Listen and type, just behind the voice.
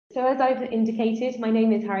So as I've indicated, my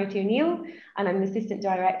name is Harriet O'Neill, and I'm the Assistant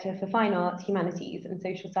Director for Fine Arts, Humanities and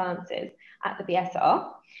Social Sciences at the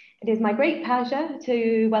BSR. It is my great pleasure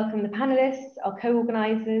to welcome the panellists, our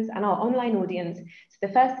co-organisers and our online audience to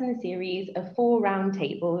the first in the series of 4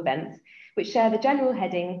 roundtable events, which share the general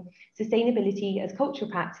heading, Sustainability as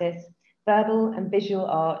Cultural Practice, Verbal and Visual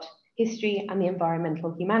Art, History and the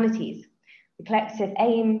Environmental Humanities. The collective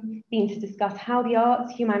aim being to discuss how the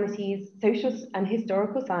arts, humanities, social and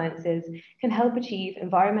historical sciences can help achieve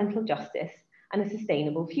environmental justice and a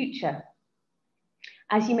sustainable future.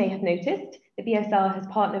 As you may have noticed, the BSR has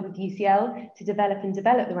partnered with UCL to develop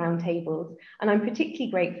the roundtables, and I'm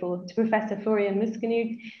particularly grateful to Professor Florian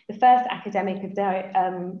Muskenug, the first academic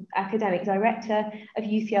director of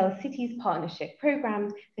UCL Cities Partnership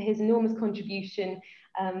Programme, for his enormous contribution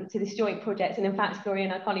to this joint project. And in fact,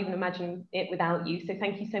 Florian, I can't even imagine it without you. So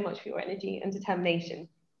thank you so much for your energy and determination.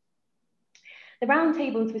 The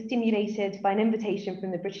roundtables were stimulated by an invitation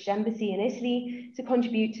from the British Embassy in Italy to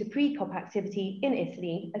contribute to PreCOP activity in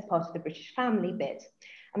Italy as part of the British Family Bid.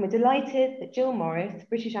 And we're delighted that Jill Morris,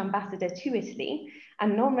 British Ambassador to Italy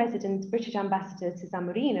and non-resident British Ambassador to San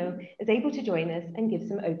Marino, is able to join us and give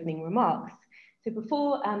some opening remarks. So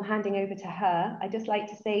before handing over to her, I'd just like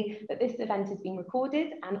to say that this event is being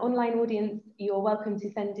recorded, and online audience, you're welcome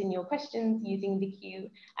to send in your questions using the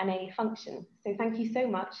Q&A function. So thank you so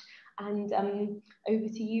much, and over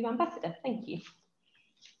to you, Ambassador. Thank you.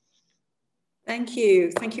 Thank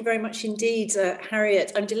you. Thank you very much indeed,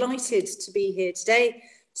 Harriet. I'm delighted to be here today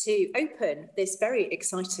to open this very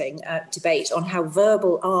exciting debate on how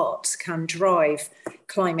verbal art can drive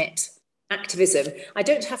climate activism. I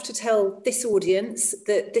don't have to tell this audience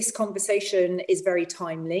that this conversation is very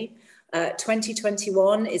timely.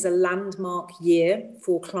 2021 is a landmark year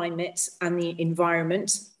for climate and the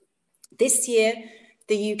environment. This year,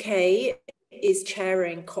 the UK is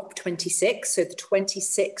chairing COP26, so the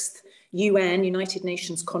 26th United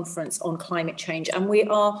Nations Conference on Climate Change, and we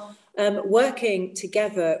are working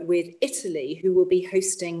together with Italy, who will be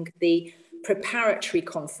hosting the preparatory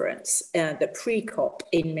conference, the PreCOP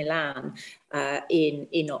in Milan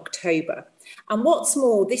in October. And what's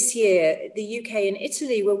more, this year, the UK and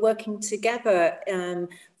Italy were working together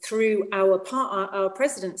through our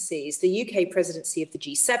presidencies, the UK presidency of the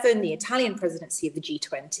G7, the Italian presidency of the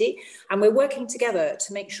G20, and we're working together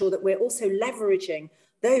to make sure that we're also leveraging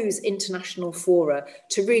those international fora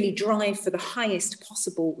to really drive for the highest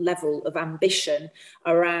possible level of ambition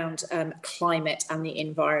around climate and the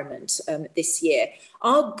environment this year.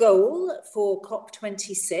 Our goal for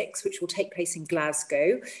COP26, which will take place in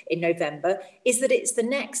Glasgow in November, is that it's the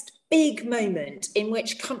next big moment in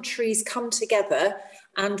which countries come together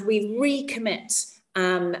and we recommit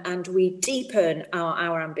and we deepen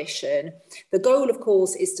our ambition. The goal, of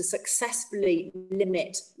course, is to successfully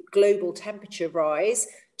limit global temperature rise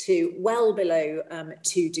to well below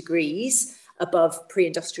 2 degrees above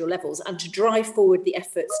pre-industrial levels, and to drive forward the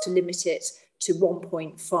efforts to limit it to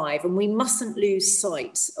 1.5. And we mustn't lose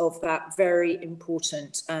sight of that very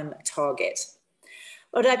important target.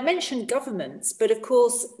 But I've mentioned governments, but of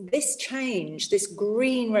course, this change, this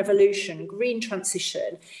green revolution, green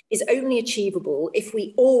transition is only achievable if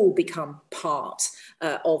we all become part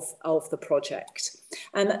of the project.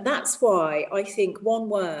 And that's why I think one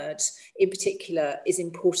word in particular is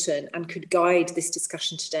important and could guide this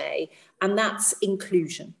discussion today, and that's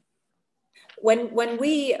inclusion. When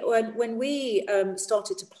we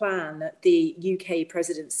started to plan the UK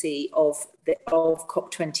presidency of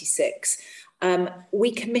COP26,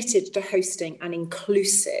 we committed to hosting an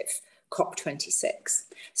inclusive COP26.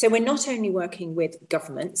 So we're not only working with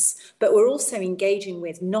governments, but we're also engaging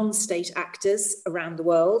with non-state actors around the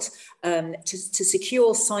world to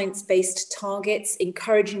secure science-based targets,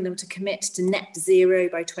 encouraging them to commit to net zero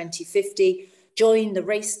by 2050, join the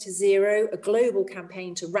Race to Zero, a global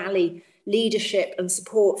campaign to rally leadership and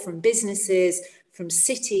support from businesses, from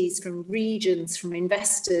cities, from regions, from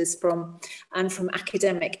investors, and from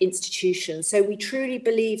academic institutions. So we truly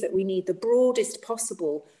believe that we need the broadest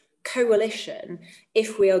possible coalition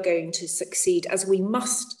if we are going to succeed, as we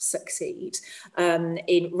must succeed,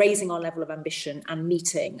 in raising our level of ambition and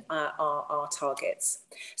meeting our targets.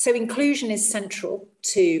 So inclusion is central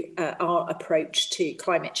to our approach to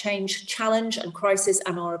climate change challenge and crisis,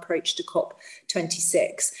 and our approach to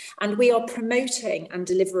COP26. And we are promoting and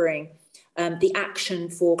delivering the action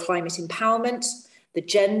for climate empowerment, the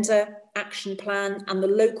gender action plan, and the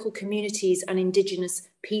local communities and Indigenous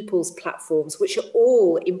peoples platforms, which are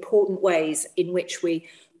all important ways in which we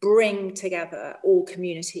bring together all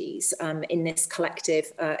communities in this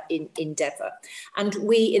collective endeavour. And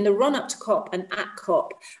we, in the run-up to COP and at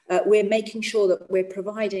COP, we're making sure that we're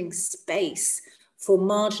providing space for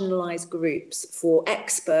marginalised groups, for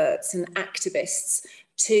experts and activists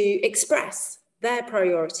to express their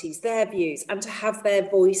priorities, their views, and to have their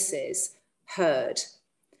voices heard.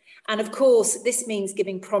 And of course, this means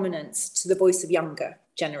giving prominence to the voice of younger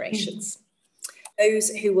generations, those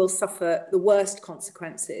who will suffer the worst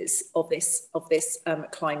consequences of this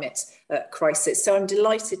climate crisis. So I'm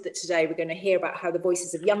delighted that today we're going to hear about how the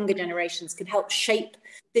voices of younger generations can help shape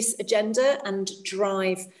this agenda and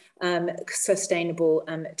drive sustainable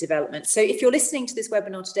development. So if you're listening to this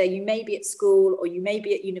webinar today, you may be at school or you may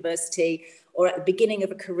be at university or at the beginning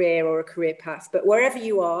of a career or a career path, but wherever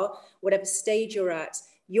you are, whatever stage you're at,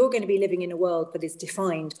 you're going to be living in a world that is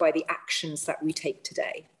defined by the actions that we take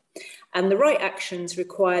today. And the right actions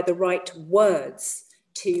require the right words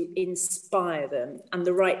to inspire them and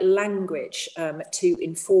the right language to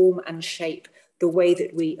inform and shape the way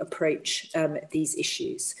that we approach these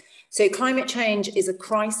issues. So climate change is a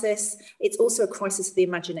crisis. It's also a crisis of the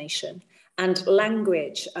imagination. And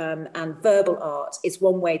language and verbal art is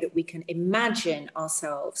one way that we can imagine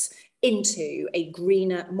ourselves into a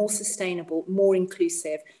greener, more sustainable, more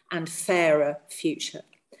inclusive and fairer future.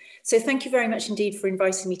 So thank you very much indeed for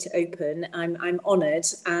inviting me to open. I'm honoured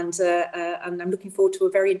and I'm looking forward to a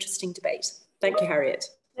very interesting debate. Thank you, Harriet.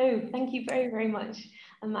 No, thank you very, very much,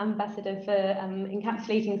 Ambassador, for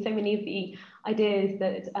encapsulating so many of the ideas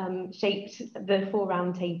that shaped the 4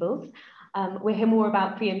 roundtables. We'll hear more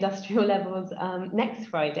about pre-industrial levels next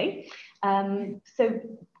Friday. So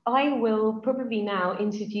I will probably now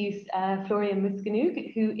introduce Florian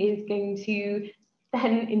Muskenug, who is going to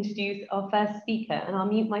then introduce our first speaker, and I'll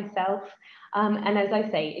mute myself. And as I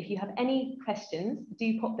say, if you have any questions,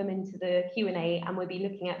 do pop them into the Q&A and we'll be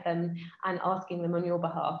looking at them and asking them on your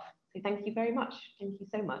behalf. So thank you very much. Thank you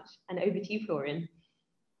so much. And over to you, Florian.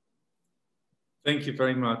 Thank you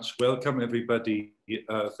very much. Welcome, everybody.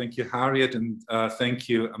 Thank you, Harriet, and thank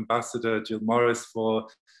you, Ambassador Jill Morris, for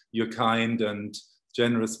your kind and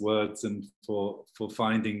generous words and for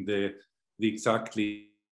finding the exactly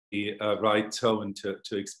right tone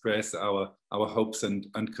to express our hopes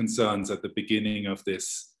and concerns at the beginning of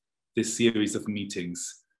this series of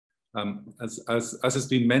meetings. As has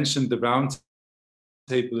been mentioned, the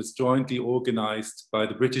roundtable is jointly organised by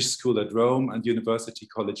the British School at Rome and University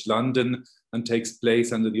College London and takes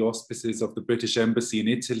place under the auspices of the British Embassy in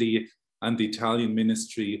Italy and the Italian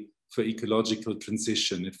Ministry for Ecological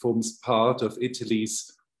Transition. It forms part of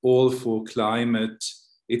Italy's All for Climate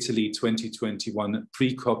Italy 2021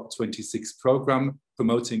 PreCOP26 Programme,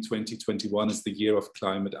 promoting 2021 as the year of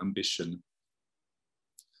climate ambition.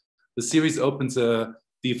 The series the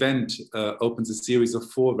event opens a series of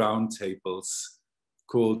 4 roundtables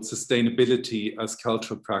called Sustainability as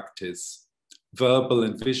Cultural Practice, Verbal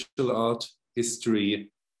and Visual Art,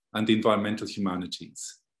 History, and the Environmental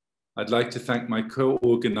Humanities. I'd like to thank my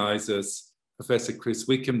co-organisers, Professor Chris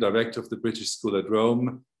Wickham, Director of the British School at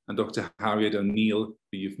Rome, and Dr. Harriet O'Neill,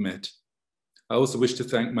 who you've met. I also wish to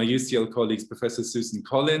thank my UCL colleagues, Professor Susan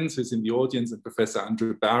Collins, who's in the audience, and Professor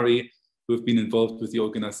Andrew Barry, who have been involved with the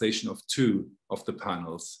organisation of 2 of the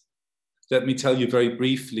panels. Let me tell you very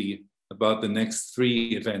briefly about the next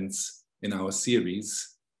 3 events in our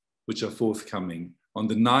series, which are forthcoming. On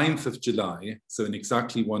the 9th of July, so in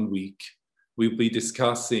exactly 1 week, we'll be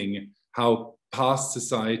discussing how past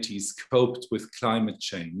societies coped with climate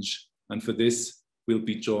change. And for this, we'll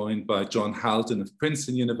be joined by John Haldon of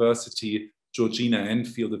Princeton University, Georgina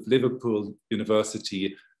Enfield of Liverpool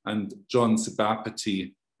University, and John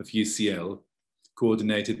Sabapati of UCL,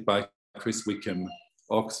 coordinated by Chris Wickham,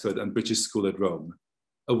 Oxford, and British School at Rome.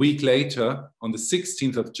 A week later, on the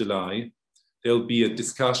 16th of July, there'll be a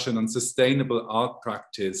discussion on sustainable art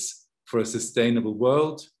practice for a sustainable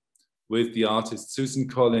world with the artists Susan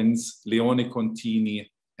Collins, Leone Contini,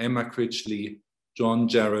 Emma Critchley, John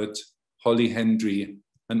Jarrett, Holly Hendry,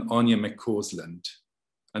 and Anya McCausland.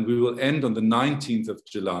 And we will end on the 19th of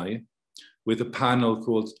July with a panel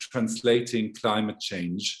called Translating Climate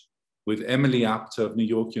Change with Emily Apter of New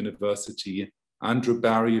York University, Andrew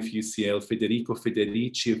Barry of UCL, Federico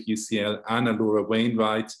Federici of UCL, Anna Laura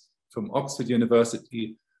Wainwright from Oxford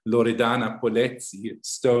University, Loredana Polezzi,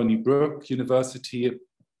 Stony Brook University,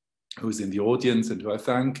 who's in the audience and who I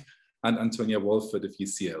thank, and Antonia Walford of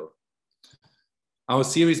UCL. Our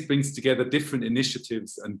series brings together different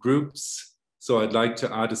initiatives and groups, so I'd like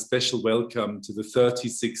to add a special welcome to the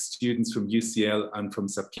 36 students from UCL and from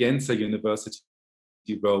Sapienza University,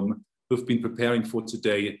 Rome, who've been preparing for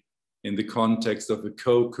today in the context of a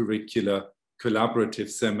co-curricular collaborative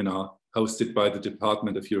seminar hosted by the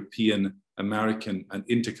Department of European, American and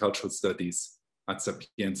Intercultural Studies at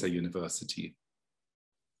Sapienza University.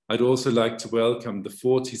 I'd also like to welcome the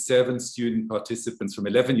 47 student participants from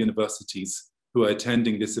 11 universities who are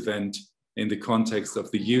attending this event in the context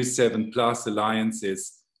of the U7 Plus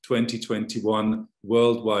Alliance's 2021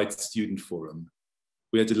 Worldwide Student Forum.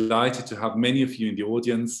 We are delighted to have many of you in the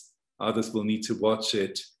audience. Others will need to watch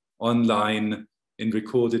it online in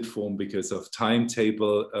recorded form because of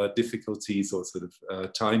timetable difficulties, or sort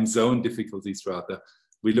of time zone difficulties rather.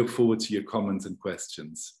 We look forward to your comments and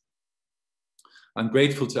questions. I'm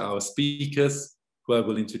grateful to our speakers, who I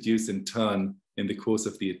will introduce in turn in the course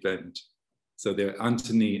of the event. So they're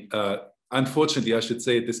Anthony, unfortunately I should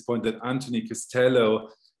say at this point that Anthony Costello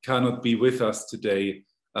cannot be with us today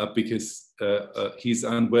because he's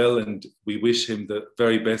unwell, and we wish him the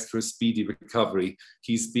very best for a speedy recovery.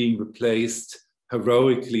 He's being replaced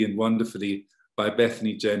heroically and wonderfully by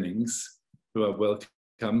Bethany Jennings, who are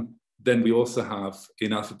welcome. Then we also have,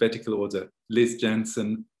 in alphabetical order, Liz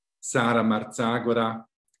Jensen, Sara Marzagora,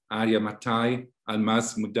 Arya Matai,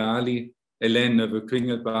 Almaz Mudali, Hélène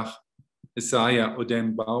Neuve-Kringelbach, Isaiah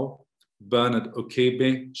Odembau, Bernard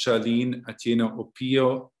Okebe, Charlene Atieno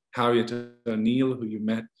Opio, Harriet O'Neill, who you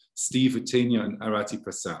met, Steve Utinho, and Arati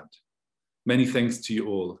Prasad. Many thanks to you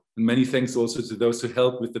all, and many thanks also to those who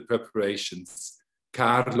helped with the preparations.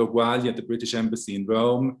 Carlo Guagli at the British Embassy in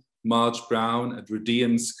Rome, Marge Brown at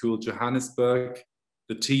Rudean School, Johannesburg,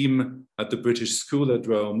 the team at the British School at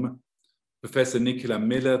Rome, Professor Nicola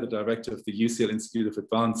Miller, the director of the UCL Institute of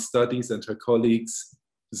Advanced Studies, and her colleagues,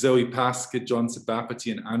 Zoe Paskett, John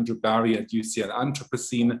Sabapati, and Andrew Barry at UCL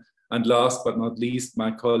Anthropocene, and last but not least, my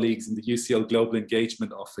colleagues in the UCL Global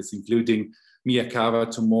Engagement Office, including Miyakawa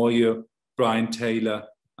Tomoyo, Brian Taylor,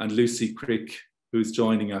 and Lucy Crick, who's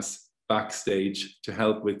joining us backstage to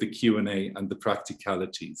help with the Q&A and the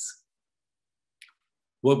practicalities.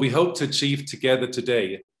 What we hope to achieve together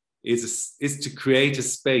today is to create a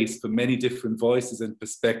space for many different voices and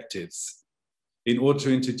perspectives. In order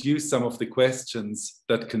to introduce some of the questions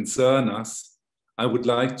that concern us, I would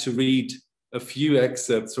like to read a few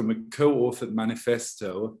excerpts from a co-authored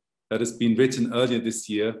manifesto that has been written earlier this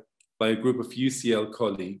year by a group of UCL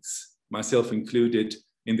colleagues, myself included,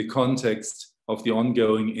 in the context of the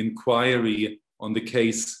ongoing inquiry on the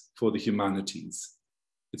case for the humanities.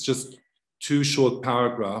 It's just 2 short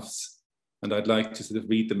paragraphs, and I'd like to sort of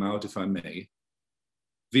read them out if I may.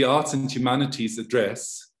 The arts and humanities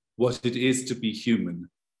address what it is to be human.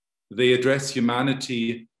 They address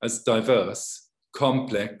humanity as diverse,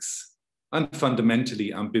 complex, and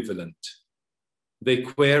fundamentally ambivalent. They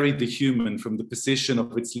query the human from the position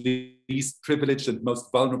of its least privileged and most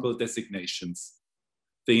vulnerable designations.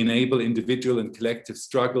 They enable individual and collective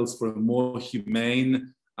struggles for a more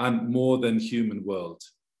humane and more than human world.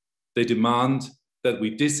 They demand that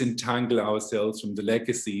we disentangle ourselves from the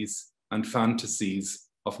legacies and fantasies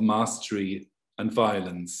of mastery and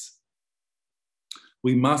violence.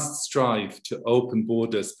 We must strive to open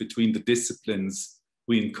borders between the disciplines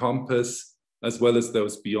we encompass, as well as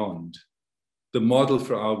those beyond. The model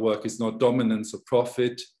for our work is not dominance or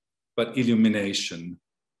profit, but illumination.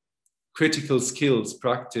 Critical skills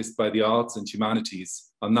practiced by the arts and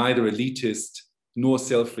humanities are neither elitist nor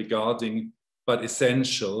self-regarding, but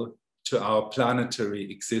essential to our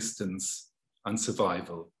planetary existence and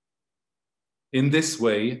survival. In this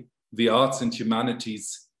way, the arts and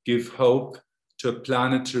humanities give hope to a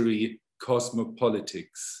planetary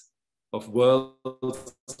cosmopolitics of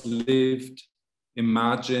worlds lived,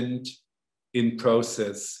 imagined, in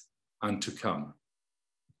process, and to come.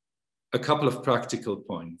 A couple of practical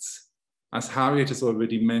points. As Harriet has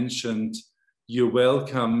already mentioned, you're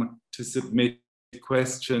welcome to submit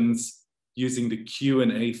questions using the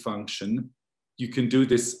Q&A function. You can do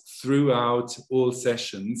this throughout all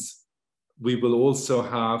sessions. We will also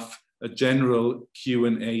have a general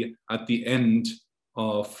Q&A at the end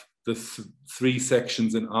of the 3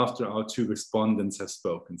 sections and after our 2 respondents have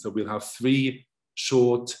spoken. So we'll have 3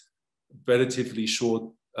 short, relatively short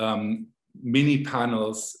mini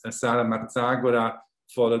panels, Sara Marzagora,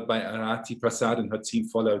 followed by Arati Prasad and her team,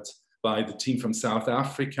 followed by the team from South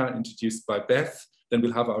Africa, introduced by Beth. Then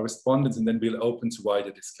we'll have our respondents, and then we'll open to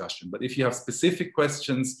wider discussion. But if you have specific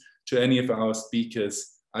questions to any of our speakers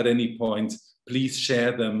at any point, please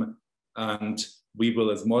share them, and we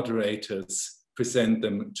will, as moderators, present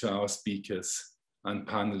them to our speakers and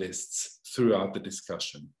panelists throughout the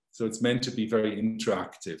discussion. So it's meant to be very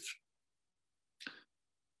interactive.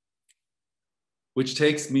 Which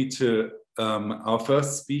takes me to our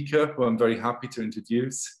first speaker, who I'm very happy to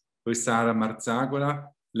introduce, who is Sara Marzagora.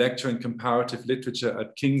 lecturer in comparative literature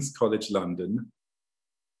at King's College London.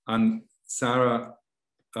 And Sarah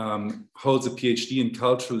holds a PhD in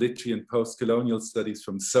cultural, literary and post-colonial studies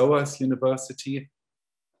from SOAS University,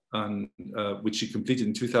 which she completed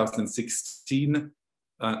in 2016.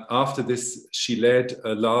 After this, she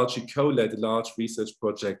co-led a large research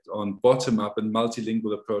project on bottom-up and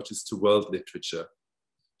multilingual approaches to world literature.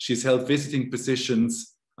 She's held visiting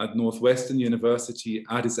positions at Northwestern University,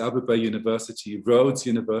 Addis Ababa University, Rhodes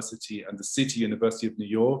University, and the City University of New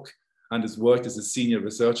York, and has worked as a senior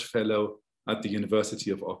research fellow at the University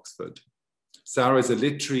of Oxford. Sarah is a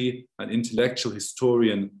literary and intellectual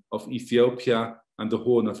historian of Ethiopia and the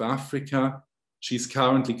Horn of Africa. She's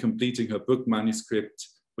currently completing her book manuscript,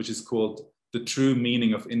 which is called The True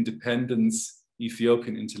Meaning of Independence,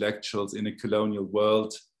 Ethiopian Intellectuals in a Colonial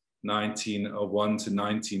World, 1901 to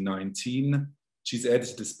 1919. She's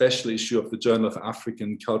edited a special issue of the Journal of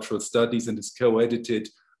African Cultural Studies and is co-edited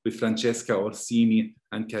with Francesca Orsini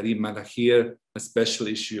and Karim Malahir, a special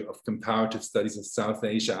issue of Comparative Studies of South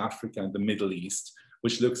Asia, Africa, and the Middle East,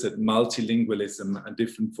 which looks at multilingualism and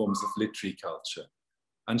different forms of literary culture.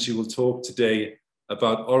 And she will talk today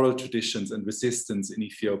about oral traditions and resistance in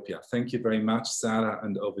Ethiopia. Thank you very much, Sarah,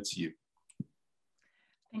 and over to you.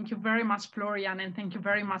 Thank you very much, Florian, and thank you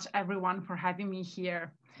very much, everyone, for having me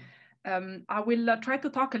here. I will try to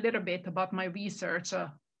talk a little bit about my research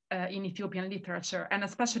in Ethiopian literature, and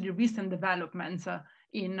especially recent developments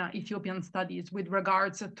in Ethiopian studies with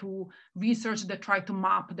regards to research that try to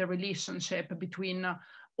map the relationship between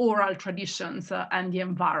oral traditions and the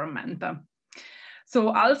environment. So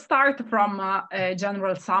I'll start from a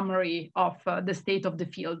general summary of the state of the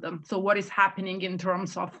field. So what is happening in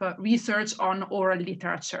terms of research on oral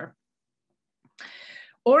literature.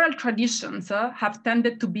 Oral traditions have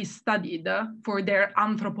tended to be studied for their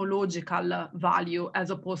anthropological value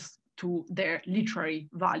as opposed to their literary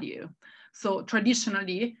value. So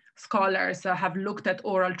traditionally, scholars have looked at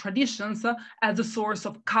oral traditions as a source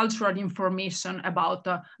of cultural information about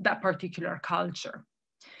that particular culture.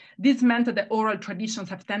 This meant that the oral traditions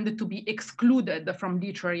have tended to be excluded from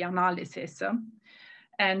literary analysis.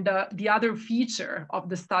 And the other feature of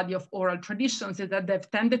the study of oral traditions is that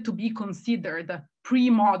they've tended to be considered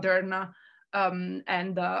pre-modern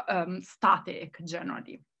and static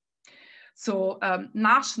generally. So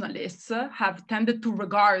nationalists have tended to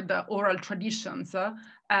regard oral traditions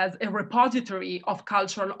as a repository of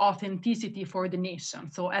cultural authenticity for the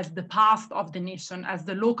nation. So as the past of the nation, as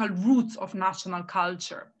the local roots of national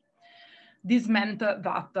culture. This meant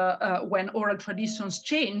that when oral traditions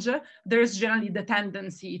change, there's generally the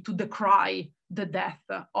tendency to decry the death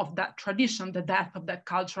of that tradition, the death of that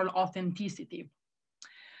cultural authenticity.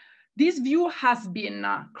 This view has been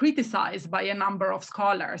criticized by a number of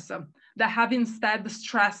scholars that have instead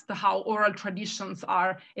stressed how oral traditions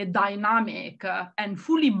are a dynamic and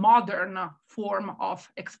fully modern form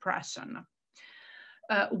of expression.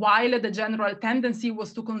 While the general tendency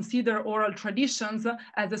was to consider oral traditions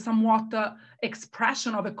as a somewhat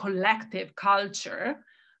expression of a collective culture,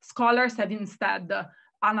 scholars have instead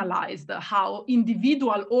analyzed how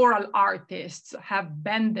individual oral artists have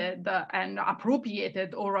bended and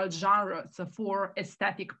appropriated oral genres for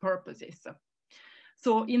aesthetic purposes.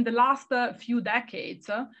 So in the last few decades,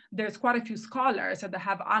 there's quite a few scholars that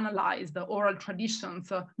have analyzed the oral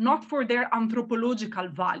traditions, not for their anthropological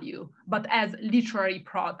value, but as literary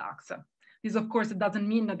products. This, of course, doesn't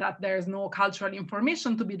mean that there's no cultural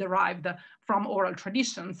information to be derived from oral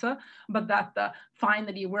traditions, but that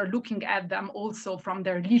finally we're looking at them also from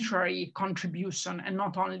their literary contribution and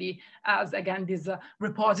not only as, again, these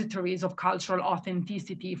repositories of cultural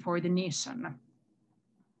authenticity for the nation.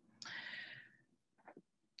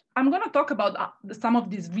 I'm going to talk about some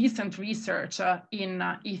of this recent research in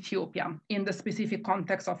Ethiopia, in the specific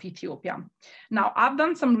context of Ethiopia. Now, I've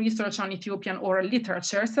done some research on Ethiopian oral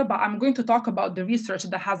literatures, but I'm going to talk about the research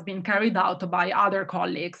that has been carried out by other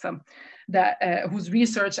colleagues whose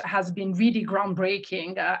research has been really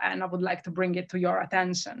groundbreaking, and I would like to bring it to your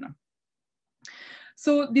attention.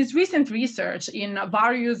 So this recent research in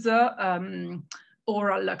various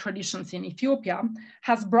oral traditions in Ethiopia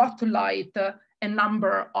has brought to light a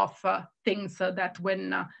number of things that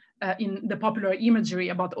when in the popular imagery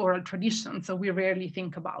about oral traditions, we rarely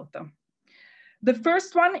think about. The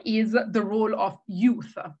first one is the role of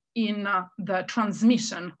youth in the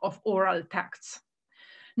transmission of oral texts.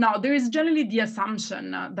 Now, there is generally the assumption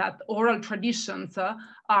that oral traditions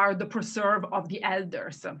are the preserve of the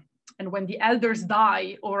elders. And when the elders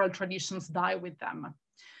die, oral traditions die with them.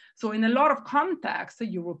 So in a lot of contexts,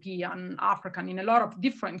 European, African, in a lot of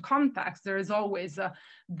different contexts, there is always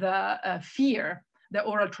the fear that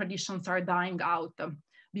oral traditions are dying out.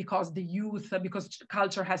 because the youth, because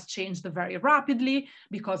culture has changed very rapidly,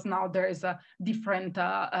 because now there is a different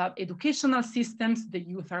educational systems, the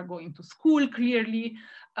youth are going to school clearly,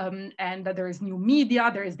 and there is new media,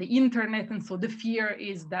 there is the internet, and so the fear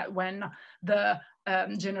is that when the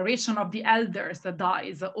generation of the elders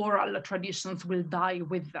dies, oral traditions will die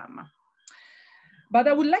with them. But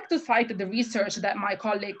I would like to cite the research that my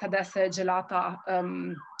colleague Tadesse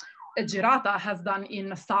Girata has done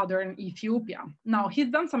in southern Ethiopia. Now, he's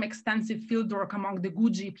done some extensive fieldwork among the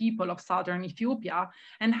Guji people of southern Ethiopia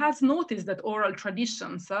and has noticed that oral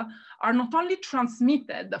traditions are not only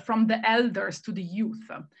transmitted from the elders to the youth,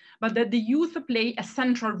 but that the youth play a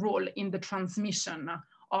central role in the transmission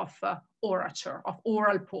of orature, of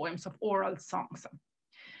oral poems, of oral songs.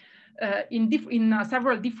 In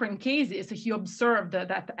several different cases, he observed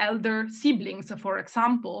that elder siblings, for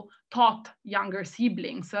example, taught younger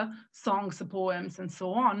siblings songs, poems, and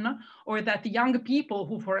so on, or that young people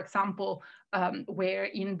who, for example, were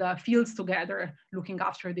in the fields together, looking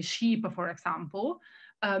after the sheep, for example,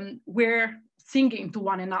 were singing to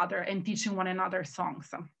one another and teaching one another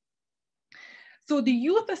songs. So the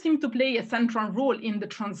youth seem to play a central role in the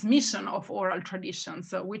transmission of oral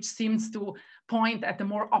traditions, which seems to point at a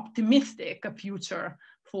more optimistic future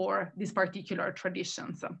for these particular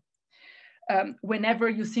traditions. Whenever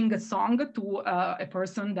you sing a song to a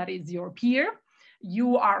person that is your peer,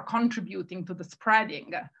 you are contributing to the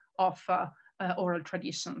spreading of oral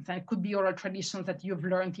traditions. And it could be oral traditions that you've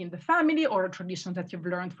learned in the family, oral traditions that you've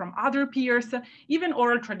learned from other peers, even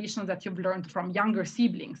oral traditions that you've learned from younger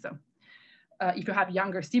siblings. If you have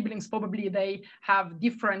younger siblings, probably they have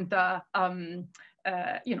different,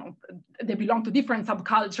 you know, they belong to different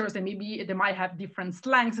subcultures, and maybe they might have different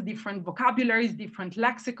slangs, different vocabularies, different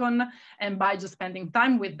lexicon. And by just spending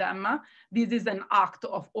time with them, this is an act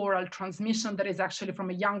of oral transmission that is actually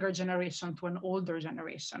from a younger generation to an older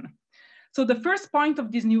generation. So the first point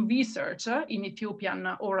of this new research in Ethiopian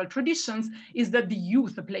oral traditions is that the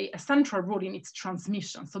youth play a central role in its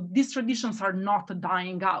transmission. So these traditions are not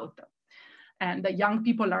dying out. And the young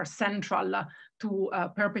people are central to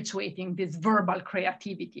perpetuating this verbal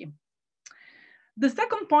creativity. The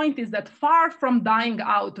second point is that far from dying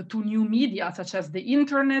out to new media, such as the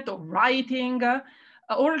internet or writing,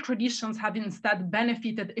 oral traditions have instead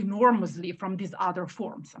benefited enormously from these other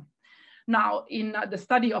forms. Now, in the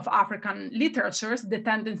study of African literatures, the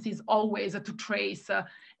tendency is always to trace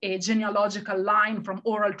a genealogical line from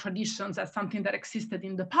oral traditions as something that existed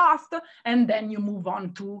in the past, and then you move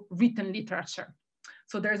on to written literature.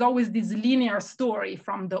 So there's always this linear story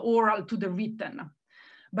from the oral to the written.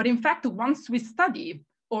 But in fact, once we study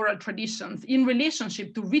oral traditions in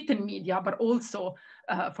relationship to written media, but also,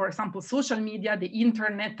 for example, social media, the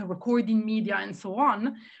internet, the recording media, and so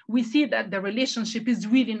on, we see that the relationship is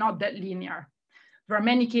really not that linear. There are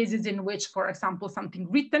many cases in which, for example, something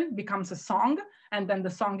written becomes a song, and then the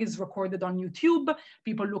song is recorded on YouTube.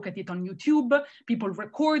 People look at it on YouTube. People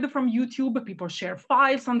record from YouTube. People share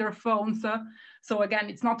files on their phones. So again,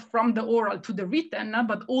 it's not from the oral to the written,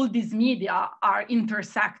 but all these media are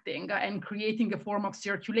intersecting and creating a form of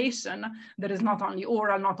circulation that is not only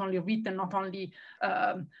oral, not only written, not only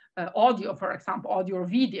audio, for example, audio or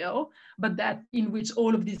video, but that in which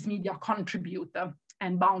all of these media contribute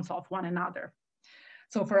and bounce off one another.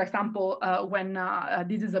 So for example, when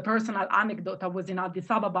this is a personal anecdote, I was in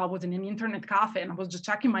Addis Ababa, I was in an internet cafe, and I was just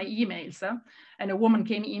checking my emails, and a woman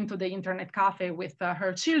came into the internet cafe with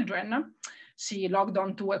her children. She logged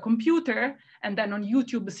onto a computer, and then on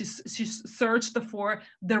YouTube, she searched for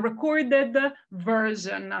the recorded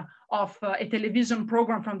version of a television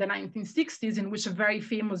program from the 1960s in which a very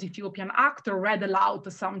famous Ethiopian actor read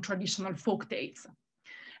aloud some traditional folk tales.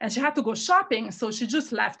 And she had to go shopping, so she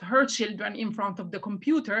just left her children in front of the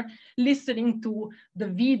computer, listening to the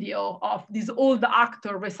video of this old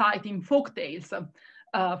actor reciting folk tales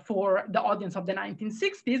for the audience of the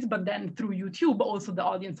 1960s, but then through YouTube, also the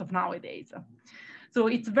audience of nowadays. So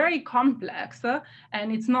it's very complex,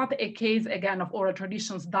 and it's not a case, again, of oral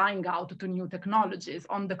traditions dying out to new technologies.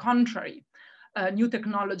 On the contrary, new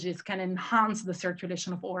technologies can enhance the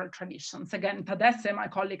circulation of oral traditions. Again, Tadesse, my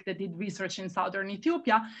colleague that did research in southern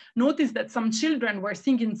Ethiopia, noticed that some children were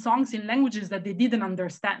singing songs in languages that they didn't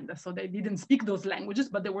understand. So they didn't speak those languages,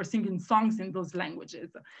 but they were singing songs in those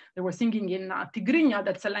languages. They were singing in Tigrinya,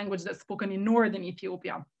 that's a language that's spoken in northern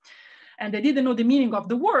Ethiopia. And they didn't know the meaning of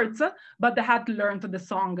the words, but they had learned the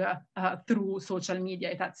song through social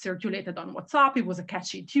media. It had circulated on WhatsApp. It was a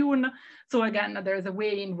catchy tune. So again, there's a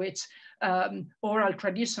way in which oral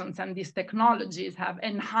traditions and these technologies have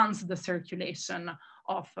enhanced the circulation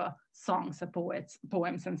of songs,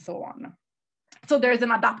 poems, and so on. So there's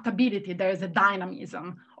an adaptability, there's a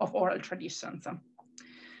dynamism of oral traditions.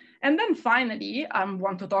 And then finally, I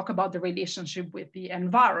want to talk about the relationship with the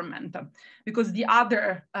environment, because the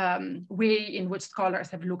other way in which scholars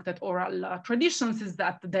have looked at oral traditions is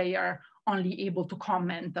that they are only able to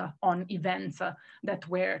comment on events that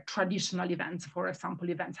were traditional events, for example,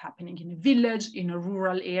 events happening in a village, in a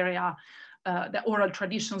rural area. The oral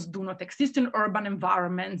traditions do not exist in urban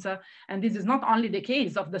environments. And this is not only the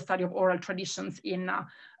case of the study of oral traditions in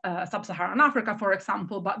sub-Saharan Africa, for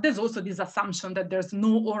example, but there's also this assumption that there's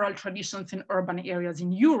no oral traditions in urban areas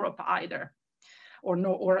in Europe either, or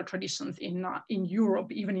no oral traditions in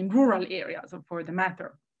Europe, even in rural areas for the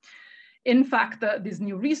matter. In fact, this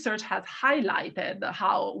new research has highlighted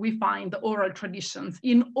how we find oral traditions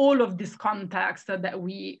in all of these contexts that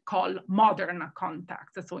we call modern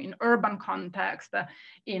contexts. So in urban context,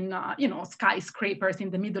 in skyscrapers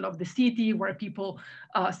in the middle of the city where people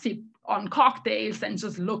sip on cocktails and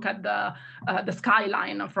just look at the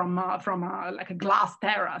skyline from like a glass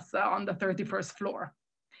terrace on the 31st floor.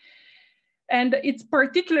 And it's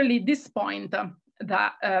particularly this point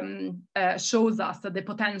that shows us the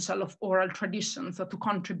potential of oral traditions to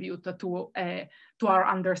contribute to our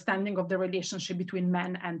understanding of the relationship between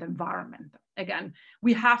man and environment. Again,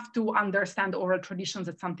 we have to understand oral traditions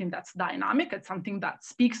as something that's dynamic, as something that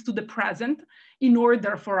speaks to the present, in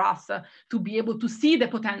order for us to be able to see the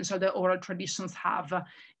potential that oral traditions have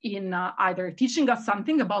in either teaching us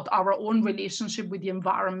something about our own relationship with the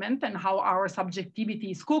environment and how our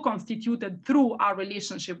subjectivity is co-constituted through our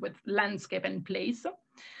relationship with landscape and place.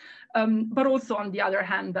 But also, on the other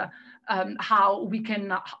hand, how we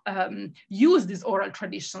can use these oral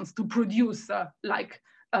traditions to produce, like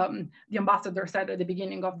the ambassador said at the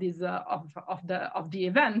beginning of this of the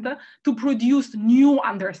event, to produce new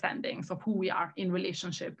understandings of who we are in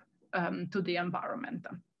relationship to the environment.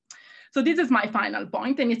 So this is my final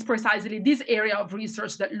point, and it's precisely this area of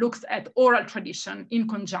research that looks at oral tradition in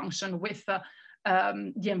conjunction with the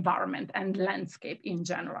environment and landscape in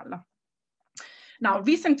general. Now,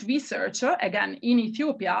 recent research, again, in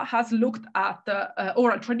Ethiopia, has looked at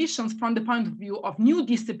oral traditions from the point of view of new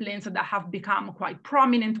disciplines that have become quite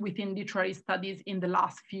prominent within literary studies in the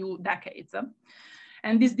last few decades.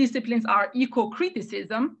 And these disciplines are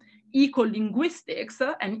eco-criticism, eco-linguistics,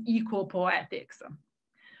 and eco-poetics.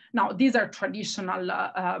 Now, these are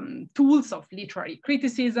traditional tools of literary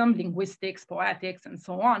criticism, linguistics, poetics, and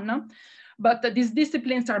so on. But these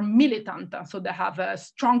disciplines are militant, so they have a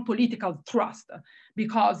strong political thrust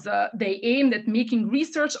because they aim at making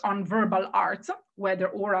research on verbal arts, whether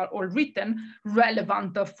oral or written,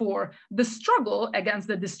 relevant for the struggle against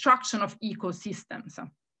the destruction of ecosystems.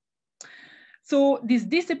 So these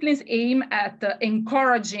disciplines aim at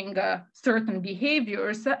encouraging certain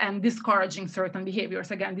behaviors and discouraging certain behaviors.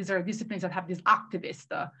 Again, these are disciplines that have this activist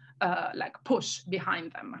like push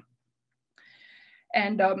behind them.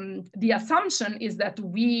 And the assumption is that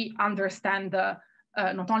we understand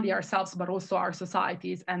not only ourselves, but also our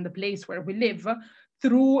societies and the place where we live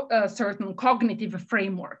through certain cognitive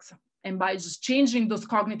frameworks. And by just changing those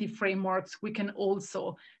cognitive frameworks, we can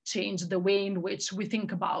also change the way in which we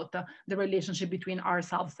think about the relationship between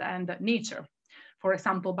ourselves and nature. For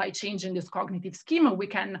example, by changing this cognitive schema, we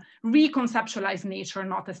can reconceptualize nature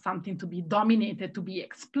not as something to be dominated, to be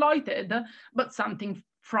exploited, but something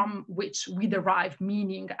from which we derive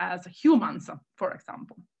meaning as humans, for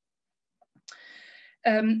example.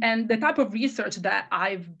 And the type of research that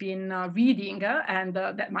I've been reading and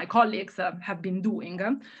that my colleagues have been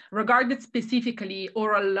doing regarded specifically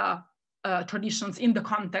oral traditions in the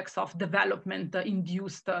context of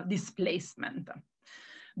development-induced displacement.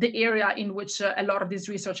 The area in which a lot of this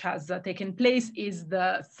research has taken place is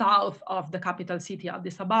the south of the capital city,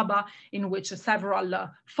 Addis Ababa, in which several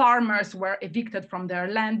farmers were evicted from their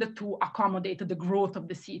land to accommodate the growth of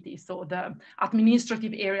the city. So the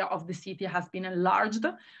administrative area of the city has been enlarged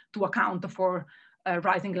to account for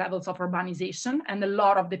rising levels of urbanization, and a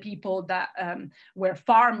lot of the people that were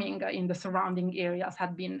farming in the surrounding areas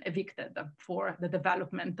had been evicted for the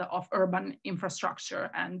development of urban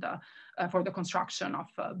infrastructure and for the construction of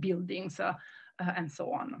buildings and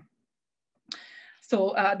so on.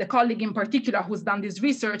 So the colleague in particular who's done this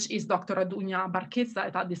research is Dr. Adunya Barkeza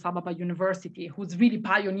at Addis Ababa University, who's really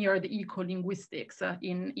pioneered eco-linguistics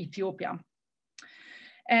in Ethiopia.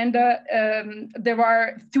 And there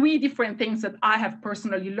are three different things that I have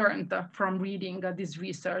personally learned from reading this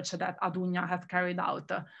research that Adunya has carried out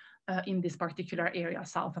in this particular area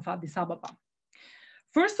south of Addis Ababa.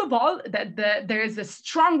 First of all, that there is a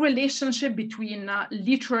strong relationship between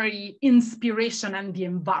literary inspiration and the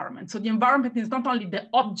environment. So the environment is not only the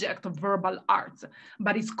object of verbal arts,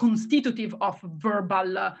 but is constitutive of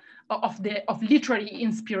verbal, of literary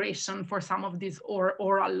inspiration for some of these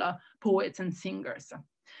oral poets and singers.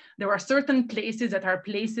 There are certain places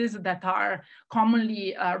that are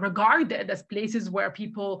commonly regarded as places where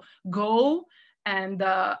people go and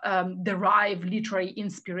derive literary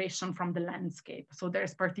inspiration from the landscape. So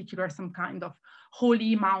there's some kind of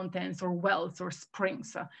holy mountains or wells or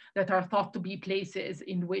springs that are thought to be places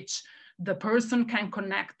in which the person can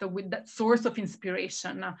connect with that source of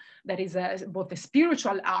inspiration that is both a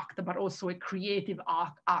spiritual act, but also a creative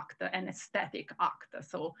act, an aesthetic act.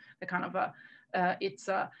 So the kind of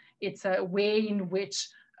it's a way in which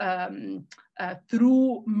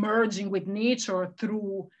through merging with nature,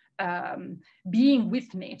 through being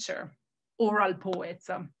with nature, oral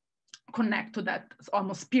poets connect to that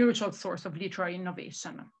almost spiritual source of literary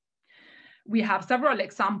innovation. We have several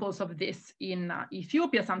examples of this in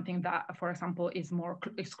Ethiopia. Something that, for example, is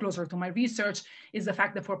closer to my research is the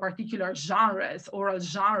fact that for particular genres, oral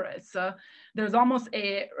genres, there's almost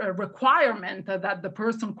a requirement that the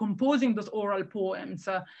person composing those oral poems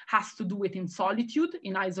has to do it in solitude,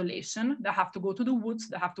 in isolation. They have to go to the woods,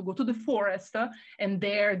 they have to go to the forest, and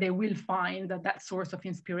there they will find that source of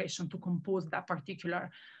inspiration to compose that particular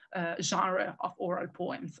genre of oral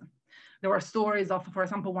poems. There are stories of, for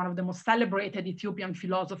example, one of the most celebrated Ethiopian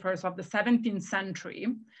philosophers of the 17th century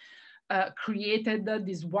created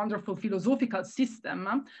this wonderful philosophical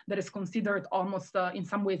system that is considered almost in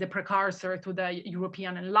some ways a precursor to the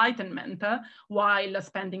European Enlightenment while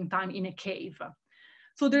spending time in a cave.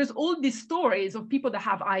 So there's all these stories of people that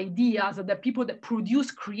have ideas, that people that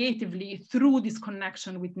produce creatively through this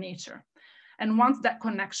connection with nature. And once that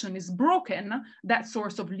connection is broken, that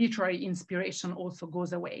source of literary inspiration also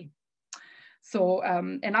goes away. So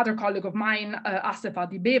another colleague of mine, Asefa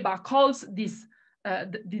Dibeba, calls this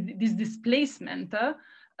displacement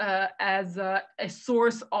as a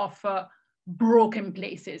source of broken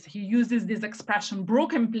places. He uses this expression,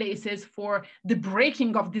 broken places, for the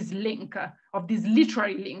breaking of this link, of this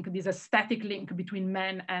literary link, this aesthetic link between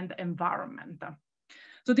man and environment.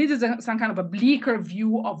 So this is some kind of a bleaker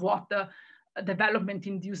view of what the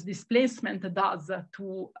development-induced displacement does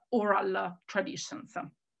to oral traditions.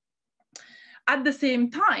 At the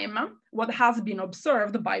same time, what has been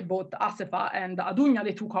observed by both Asefa and Adunya,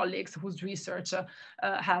 the two colleagues whose research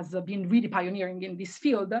has been really pioneering in this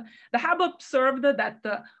field, they have observed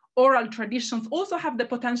that oral traditions also have the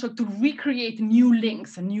potential to recreate new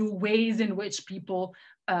links, new ways in which people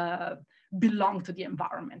belong to the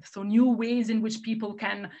environment. So new ways in which people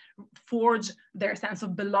can forge their sense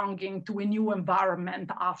of belonging to a new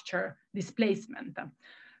environment after displacement.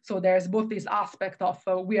 So there's both this aspect of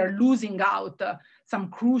we are losing out some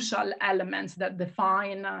crucial elements that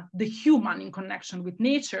define the human in connection with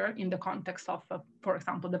nature in the context of, for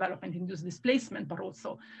example, development-induced displacement, but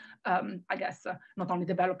also, I guess, not only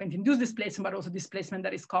development-induced displacement, but also displacement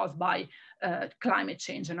that is caused by climate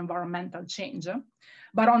change and environmental change.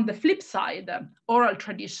 But on the flip side, oral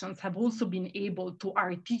traditions have also been able to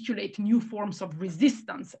articulate new forms of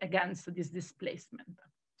resistance against this displacement.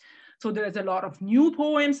 So there's a lot of new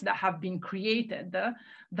poems that have been created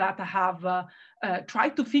that have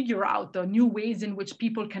tried to figure out new ways in which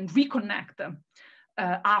people can reconnect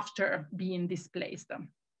after being displaced,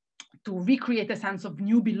 to recreate a sense of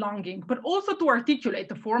new belonging, but also to articulate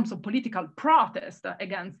the forms of political protest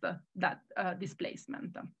against that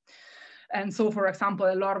displacement. And so, for example,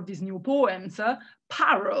 a lot of these new poems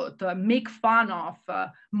parrot, make fun of,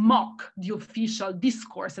 mock the official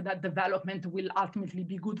discourse that development will ultimately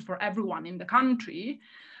be good for everyone in the country.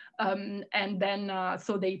 And then,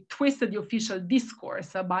 so they twisted the official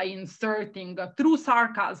discourse by inserting through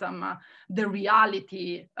sarcasm the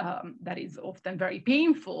reality that is often very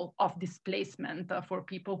painful of displacement for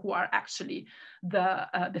people who are actually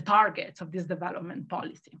the targets of this development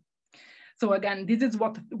policy. So again, this is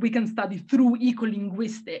what we can study through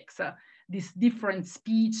ecolinguistics, these different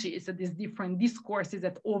speeches, these different discourses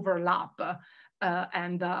that overlap,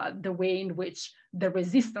 and the way in which the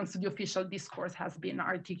resistance to the official discourse has been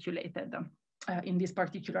articulated in these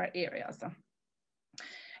particular areas.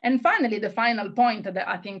 And finally, the final point that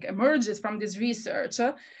I think emerges from this research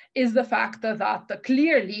is the fact that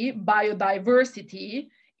clearly biodiversity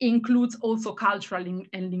includes also cultural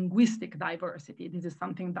and linguistic diversity. This is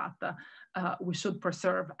something that we should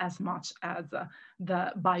preserve as much as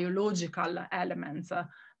the biological elements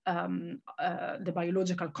the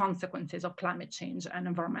biological consequences of climate change and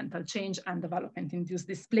environmental change and development-induced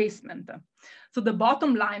displacement. So the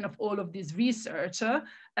bottom line of all of this research,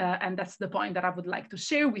 and that's the point that I would like to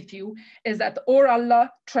share with you, is that oral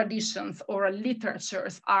traditions, oral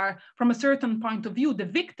literatures are, from a certain point of view, the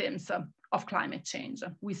victims of climate change.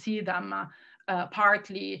 We see them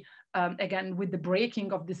partly again, with the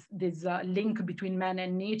breaking of this link between man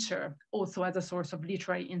and nature, also as a source of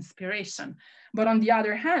literary inspiration. But on the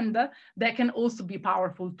other hand, they can also be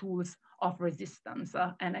powerful tools of resistance.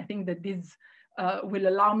 And I think that this will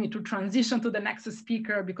allow me to transition to the next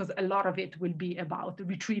speaker, because a lot of it will be about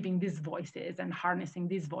retrieving these voices and harnessing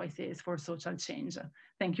these voices for social change.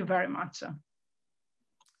 Thank you very much.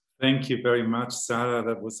 Thank you very much, Sarah.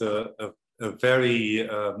 That was a very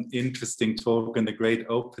interesting talk and a great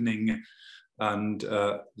opening, and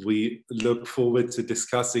we look forward to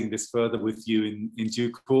discussing this further with you in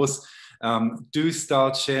due course. Do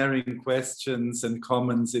start sharing questions and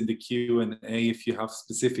comments in the Q&A if you have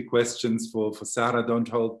specific questions for Sarah. Don't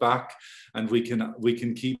hold back, and we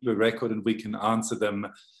can keep a record and we can answer them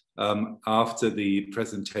after the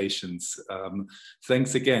presentations.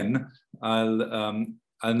 Thanks again.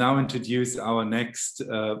 I'll now introduce our next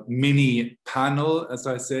mini panel, as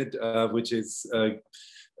I said, which is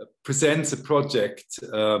presents a project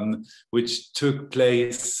which took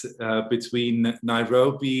place between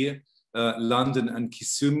Nairobi, London and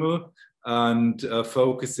Kisumu, and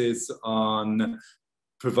focuses on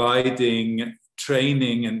providing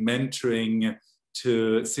training and mentoring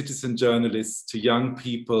to citizen journalists, to young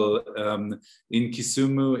people in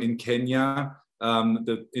Kisumu in Kenya.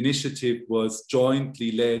 The initiative was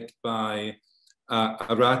jointly led by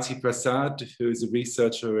Arati Prasad, who is a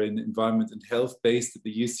researcher in environment and health based at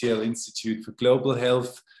the UCL Institute for Global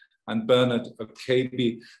Health, and Bernard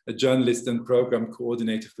Okabe, a journalist and program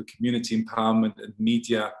coordinator for community empowerment and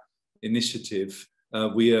media initiative.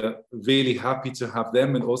 We are really happy to have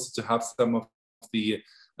them, and also to have some of the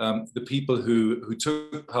people who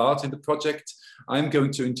took part in the project. I'm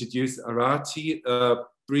going to introduce Arati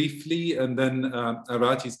briefly, and then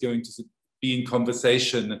Arati is going to be in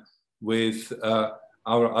conversation with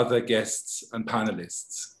our other guests and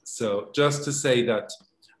panelists. So just to say that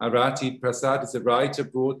Arati Prasad is a writer,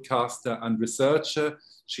 broadcaster and researcher.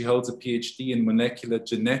 She holds a PhD in molecular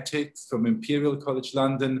genetics from Imperial College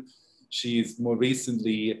London. She's more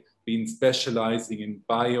recently been specializing in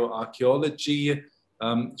bioarchaeology.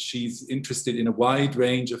 She's interested in a wide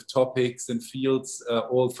range of topics and fields,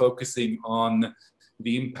 all focusing on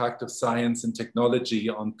the impact of science and technology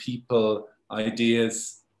on people,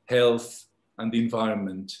 ideas, health, and the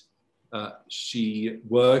environment. She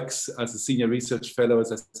works as a senior research fellow,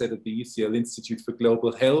 as I said, at the UCL Institute for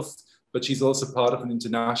Global Health, but she's also part of an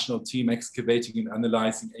international team excavating and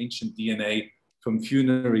analyzing ancient DNA from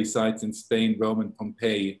funerary sites in Spain, Rome, and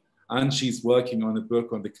Pompeii. And she's working on a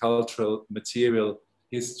book on the cultural material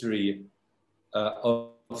history of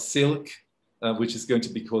silk, which is going to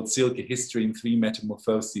be called Silk, A History in Three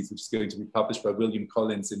Metamorphoses, which is going to be published by William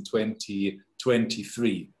Collins in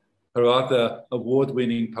 2023. Her other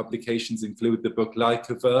award-winning publications include the book Like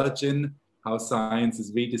a Virgin, How Science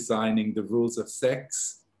is Redesigning the Rules of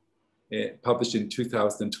Sex, published in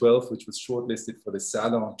 2012, which was shortlisted for the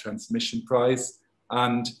Salon Transmission Prize,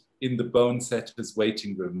 and In the Bone Setter's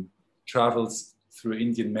Waiting Room, Travels Through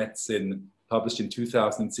Indian Medicine, published in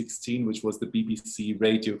 2016, which was the BBC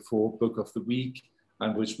Radio 4 Book of the Week,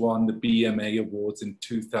 and which won the BMA Awards in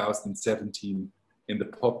 2017 in the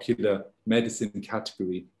popular medicine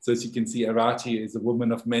category. So as you can see, Arati is a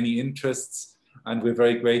woman of many interests, and we're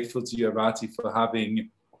very grateful to you, Arati, for having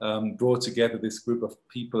brought together this group of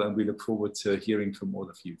people, and we look forward to hearing from all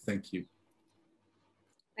of you. Thank you.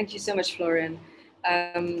 Thank you so much, Florian.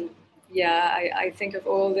 Yeah, I think of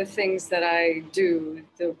all the things that I do,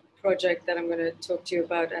 the project that I'm going to talk to you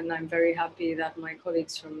about, and I'm very happy that my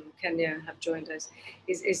colleagues from Kenya have joined us,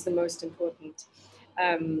 is the most important.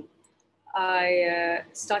 I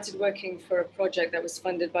started working for a project that was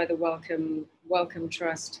funded by the Wellcome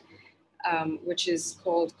Trust, which is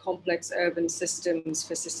called Complex Urban Systems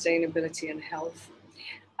for Sustainability and Health.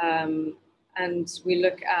 And we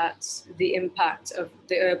look at the impact of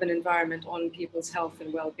the urban environment on people's health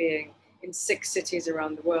and well-being in 6 cities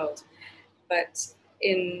around the world. But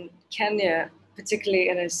in Kenya, particularly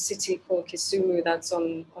in a city called Kisumu that's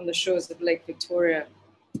on the shores of Lake Victoria,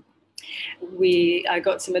 I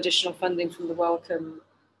got some additional funding from the Wellcome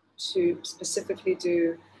to specifically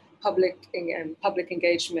do public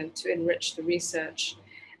engagement to enrich the research.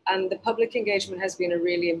 And the public engagement has been a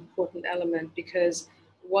really important element, because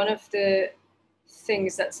one of the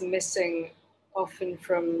things that's missing often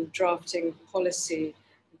from drafting policy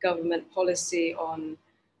government policy on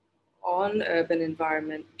urban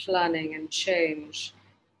environment planning and change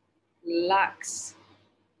lacks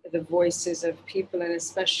the voices of people, and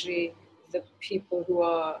especially the people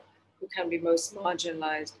who can be most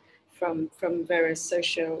marginalized from various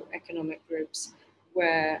socio-economic groups,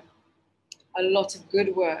 where a lot of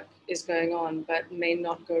good work is going on but may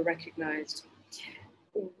not go recognized.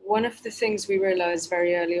 One of the things we realized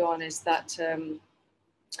very early on is that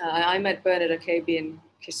I met Bernard Okabe in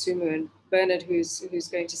Kisumu, and Bernard, who's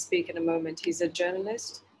going to speak in a moment, he's a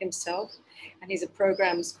journalist himself, and he's a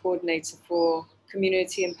programs coordinator for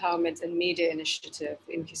Community Empowerment and Media Initiative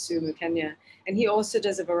in Kisumu, Kenya. And he also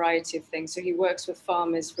does a variety of things. So he works with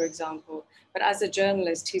farmers, for example, but as a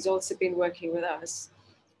journalist, he's also been working with us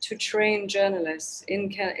to train journalists in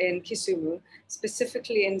Kisumu,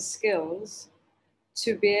 specifically in skills,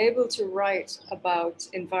 to be able to write about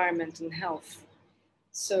environment and health.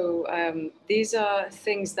 So these are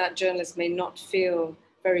things that journalists may not feel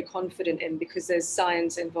very confident in because there's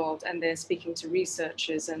science involved and they're speaking to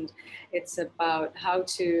researchers, and it's about how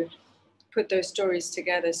to put those stories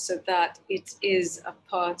together so that it is a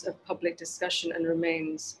part of public discussion and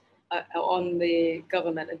remains on the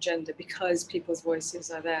government agenda because people's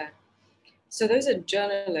voices are there. So those are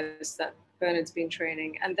journalists that Bernard's been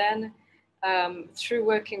training. And then through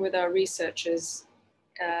working with our researchers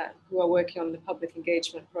who are working on the public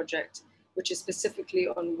engagement project, which is specifically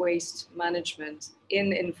on waste management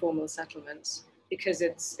in informal settlements, because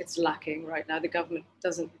it's lacking right now. The government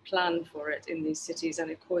doesn't plan for it in these cities, and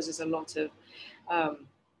it causes a lot of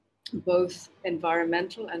both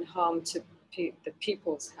environmental and harm to the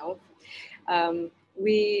people's health.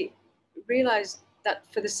 We realized that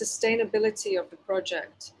for the sustainability of the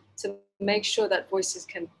project, to make sure that voices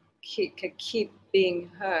can keep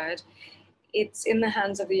being heard, it's in the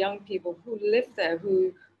hands of the young people who live there,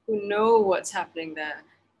 who know what's happening there.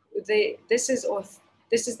 This is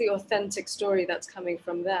the authentic story that's coming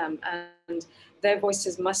from them, and their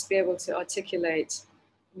voices must be able to articulate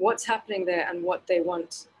what's happening there and what they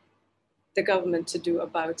want the government to do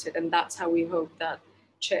about it. And that's how we hope that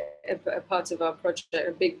a part of our project,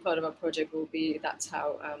 a big part of our project will be, that's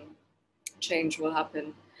how change will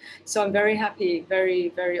happen. So I'm very happy, very,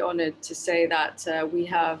 very honored to say that we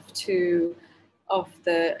have two of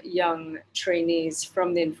the young trainees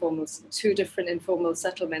from the two different informal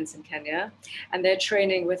settlements in Kenya, and they're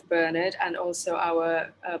training with Bernard and also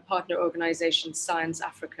our partner organization, Science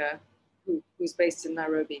Africa, who's based in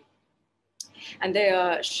Nairobi. And they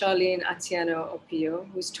are Charlene Atieno Opio,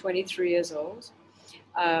 who's 23 years old.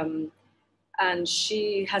 And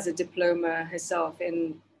she has a diploma herself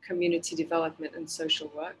in community development and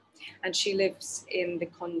social work. And she lives in the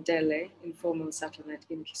Kondele informal settlement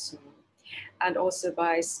in Kisumu. And also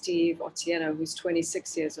by Steve Otieno, who's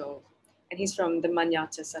 26 years old. And he's from the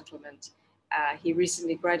Manyata settlement. He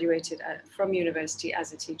recently graduated from university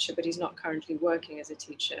as a teacher, but he's not currently working as a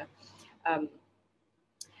teacher.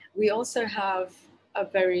 We also have a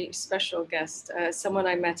very special guest, someone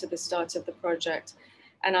I met at the start of the project.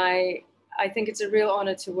 And I think it's a real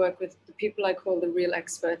honor to work with the people I call the real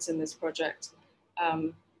experts in this project.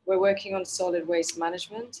 We're working on solid waste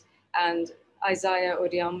management, and Isaiah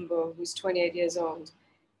Odiambo, who's 28 years old,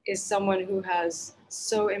 is someone who has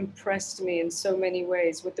so impressed me in so many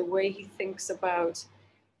ways with the way he thinks about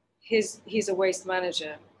he's a waste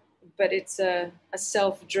manager, but it's a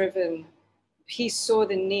self-driven, he saw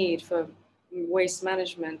the need for waste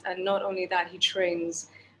management. And not only that, he trains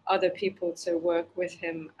other people to work with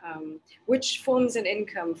him, which forms an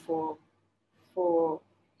income for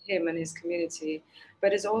him and his community,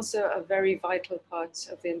 but is also a very vital part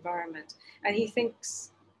of the environment. And he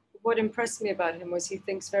thinks, what impressed me about him was he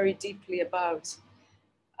thinks very deeply about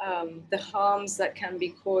the harms that can be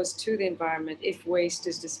caused to the environment if waste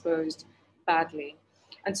is disposed badly.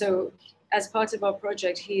 And so as part of our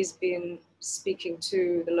project, he's been speaking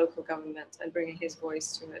to the local government and bringing his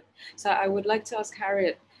voice to it. So I would like to ask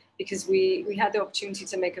Harriet, because we had the opportunity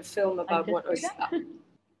to make a film about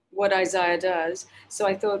what Isaiah does. So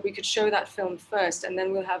I thought we could show that film first, and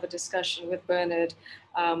then we'll have a discussion with Bernard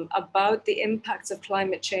about the impacts of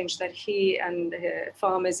climate change that he and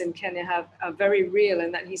farmers in Kenya are very real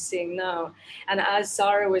and that he's seeing now. And as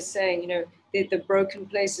Sarah was saying, you know, the broken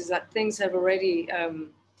places, that things have already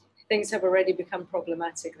become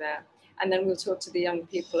problematic there. And then we'll talk to the young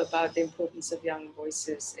people about the importance of young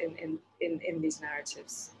voices in these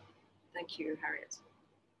narratives. Thank you, Harriet.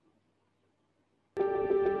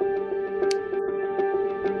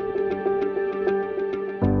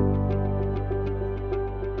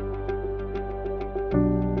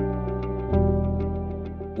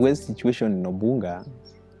 Waste situation in Obunga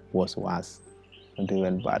was worse. not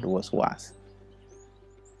even bad, was worse.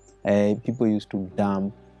 People used to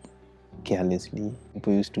dump carelessly.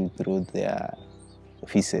 People used to throw their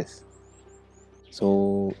feces.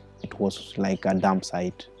 So it was like a dump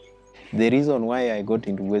site. The reason why I got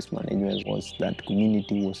into waste management was that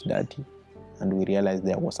community was dirty and we realized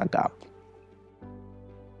there was a gap.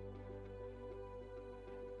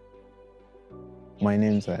 My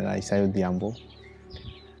name is Isaiah Diambo.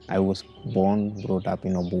 I was born, brought up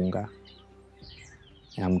in Obunga.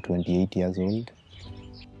 I'm 28 years old.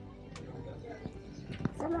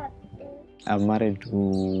 I'm married to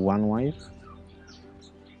one wife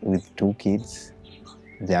with 2 kids.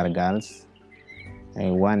 They are girls.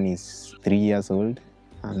 One is 3 years old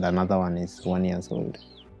and another one is 1 year old.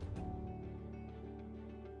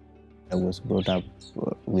 I was brought up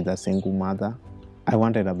with a single mother. I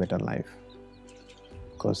wanted a better life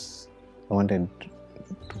because I wanted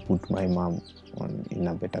to put my mom in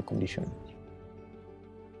a better condition.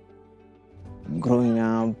 Growing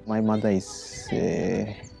up, my mother is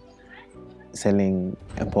selling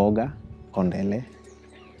a boga, kondele,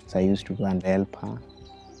 so I used to go and help her.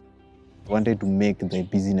 I wanted to make the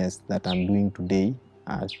business that I'm doing today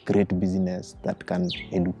a great business that can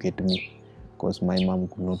educate me, because my mom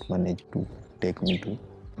could not manage to take me to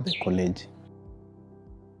the college.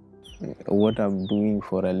 What I'm doing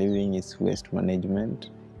for a living is waste management,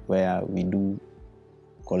 where we do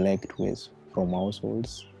collect waste from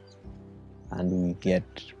households and we get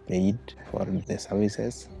paid for the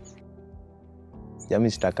services.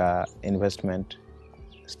 Jamii Staka investment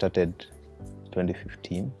started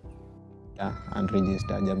 2015 and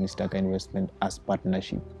registered Jamii Staka investment as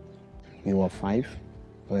partnership. We were 5.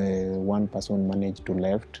 One person managed to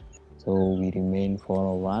left, so we remain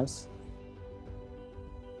 4 of us.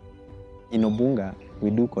 In Obunga, we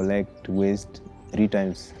do collect waste 3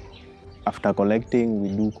 times. After collecting, we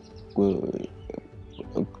do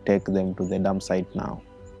take them to the dump site now.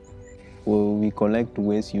 We collect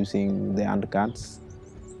waste using the hand carts,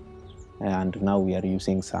 and now we are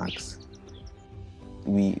using sacks.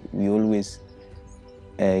 We always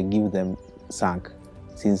give them sack,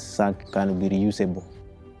 since sack can be reusable.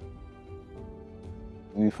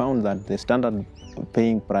 We found that the standard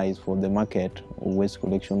paying price for the market of waste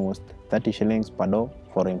collection was 30 shillings per door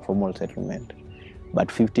for informal settlement,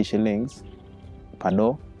 but 50 shillings per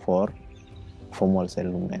door for formal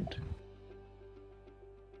settlement.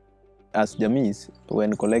 As Jamis,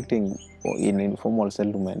 when collecting in informal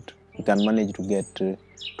settlement, we can manage to get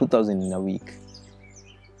 2,000 in a week,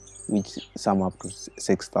 which sum up to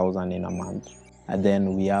 6,000 in a month. And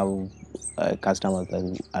then we have customers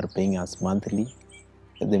that are paying us monthly.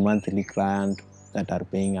 The monthly client that are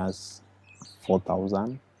paying us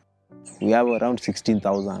 4,000. We have around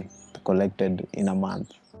 16,000 collected in a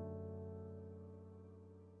month.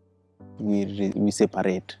 We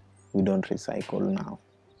separate. We don't recycle now.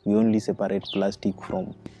 We only separate plastic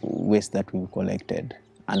from waste that we've collected,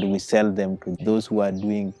 and we sell them to those who are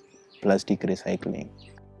doing plastic recycling.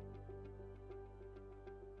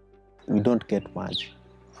 We don't get much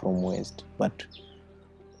from waste, but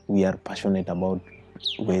we are passionate about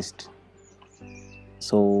waste.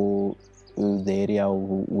 So the area of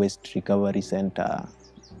waste recovery center,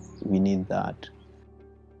 we need that.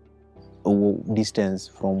 Distance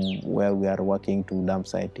from where we are working to dump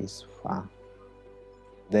site is far.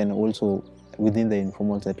 Then also within the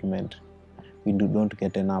informal settlement, we don't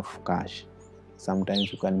get enough cash.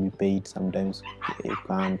 Sometimes you can be paid, sometimes you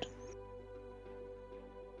can't.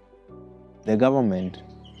 The government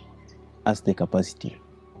has the capacity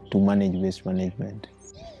to manage waste management.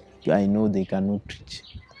 I know they cannot reach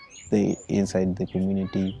inside the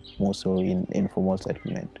community, more so in informal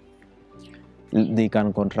settlement. They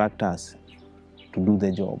can contract us to do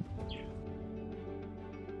the job.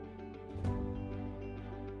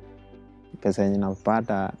 Pesa yenye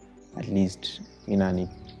napata at least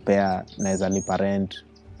inanipea, naweza lipa rent,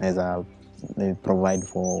 naweza provide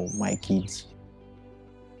for my kids.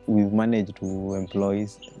 We've managed to employ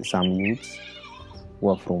some youths who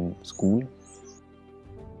are from school.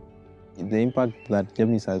 The impact that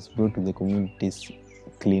Jamis has brought to the community is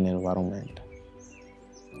clean environment.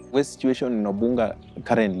 Waste situation in Obunga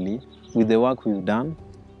currently, with the work we've done,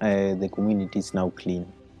 the community is now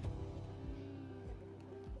clean.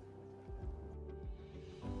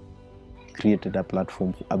 Created a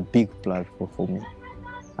platform, a big platform for me.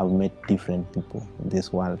 I've met different people in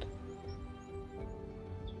this world.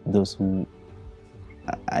 Those who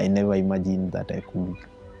I never imagined that I could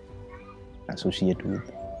associate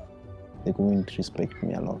with. The community respects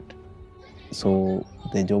me a lot. So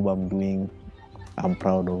the job I'm doing, I'm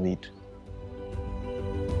proud of it.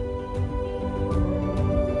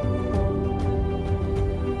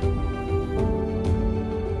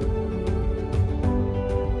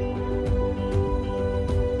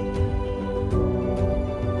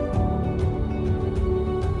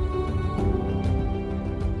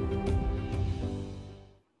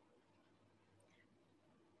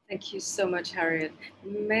 Thank you so much, Harriet.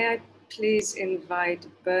 May I please invite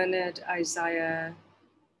Bernard, Isaiah,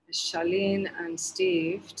 Charlene, and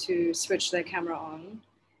Steve to switch their camera on.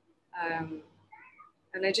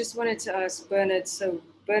 And I just wanted to ask Bernard, so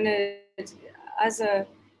Bernard, as a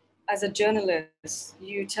journalist,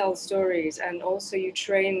 you tell stories and also you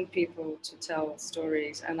train people to tell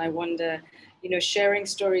stories. And I wonder, you know, sharing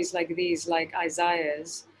stories like these, like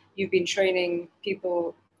Isaiah's, you've been training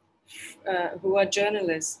people who are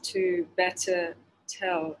journalists to better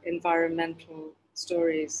tell environmental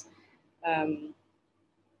stories. And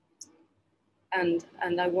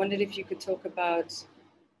I wondered if you could talk about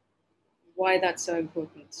why that's so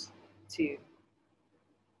important to you.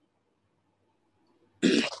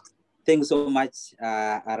 Thanks so much,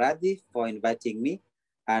 Aradi, for inviting me.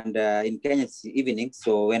 And in Kenya, it's evening.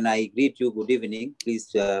 So when I greet you, good evening, please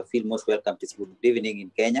feel most welcome. It's good evening in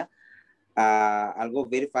Kenya. I'll go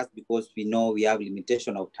very fast because we know we have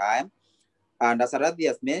limitation of time. And as Aradi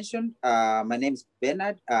has mentioned, my name is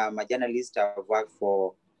Bernard. I'm a journalist. I've worked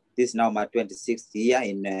for this now my 26th year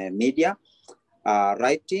in media,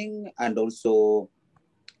 writing, and also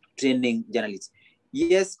training journalists.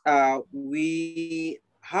 Yes, we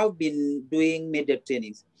have been doing media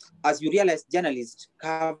trainings. As you realize, journalists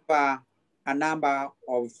cover a number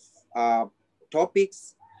of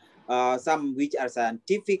topics, some which are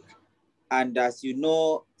scientific, and as you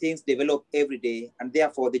know, things develop every day, and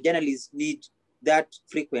therefore the journalists need that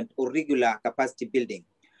frequent or regular capacity building.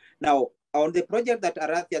 Now, on the project that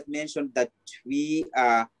Arathi has mentioned that we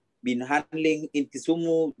been handling in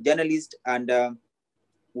Kisumu, journalists and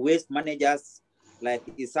waste managers like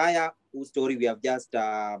Isaiah, whose story we have just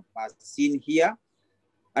seen here.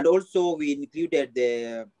 And also we included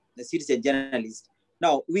the citizen journalists.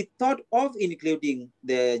 Now, we thought of including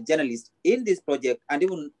the journalists in this project and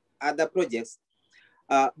even other projects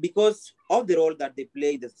because of the role that they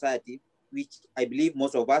play in the society, which I believe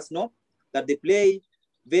most of us know, that they play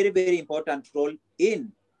very, very important role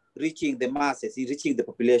in reaching the masses, in reaching the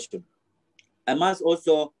population. I must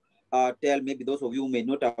also tell maybe those of you who may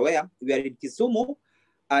not aware, we are in Kisumu,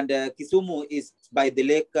 and Kisumu is by the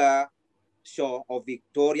lake shore of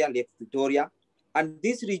Victoria, Lake Victoria, and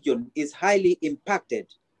this region is highly impacted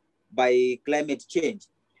by climate change.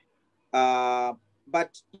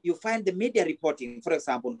 But you find the media reporting, for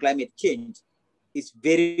example, on climate change is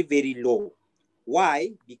very, very low.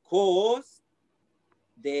 Why? Because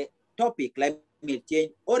the topic climate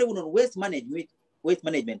change or even on waste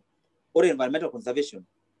management or environmental conservation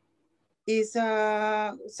is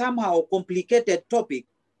somehow a complicated topic.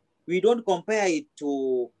 We don't compare it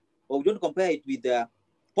to, or we don't compare it with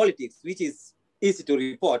politics, which is easy to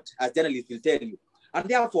report, as journalists will tell you. And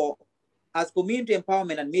therefore, as community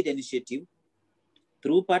empowerment and media initiative,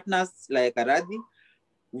 through partners like Aradi,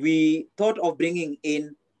 we thought of bringing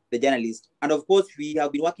in the journalists. And of course, we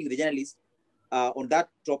have been working with the journalists on that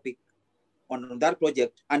topic, on that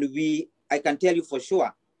project. And I can tell you for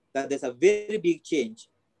sure that there's a very big change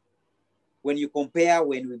when you compare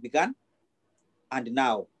when we began and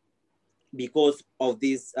now because of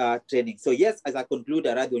this training. So yes, as I conclude,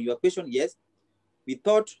 Aradi, on your question, yes, we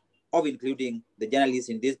thought of including the journalists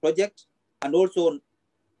in this project and also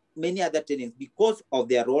many other trainings because of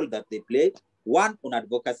their role that they play. One, on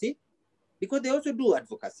advocacy, because they also do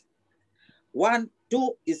advocacy. One,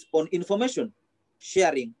 two is on information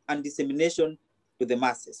sharing and dissemination to the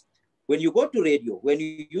masses. When you go to radio, when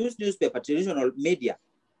you use newspaper, traditional media,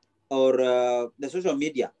 or the social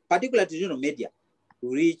media, particularly traditional media,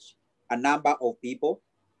 to reach a number of people.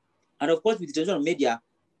 And of course, with traditional media,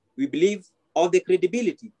 we believe of the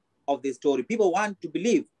credibility of the story. People want to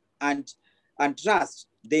believe and trust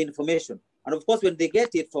the information. And of course, when they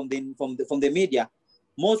get it from the media,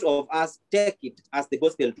 most of us take it as the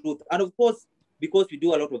gospel truth. And of course, because we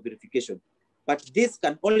do a lot of verification. But this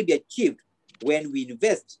can only be achieved when we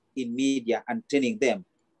invest in media and training them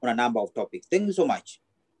on a number of topics. Thank you so much.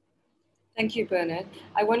 Thank you, Bernard.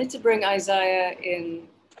 I wanted to bring Isaiah in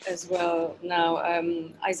as well now.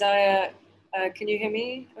 Isaiah, can you hear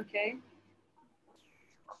me? Okay.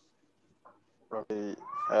 Okay.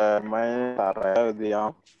 My name is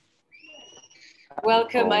Isaiah.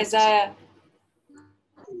 Welcome, Isaiah.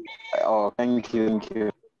 Oh, thank you.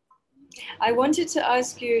 I wanted to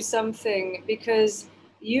ask you something because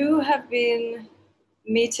you have been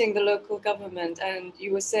meeting the local government and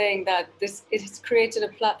you were saying that it has created a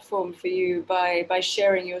platform for you by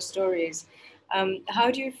sharing your stories.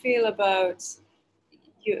 How do you feel about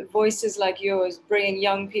voices like yours, bringing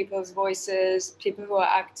young people's voices, people who are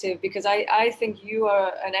active? Because I think you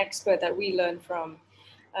are an expert that we learn from.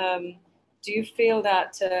 Do you feel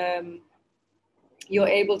that you're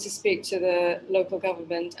able to speak to the local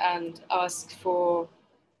government and ask for,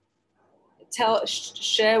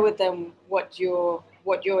 share with them what your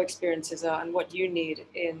experiences are and what you need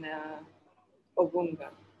in Obunga.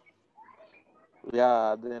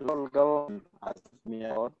 Yeah, the local government asked me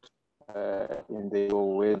out in the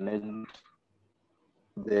way management.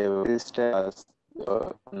 They listed us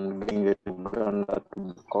being a that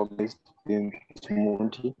organized in the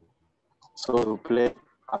community. So to play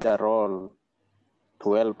a role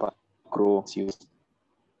to help us grow.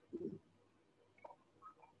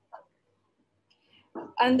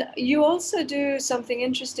 And you also do something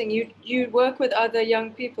interesting. You work with other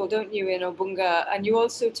young people, don't you, in Obunga? And you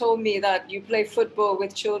also told me that you play football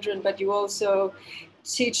with children, but you also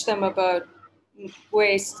teach them about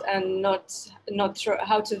waste and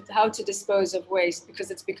how to dispose of waste, because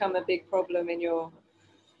it's become a big problem in your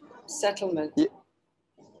settlement.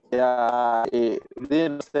 Yeah,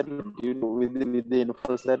 within settlement, within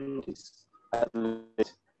full settlement,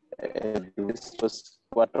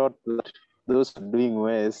 we're taught that those doing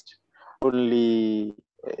waste only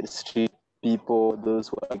street people,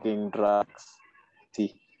 those working drugs.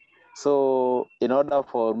 See, so in order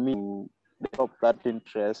for me to develop that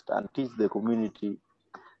interest and teach the community,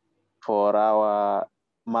 for our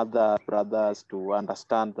mother brothers to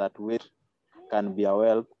understand that waste can be a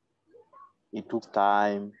wealth, it took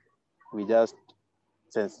time. We just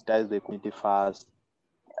sensitize the community first,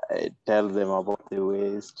 tell them about the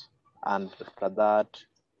waste, and after that,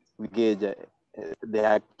 we gauge the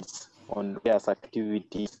acts on various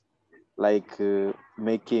activities like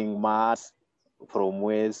making masks from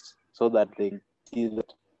waste, so that they see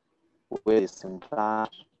that waste in plant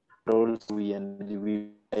rolls we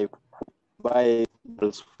buy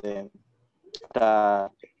for them. The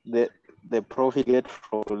profit get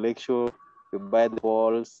from collection, we buy the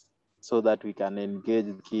balls so that we can engage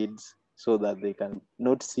the kids, so that they can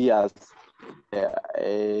not see us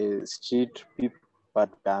street people, but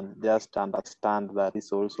can just understand that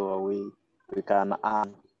it's also a way we can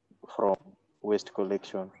earn from waste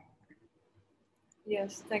collection.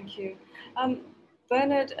 Yes, thank you.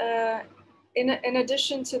 Bernard, in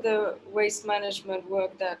addition to the waste management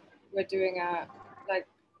work that we're doing like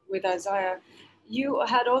with Isaiah, you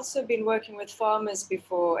had also been working with farmers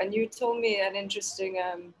before, and you told me an interesting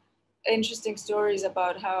stories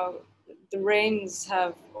about how the rains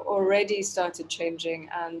have already started changing,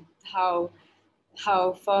 and how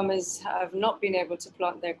farmers have not been able to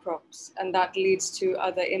plant their crops, and that leads to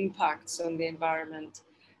other impacts on the environment.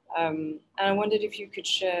 And I wondered if you could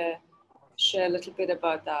share a little bit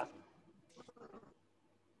about that.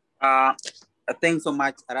 Thanks so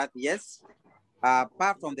much, Arat. Yes,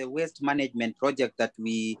 apart from the waste management project that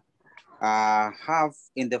we have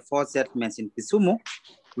in the 4 settlements in Kisumu,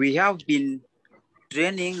 we have been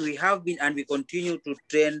training, and we continue to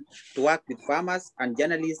train to work with farmers and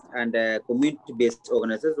journalists and community-based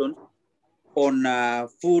organizations on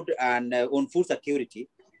food and on food security,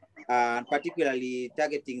 particularly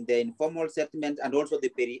targeting the informal settlement and also the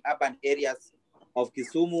peri-urban areas of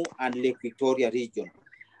Kisumu and Lake Victoria region.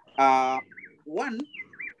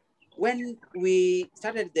 When we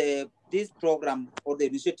started this program or the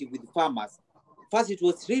initiative with farmers, first it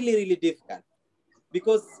was really, really difficult,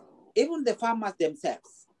 because even the farmers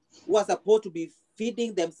themselves who are supposed to be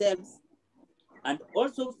feeding themselves and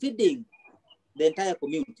also feeding the entire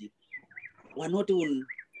community were not even,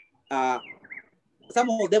 some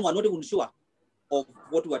of them were not even sure of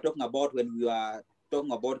what we were talking about when we were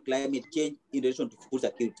talking about climate change in relation to food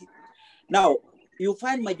security. Now, you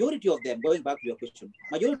find majority of them, going back to your question,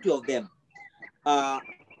 majority of them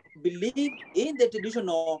believe in the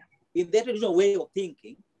traditional way of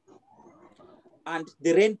thinking and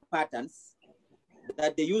the rain patterns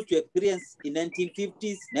that they used to experience in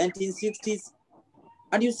 1950s, 1960s.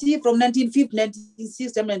 And you see from 1950,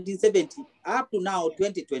 1960, 1970, up to now,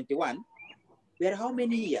 2021, we are how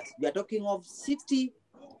many years? We are talking of 60,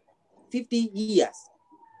 50 years.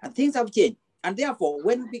 And things have changed. And therefore,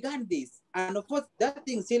 when we began this, and of course, that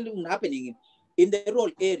thing still happening in the rural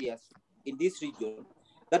areas in this region,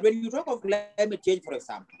 that when you talk of climate change, for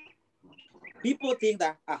example, people think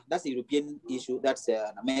that that's a European issue, that's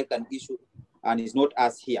an American issue, and it's not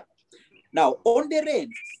us here. Now, on the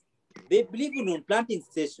rains, they believe in planting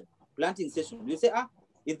session. You say,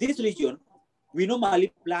 in this region, we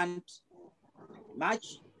normally plant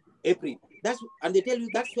March, April. And they tell you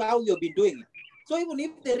that's how you've been doing it. So even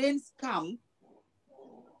if the rains come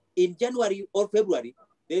in January or February,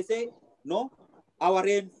 they say, no, our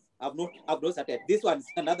rains have not started. This one is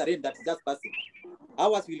another rain that's just passing.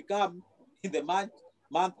 Ours will come in the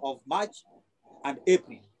month of March and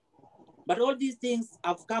April. But all these things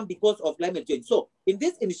have come because of climate change. So in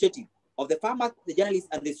this initiative of the farmers, the journalists,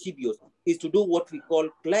 and the CBOs is to do what we call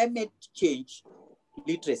climate change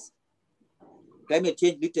literacy. Climate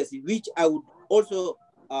change literacy, which I would also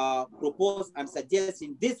propose and suggest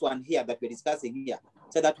in this one here that we're discussing here,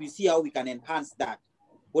 so that we see how we can enhance that,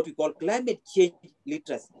 what we call climate change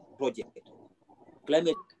literacy project.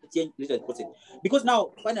 Climate change literacy project. Because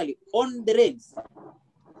now, finally, on the rains,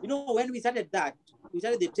 you know, when we started that, we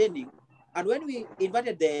started the training, and when we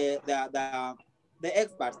invited the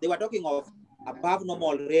experts, they were talking of above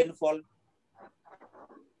normal rainfall,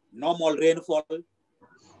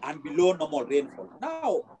 and below normal rainfall.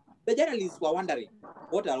 Now, the journalists were wondering,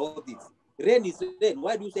 what are all these? Rain is rain.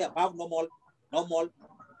 Why do you say above normal,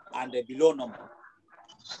 and below normal?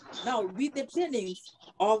 Now, with the trainings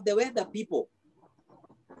of the weather people,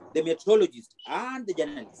 the meteorologists, and the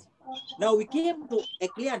journalists, now we came to a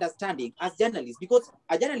clear understanding as journalists, because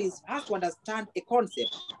a journalist has to understand a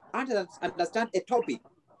concept, and understand a topic,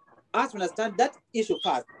 has to understand that issue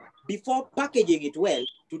first, before packaging it well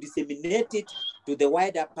to disseminate it to the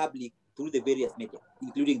wider public through the various media,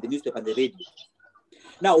 including the newspaper and the radio.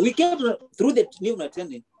 Now, we came through the new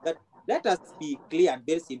training that, let us be clear and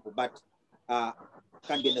very simple, but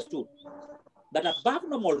can be understood, that above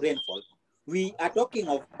normal rainfall, we are talking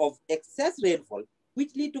of excess rainfall,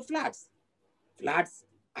 which lead to floods. Floods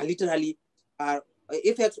are literally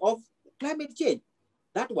effects of climate change.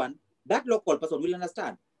 That one, that local person will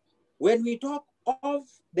understand. When we talk of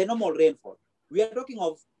the normal rainfall, we are talking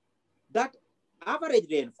of that average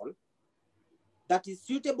rainfall that is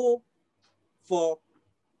suitable for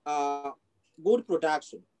good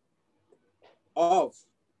production of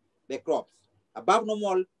the crops. Above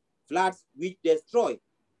normal, floods which destroy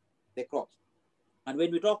the crops. And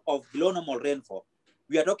when we talk of below normal rainfall,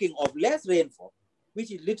 we are talking of less rainfall,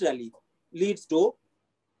 which literally leads to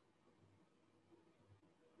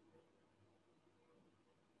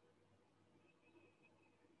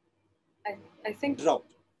I think drought.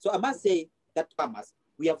 So I must say that farmers,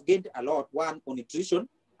 we have gained a lot, one on nutrition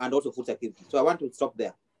and also food security. So I want to stop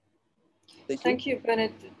there. Thank you,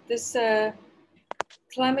 Bennett. This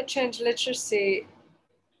climate change literacy,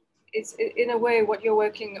 it's in a way what you're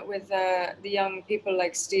working with the young people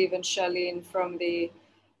like Steve and Charlene from the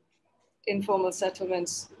informal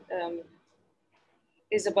settlements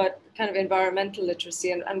is about kind of environmental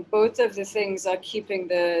literacy, and both of the things are keeping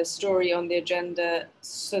the story on the agenda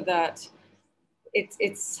so that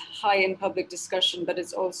it's high in public discussion, but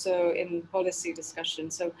it's also in policy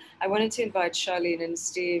discussion. So I wanted to invite Charlene and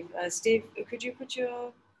Steve. Steve, could you put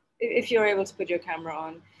your, if you're able to put your camera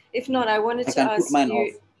on. If not, I wanted to ask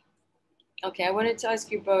you. Okay, I wanted to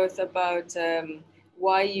ask you both about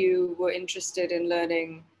why you were interested in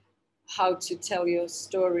learning how to tell your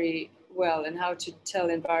story well and how to tell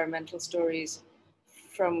environmental stories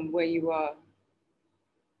from where you are.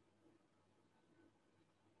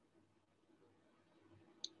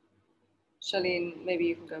 Charlene, maybe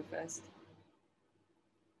you can go first.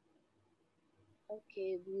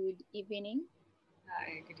 Okay, good evening.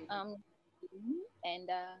 Hi, good evening. And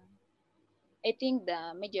I think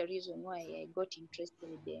the major reason why I got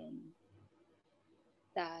interested in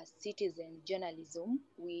the citizen journalism,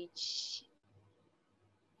 which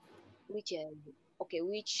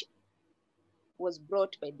was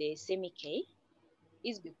brought by the SEMIK,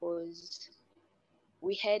 is because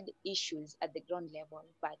we had issues at the ground level,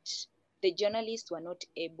 but the journalists were not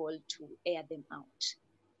able to air them out.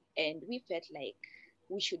 And we felt like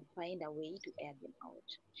we should find a way to air them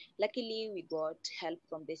out. Luckily, we got help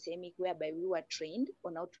from the SEMIK, whereby we were trained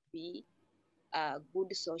on how to be a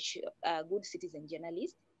good citizen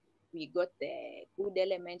journalist. We got the good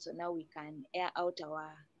elements, so now we can air out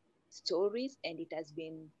our stories, and it has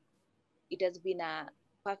been a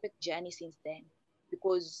perfect journey since then,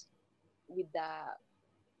 because we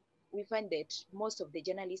find that most of the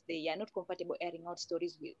journalists, they are not comfortable airing out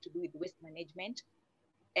stories to do with waste management,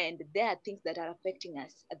 and there are things that are affecting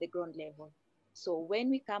us at the ground level. So when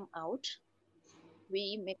we come out,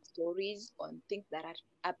 we make stories on things that are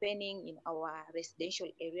happening in our residential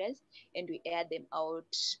areas, and we air them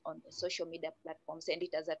out on the social media platforms, and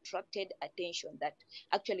it has attracted attention that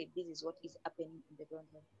actually this is what is happening in the ground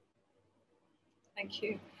level. Thank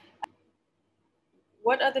you.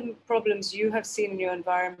 What are the problems you have seen in your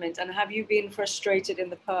environment, and have you been frustrated in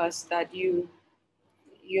the past that you're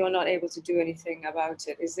not able to do anything about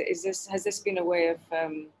it? Has this been a way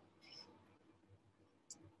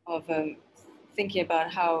of thinking about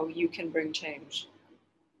how you can bring change?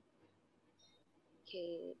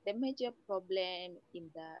 Okay, the major problem in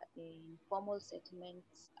informal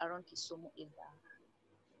settlements around Kisumu is the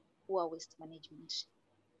poor waste management.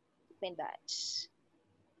 happened that,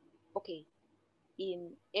 okay,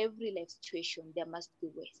 in every life situation, there must be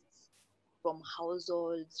wastes from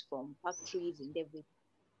households, from factories, and everything.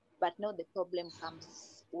 But now the problem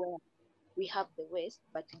comes where we have the waste,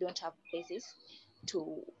 but we don't have places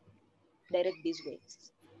to direct these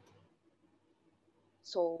wastes.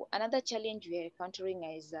 So another challenge we are encountering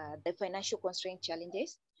is the financial constraint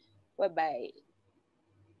challenges, whereby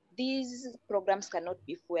these programs cannot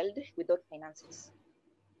be fueled without finances.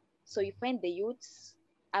 So you find the youths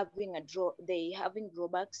having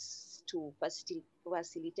drawbacks to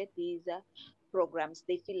facilitate these programs.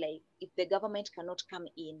 They feel like if the government cannot come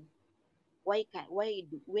in, why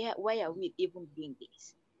are we even doing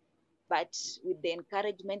this? But with the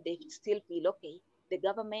encouragement, they still feel, okay, the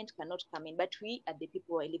government cannot come in, but we are the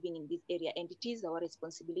people who are living in this area, and it is our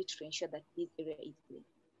responsibility to ensure that this area is clean.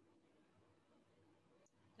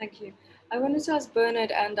 Thank you. I wanted to ask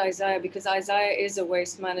Bernard and Isaiah, because Isaiah is a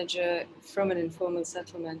waste manager from an informal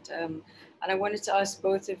settlement. And I wanted to ask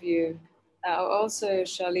both of you, also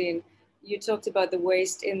Charlene, you talked about the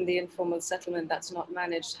waste in the informal settlement that's not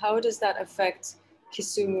managed. How does that affect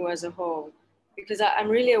Kisumu as a whole? Because I'm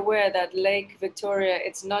really aware that Lake Victoria,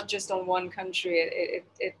 it's not just on one country,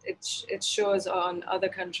 it shows on other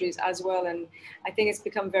countries as well. And I think it's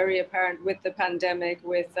become very apparent with the pandemic,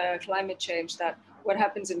 with climate change, that what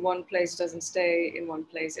happens in one place doesn't stay in one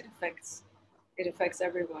place. It affects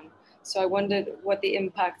everyone. So I wondered what the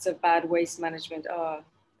impacts of bad waste management are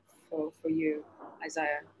for you,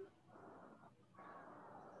 Isaiah.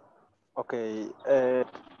 Okay,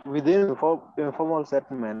 within informal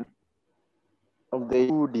settlement, they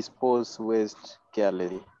do dispose waste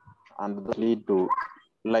carelessly, and that lead to,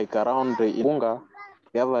 like around the Ibunga,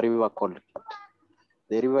 we have a river called Kat.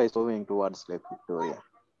 The river is flowing towards Lake Victoria.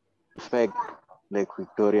 Affect Lake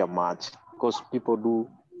Victoria much because people do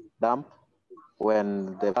dump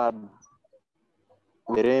when the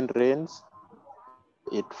rain rains,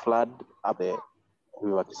 it flood up the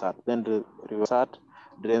river Kisat. Then the river Kisat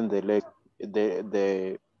drain the lake,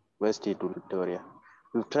 the waste to Victoria.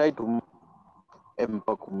 We've tried to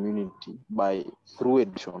empower community through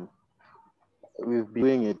education. We've been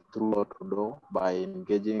doing it through door-to-door by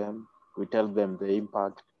engaging them. We tell them the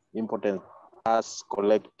importance, us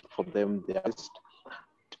collect for them the waste.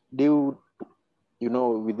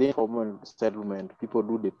 Within formal settlement, people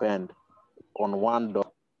do depend on $1.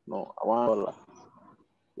 $1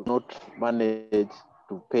 not manage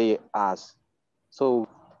to pay us. So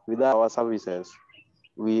with our services,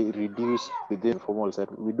 we reduce within formal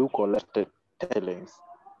settlement. We do collect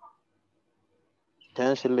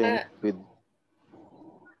 10 shillings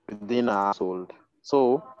within a household.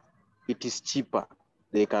 So it is cheaper.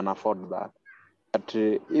 They can afford that. But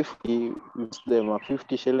if we use them,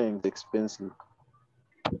 50 shillings expensive.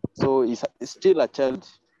 So it's still a challenge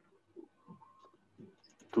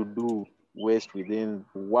to do waste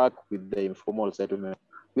work with the informal settlement.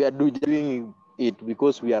 We are doing it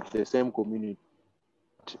because we are the same community.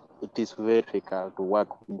 It is very difficult to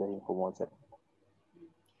work with the informal settlement.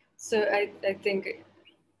 So I think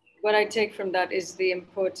what I take from that is the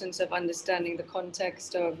importance of understanding the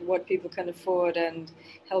context of what people can afford and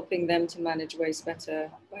helping them to manage waste better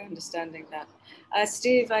by understanding that.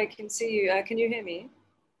 Steve, I can see you. Can you hear me?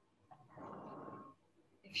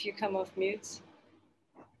 If you come off mute.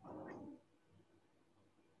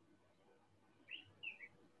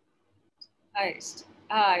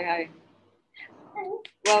 Hi.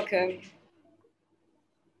 Welcome.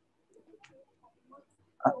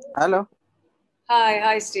 Hello.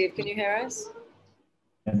 Hi, Steve. Can you hear us?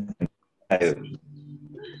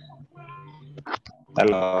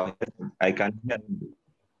 Hello. I can hear you.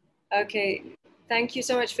 Okay. Thank you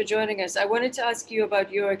so much for joining us. I wanted to ask you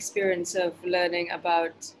about your experience of learning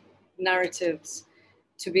about narratives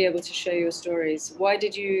to be able to share your stories. Why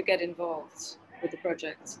did you get involved with the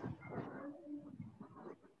project?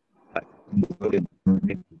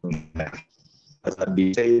 As I've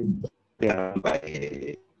been said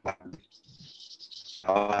by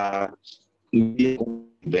our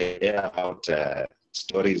media about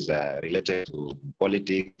stories related to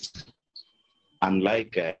politics,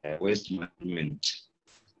 unlike waste management.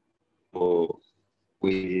 So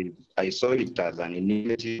I saw it as an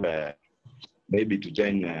initiative, maybe to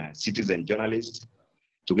join citizen journalists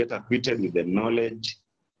to get acquainted with the knowledge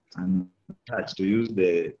and to use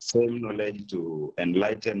the same knowledge to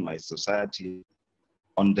enlighten my society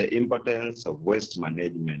on the importance of waste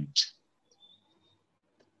management.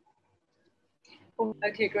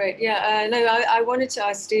 Okay, great. Yeah, I wanted to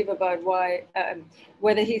ask Steve about why,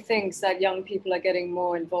 whether he thinks that young people are getting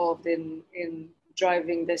more involved in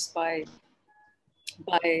driving this by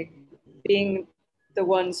being the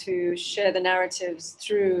ones who share the narratives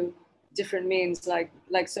through different means like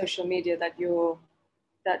social media that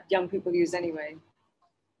young people use anyway?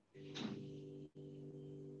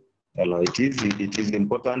 Well, it is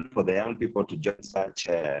important for the young people to join such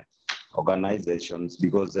organizations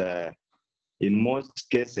because in most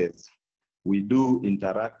cases, we do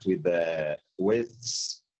interact with the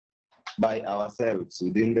wastes by ourselves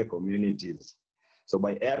within the communities. So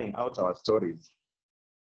by airing out our stories,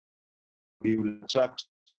 we will attract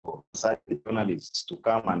such journalists to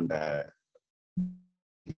come and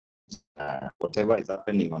whatever is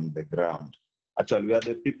happening on the ground. Actually, we are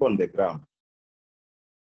the people on the ground.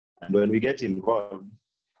 And when we get involved,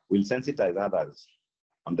 we'll sensitize others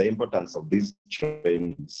on the importance of these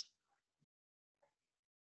trainings.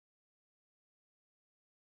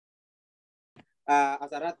 As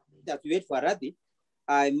we wait for Radhi,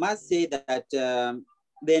 I must say that the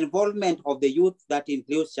involvement of the youth that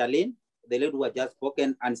includes Charlene, the lady who has just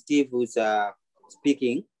spoken, and Steve who's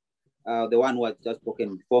speaking, the one who has just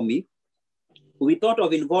spoken before me, we thought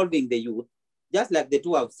of involving the youth, just like the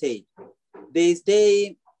two have said. They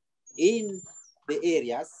stay in the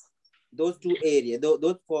areas, those two areas,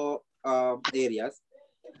 those four areas,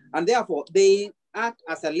 and therefore they act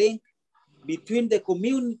as a link between the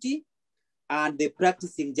community and the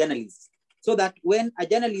practicing journalists. So that when a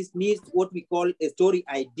journalist needs what we call a story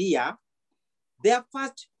idea, their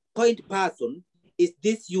first point person is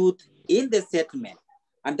this youth in the settlement.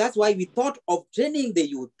 And that's why we thought of training the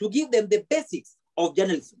youth to give them the basics of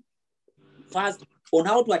journalism. First, on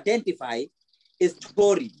how to identify a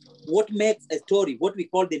story, what makes a story, what we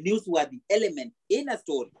call the newsworthy element in a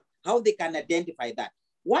story, how they can identify that.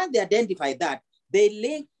 Once they identify that, they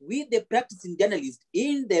link with the practicing journalists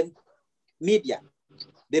in the media,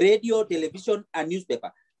 the radio, television, and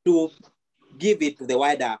newspaper to give it to the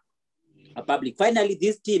wider public. Finally,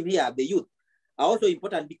 this team here, the youth, are also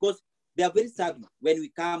important because they are very savvy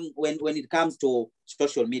when it comes to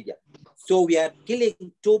social media. So we are killing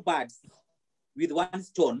two birds with one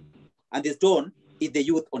stone, and the stone is the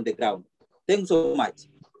youth on the ground. Thanks so much.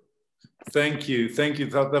 Thank you.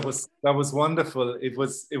 That was wonderful. It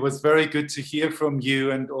was very good to hear from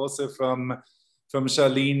you, and also from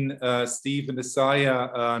Charlene, Steve, and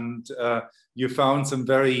Isaiah, and you found some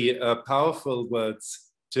very powerful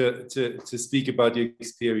words to speak about your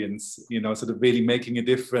experience. You know, sort of really making a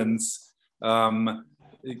difference,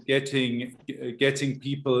 getting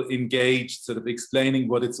people engaged, sort of explaining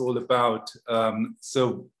what it's all about.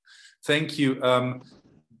 So, thank you.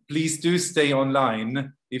 Please do stay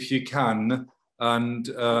online if you can, and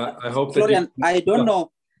I hope Florian, that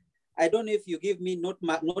I don't know if you give me not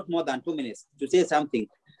more than 2 minutes to say something.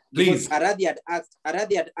 Please. Because Aradi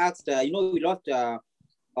had asked, we lost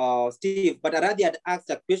Steve, but Aradi had asked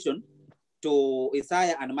a question to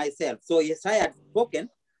Isaiah and myself. So Isaiah had spoken,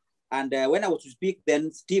 and when I was to speak,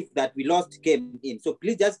 then Steve that we lost came in. So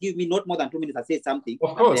please just give me not more than 2 minutes to say something.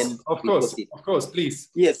 Of course, please.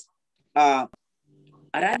 Yes.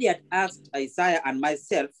 Aradi had asked Isaiah and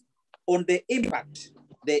myself on the impact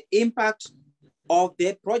of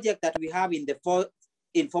the project that we have in the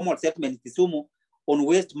informal settlement, Kisumu, on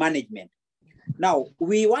waste management. Now,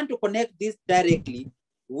 we want to connect this directly,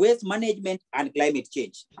 waste management and climate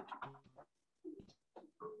change.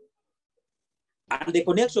 And the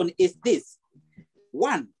connection is this.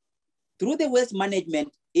 One, through the waste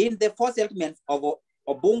management in the 4 settlements of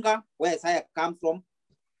Obunga, where Isaiah comes from,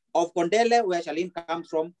 of Kondele, where Charlene comes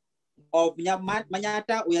from, of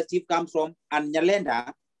Manyata, where Steve comes from, and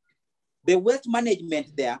Nyalenda, the waste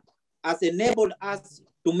management there has enabled us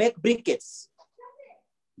to make briquettes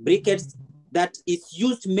that is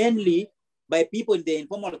used mainly by people in the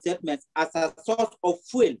informal settlements as a source of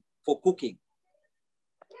fuel for cooking.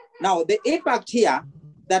 Now, the impact here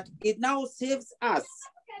that it now saves us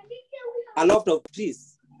a lot of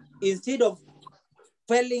trees. Instead of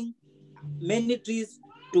felling many trees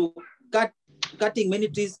to cutting many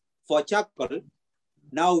trees for charcoal,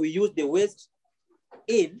 now we use the waste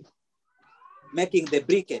in making the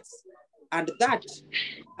briquettes. And that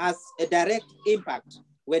has a direct impact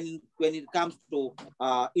when it comes to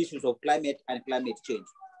issues of climate and climate change.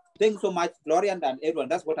 Thanks so much, Florian and everyone.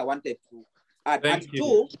 That's what I wanted to add. Thank and you.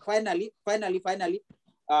 Two, finally,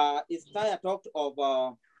 Isaiah talked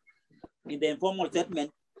of in the informal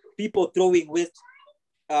settlement, people throwing waste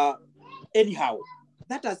anyhow.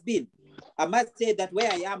 That has been, I must say that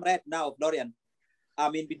where I am right now, Florian,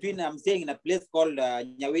 I'm staying in a place called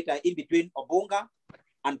Nyawita, in between Obunga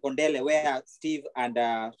and Kondele, where Steve and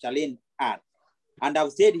Charlene are. And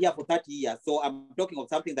I've stayed here for 30 years, so I'm talking of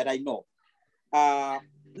something that I know.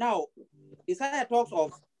 Now, Isaiah talks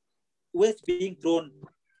of waste being thrown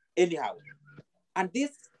anyhow. And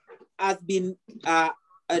this has been a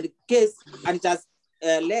case, and it has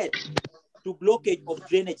led to blockage of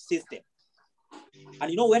drainage system.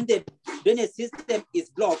 And you know, when the drainage system is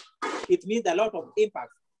blocked, it means a lot of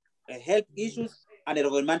impacts, health issues and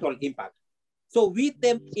environmental impact. So with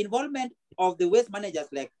the involvement of the waste managers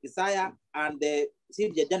like Isaiah and the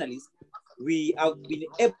senior journalists, we have been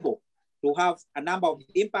able to have a number of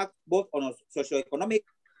impacts both on socioeconomic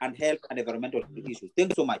and health and environmental issues.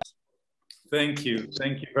 Thank you so much. Thank you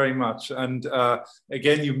very much. And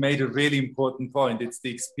again, you made a really important point. It's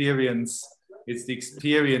the experience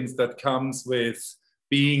that comes with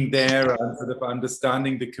being there and sort of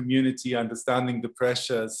understanding the community, understanding the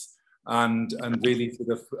pressures, and really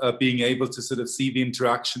sort of being able to sort of see the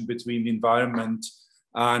interaction between the environment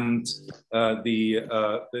and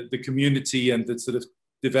the community and the sort of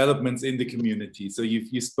developments in the community. So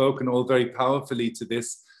you've spoken all very powerfully to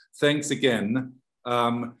this. Thanks again.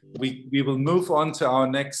 We will move on to our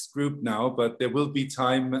next group now, but there will be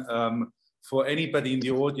time for anybody in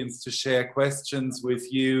the audience to share questions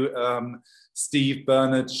with you. Steve,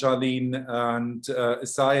 Bernard, Charlene, and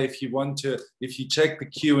Isaiah, if you check the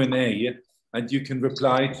Q&A, and you can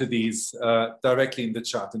reply to these directly in the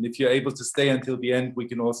chat. And if you're able to stay until the end, we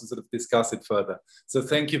can also sort of discuss it further. So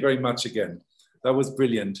thank you very much again. That was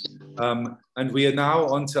brilliant. And we are now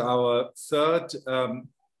on to our third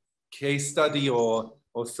case study or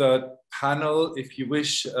third panel, if you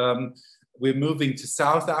wish. We're moving to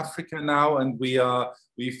South Africa now, and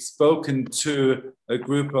we've spoken to a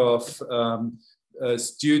group of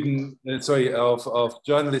journalist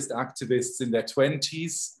activists in their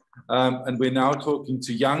 20s, and we're now talking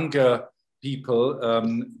to younger people,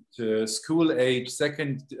 to school age,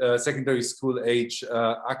 secondary school age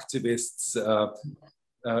activists.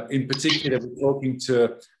 In particular, we're talking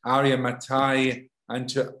to Arya Matai and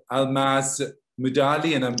to Almaz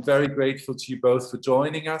Mudali, and I'm very grateful to you both for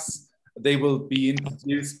joining us. They will be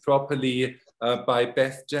introduced properly by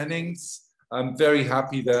Beth Jennings. I'm very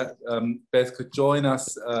happy that Beth could join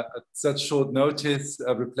us at such short notice,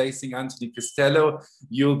 replacing Anthony Costello.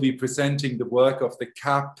 You'll be presenting the work of the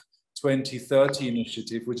CAP 2030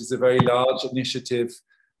 initiative, which is a very large initiative,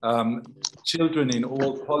 Children in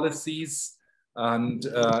All Policies. And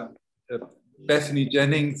Bethany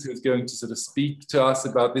Jennings, who's going to sort of speak to us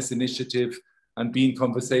about this initiative and be in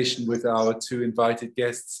conversation with our two invited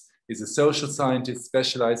guests, is a social scientist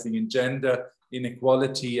specializing in gender,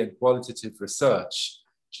 inequality, and qualitative research.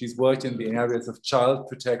 She's worked in the areas of child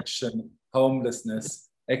protection, homelessness,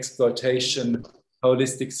 exploitation,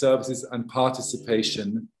 holistic services, and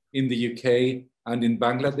participation in the UK and in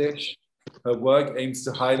Bangladesh. Her work aims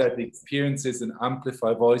to highlight the experiences and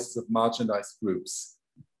amplify voices of marginalized groups.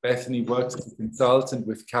 Bethany works as a consultant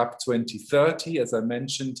with CAP 2030, as I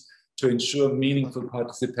mentioned, to ensure meaningful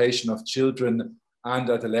participation of children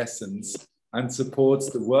and adolescents, and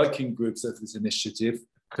supports the working groups of this initiative,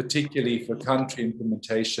 particularly for country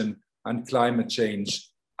implementation and climate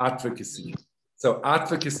change advocacy. So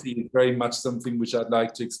advocacy is very much something which I'd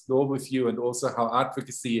like to explore with you, and also how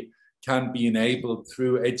advocacy can be enabled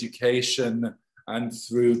through education and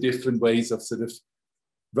through different ways of sort of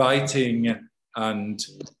writing and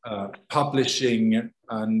publishing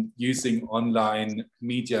and using online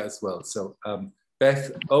media as well. So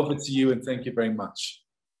Beth, over to you, and thank you very much.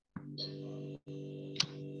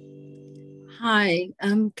 Hi,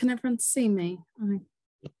 can everyone see me?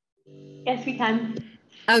 Yes, we can.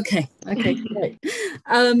 Okay, great.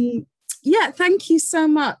 Yeah, thank you so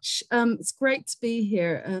much. It's great to be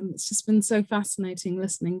here. It's just been so fascinating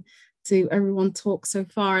listening to everyone talk so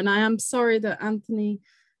far. And I am sorry that Anthony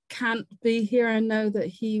can't be here. I know that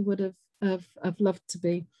he would have loved to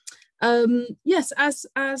be. Yes, as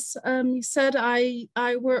you said, I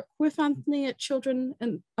work with Anthony at Children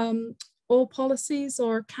in All Policies,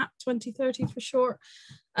 or CAP 2030 for short.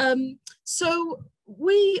 So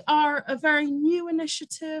we are a very new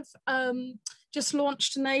initiative, just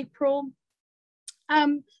launched in April,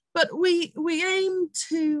 but we aim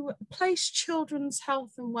to place children's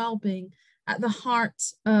health and well-being at the heart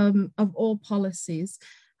of all policies.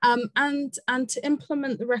 And to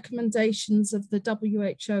implement the recommendations of the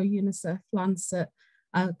WHO, UNICEF, Lancet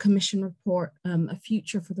Commission report, A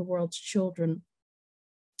Future for the World's Children,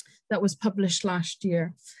 that was published last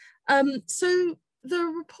year. So the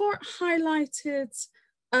report highlighted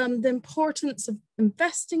the importance of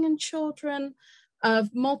investing in children,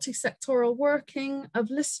 of multi-sectoral working, of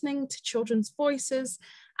listening to children's voices,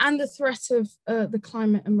 and the threat of the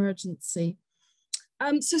climate emergency.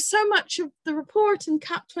 So much of the report and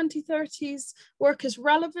CAP 2030's work is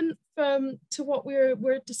relevant to what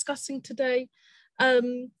we're discussing today.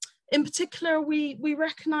 In particular, we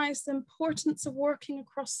recognise the importance of working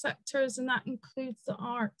across sectors, and that includes the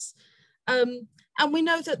arts. And we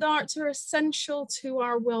know that the arts are essential to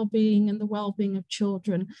our well-being and the well-being of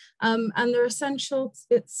children. And they're essential,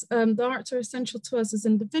 the arts are essential to us as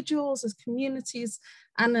individuals, as communities,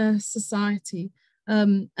 and as society.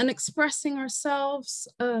 And expressing ourselves,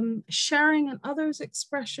 sharing and others'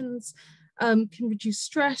 expressions can reduce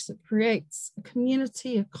stress. It creates a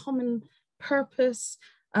community, a common purpose,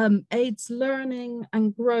 aids learning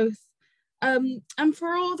and growth. And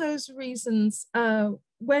for all those reasons,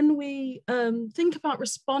 when we think about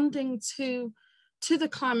responding to the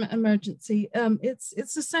climate emergency,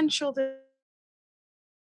 it's essential that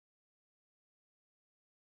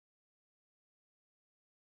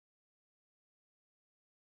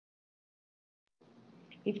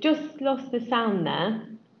We've just lost the sound there,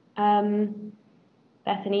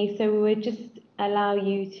 Bethany, so we'll just allow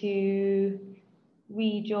you to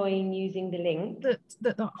rejoin using the link.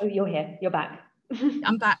 Oh, you're here, you're back.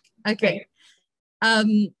 I'm back, okay.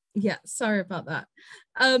 Yeah, sorry about that.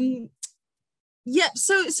 Yeah,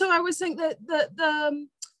 so I was saying that the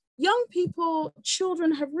young people,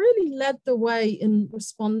 children have really led the way in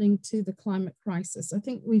responding to the climate crisis. I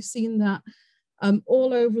think we've seen that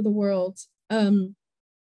all over the world.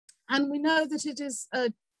 And we know that it is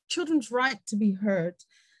children's right to be heard,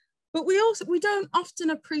 but we don't often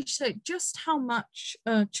appreciate just how much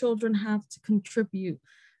children have to contribute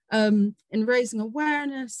in raising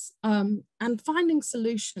awareness and finding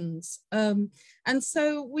solutions. And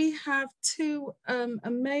so we have two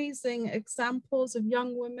amazing examples of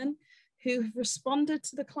young women who have responded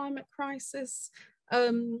to the climate crisis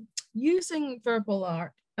using verbal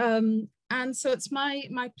art. And so it's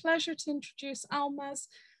my pleasure to introduce Almaz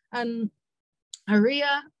and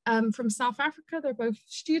Aria from South Africa. They're both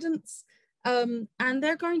students, and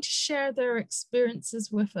they're going to share their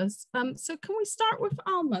experiences with us. So can we start with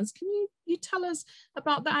Almaz? Can you tell us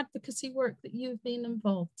about the advocacy work that you've been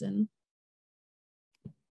involved in?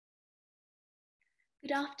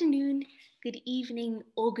 Good afternoon, good evening,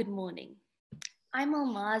 or good morning. I'm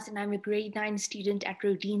Almaz, and I'm a grade 9 student at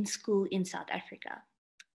Rodin School in South Africa.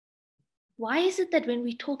 Why is it that when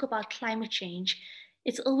we talk about climate change,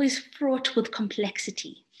 it's always fraught with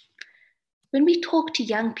complexity? When we talk to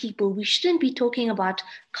young people, we shouldn't be talking about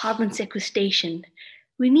carbon sequestration.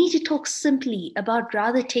 We need to talk simply about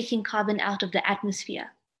rather taking carbon out of the atmosphere.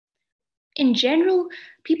 In general,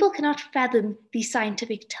 people cannot fathom these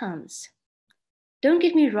scientific terms. Don't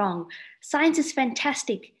get me wrong, science is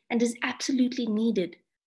fantastic and is absolutely needed,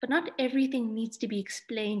 but not everything needs to be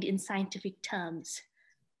explained in scientific terms.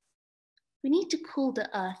 We need to cool the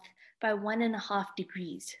Earth by 1.5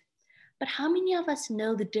 degrees. But how many of us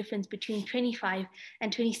know the difference between 25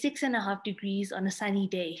 and 26.5 degrees on a sunny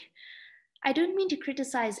day? I don't mean to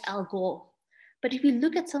criticize Al Gore, but if you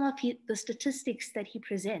look at some of the statistics that he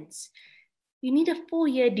presents, you need a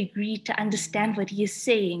 4-year degree to understand what he is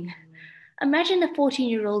saying. Imagine a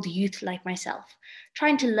 14-year-old youth like myself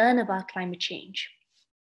trying to learn about climate change.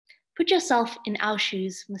 Put yourself in our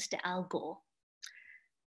shoes, Mr. Al Gore.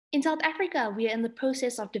 In South Africa, we are in the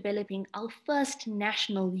process of developing our first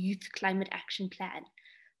national youth climate action plan,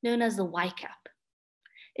 known as the YCAP.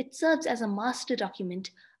 It serves as a master document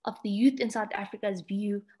of the youth in South Africa's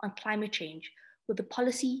view on climate change, with the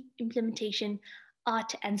policy, implementation,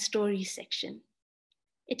 art, and stories section.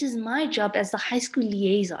 It is my job as the high school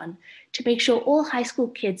liaison to make sure all high school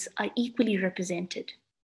kids are equally represented.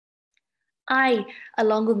 I,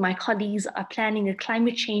 along with my colleagues, are planning a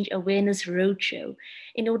climate change awareness roadshow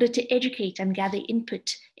in order to educate and gather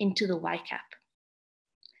input into the YCAP.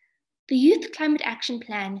 The Youth Climate Action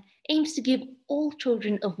Plan aims to give all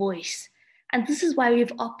children a voice, and this is why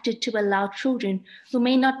we've opted to allow children who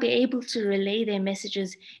may not be able to relay their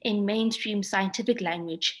messages in mainstream scientific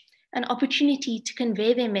language an opportunity to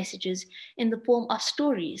convey their messages in the form of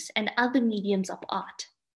stories and other mediums of art.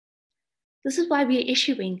 This is why we are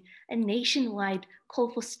issuing a nationwide call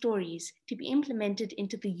for stories to be implemented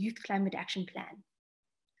into the Youth Climate Action Plan.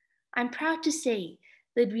 I'm proud to say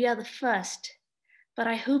that we are the first, but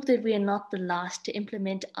I hope that we are not the last to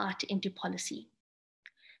implement art into policy.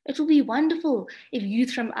 It will be wonderful if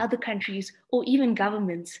youth from other countries or even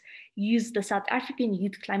governments use the South African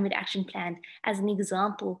Youth Climate Action Plan as an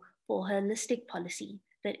example for holistic policy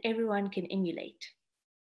that everyone can emulate.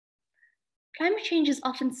 Climate change is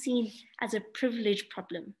often seen as a privilege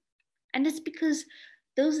problem, and it's because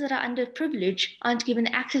those that are underprivileged aren't given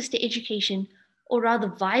access to education, or rather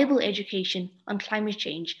viable education on climate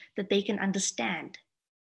change that they can understand.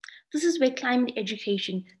 This is where climate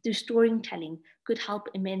education through storytelling could help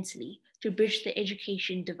immensely to bridge the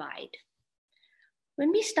education divide.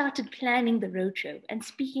 When we started planning the roadshow and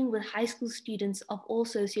speaking with high school students of all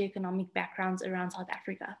socioeconomic backgrounds around South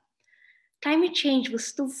Africa, climate change was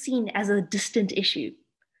still seen as a distant issue.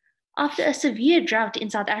 After a severe drought in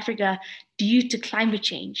South Africa due to climate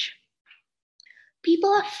change,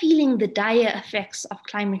 people are feeling the dire effects of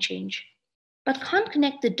climate change, but can't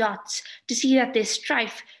connect the dots to see that their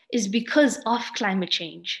strife is because of climate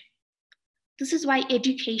change. This is why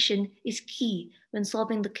education is key when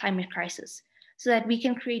solving the climate crisis, so that we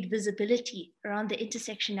can create visibility around the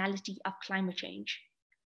intersectionality of climate change.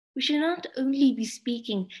 We should not only be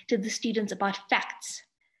speaking to the students about facts.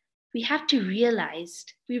 We've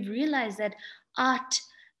realized that art,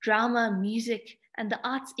 drama, music, and the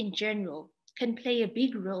arts in general can play a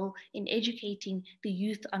big role in educating the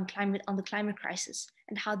youth on the climate crisis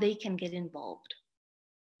and how they can get involved.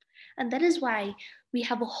 And that is why we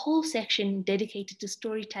have a whole section dedicated to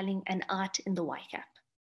storytelling and art in the YCAP.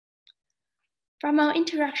 From our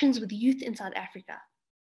interactions with youth in South Africa,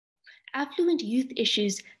 affluent youth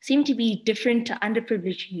issues seem to be different to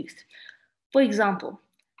underprivileged youth. For example,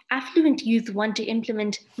 affluent youth want to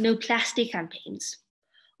implement no plastic campaigns,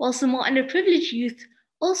 while some more underprivileged youth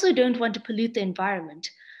also don't want to pollute the environment,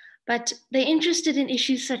 but they're interested in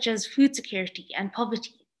issues such as food security and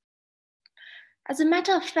poverty. As a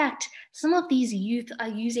matter of fact, some of these youth are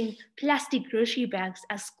using plastic grocery bags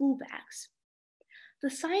as school bags. The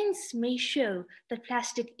science may show that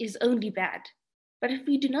plastic is only bad, but if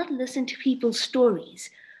we do not listen to people's stories,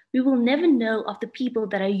 we will never know of the people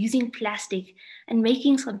that are using plastic and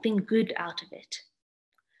making something good out of it.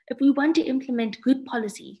 If we want to implement good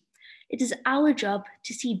policy, it is our job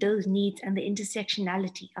to see those needs and the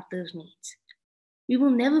intersectionality of those needs. We will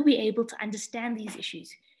never be able to understand these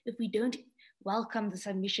issues if we don't welcome the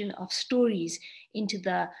submission of stories into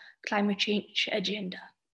the climate change agenda.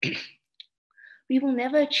 We will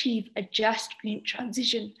never achieve a just green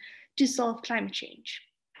transition to solve climate change.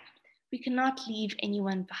 We cannot leave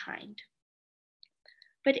anyone behind.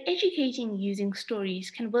 But educating using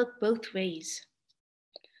stories can work both ways.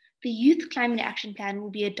 The Youth Climate Action Plan will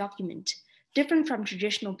be a document different from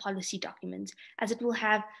traditional policy documents, as it will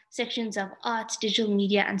have sections of arts, digital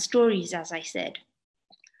media, and stories, as I said.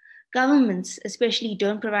 Governments especially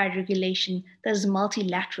don't provide regulation that is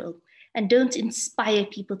multilateral and don't inspire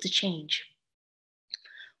people to change.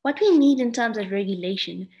 What we need in terms of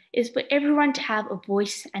regulation is for everyone to have a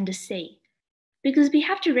voice and a say, because we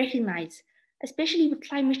have to recognize, especially with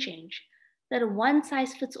climate change, that a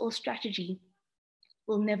one-size-fits-all strategy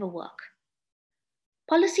will never work.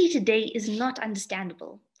 Policy today is not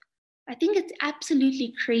understandable. I think it's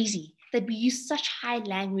absolutely crazy that we use such high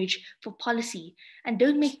language for policy and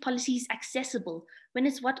don't make policies accessible when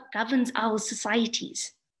it's what governs our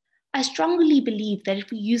societies. I strongly believe that if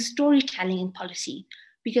we use storytelling in policy,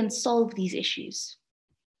 we can solve these issues.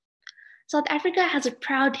 South Africa has a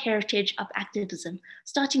proud heritage of activism,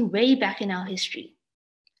 starting way back in our history.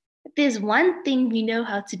 If there's one thing we know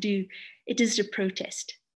how to do, it is to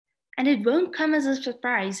protest. And it won't come as a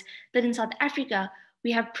surprise that in South Africa,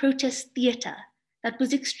 we have protest theatre that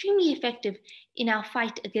was extremely effective in our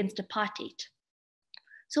fight against apartheid.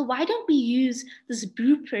 So why don't we use this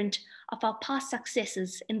blueprint of our past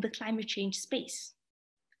successes in the climate change space?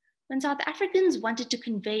 When South Africans wanted to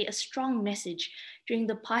convey a strong message during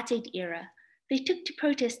the apartheid era, they took to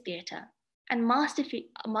protest theatre, and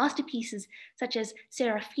masterpieces such as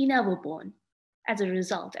Serafina were born as a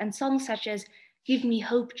result, and songs such as Give Me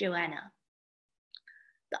Hope, Joanna.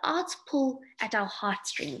 The arts pull at our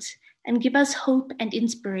heartstrings and give us hope and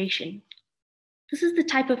inspiration. This is the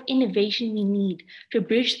type of innovation we need to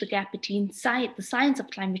bridge the gap between the science of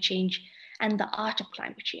climate change and the art of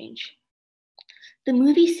climate change. The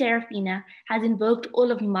movie Serafina has invoked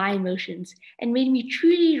all of my emotions and made me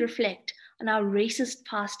truly reflect on our racist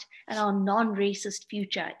past and our non-racist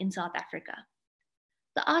future in South Africa.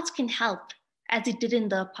 The arts can help, as it did in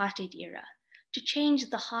the apartheid era, to change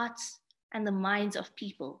the hearts and the minds of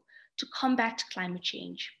people to combat climate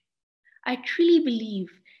change. I truly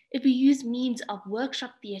believe if we use means of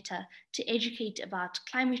workshop theatre to educate about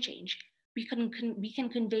climate change, we can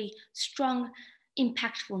convey strong,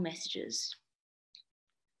 impactful messages.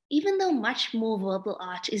 Even though much more verbal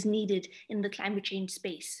art is needed in the climate change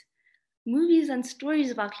space, movies and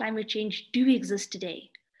stories about climate change do exist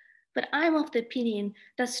today. But I'm of the opinion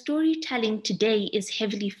that storytelling today is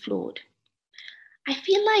heavily flawed. I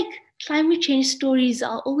feel like climate change stories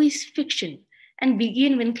are always fiction and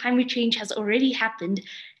begin when climate change has already happened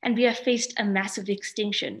and we have faced a massive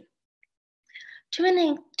extinction. To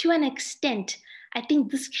an extent, I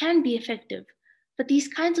think this can be effective, but these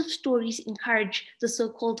kinds of stories encourage the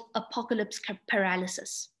so-called apocalypse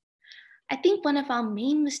paralysis. I think one of our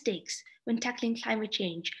main mistakes when tackling climate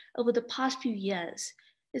change over the past few years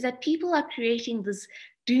is that people are creating this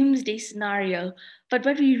doomsday scenario, but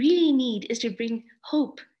what we really need is to bring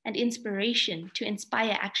hope and inspiration to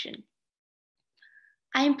inspire action.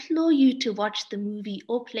 I implore you to watch the movie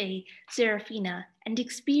or play Serafina and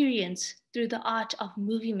experience through the art of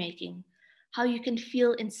movie making how you can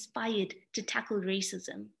feel inspired to tackle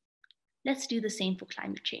racism. Let's do the same for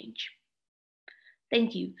climate change.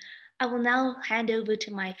 Thank you. I will now hand over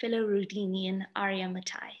to my fellow Rhodinian, Arya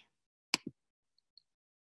Matai.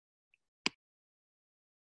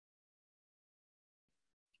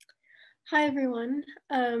 Hi everyone,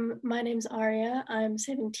 my name's Arya, I'm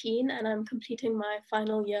 17 and I'm completing my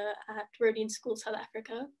final year at Rodin School, South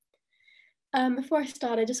Africa. Before I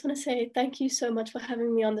start, I just want to say thank you so much for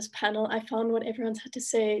having me on this panel. I found what everyone's had to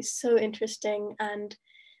say so interesting, and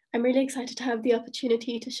I'm really excited to have the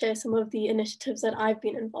opportunity to share some of the initiatives that I've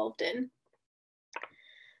been involved in.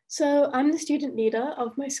 So I'm the student leader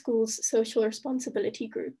of my school's social responsibility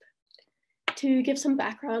group. To give some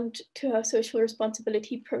background to our social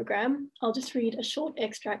responsibility program, I'll just read a short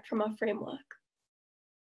extract from our framework.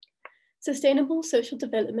 Sustainable social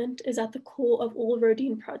development is at the core of all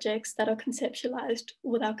Rodin projects that are conceptualized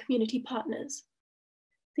with our community partners.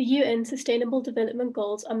 The UN Sustainable Development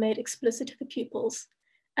Goals are made explicit to the pupils,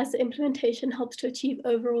 as the implementation helps to achieve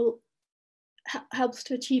overall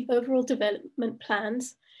development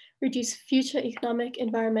plans, reduce future economic,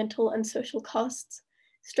 environmental, and social costs,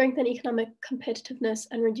 strengthen economic competitiveness,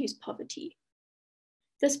 and reduce poverty.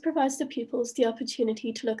 This provides the pupils the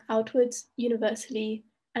opportunity to look outwards universally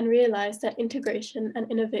and realize that integration and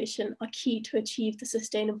innovation are key to achieve the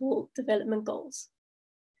Sustainable Development Goals.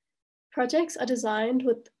 Projects are designed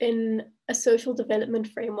within a social development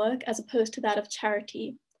framework as opposed to that of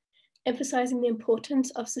charity, emphasizing the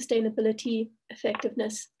importance of sustainability,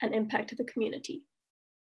 effectiveness, and impact to the community.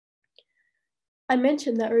 I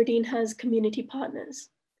mentioned that Rodin has community partners.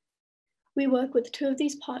 We work with two of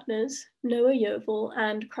these partners, Noah Yeovil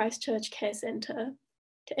and Christchurch Care Centre,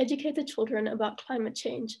 to educate the children about climate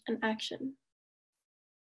change and action.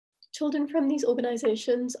 Children from these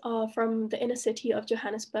organizations are from the inner city of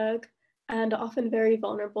Johannesburg and are often very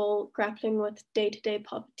vulnerable, grappling with day-to-day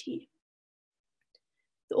poverty.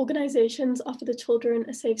 The organizations offer the children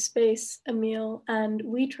a safe space, a meal, and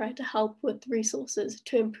we try to help with resources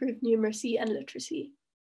to improve numeracy and literacy.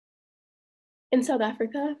 In South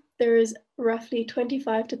Africa, there is roughly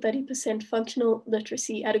 25 to 30% functional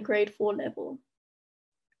literacy at a grade 4 level.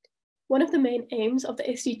 One of the main aims of the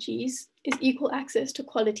SDGs is equal access to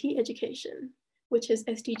quality education, which is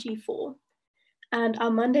SDG 4. And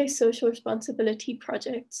our Monday social responsibility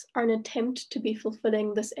projects are an attempt to be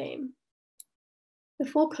fulfilling this aim.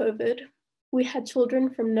 Before COVID, we had children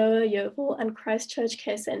from Noah Yeovil and Christchurch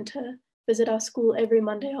Care Centre visit our school every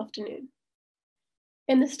Monday afternoon.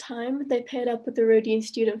 In this time, they paired up with the Rodin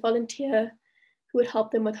student volunteer who would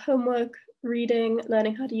help them with homework, reading,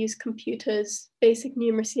 learning how to use computers, basic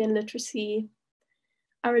numeracy and literacy.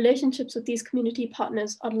 Our relationships with these community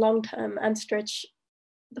partners are long-term and stretch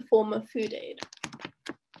the form of food aid.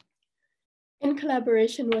 In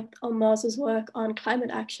collaboration with Almaz's work on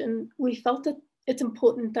climate action, we felt that it's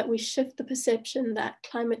important that we shift the perception that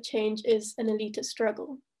climate change is an elitist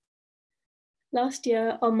struggle. Last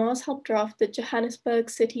year, Almaz helped draft the Johannesburg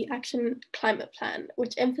City Action Climate Plan,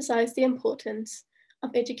 which emphasized the importance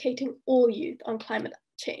of educating all youth on climate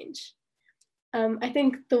change. I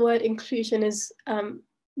think the word inclusion is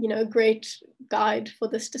a great guide for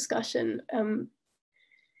this discussion.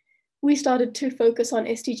 We started to focus on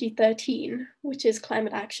SDG 13, which is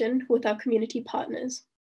climate action, with our community partners.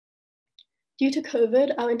 Due to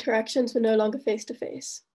COVID, our interactions were no longer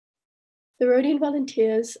face-to-face. The Rodin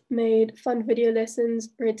volunteers made fun video lessons,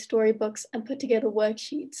 read storybooks, and put together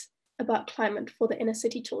worksheets about climate for the inner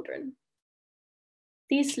city children.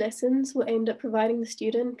 These lessons were aimed at providing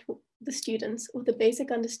the students with a basic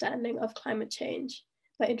understanding of climate change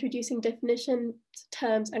by introducing definitions,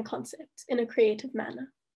 terms, and concepts in a creative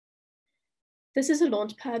manner. This is a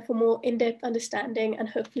launchpad for more in-depth understanding and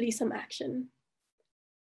hopefully some action.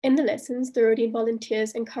 In the lessons, the Rodin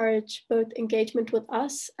volunteers encourage both engagement with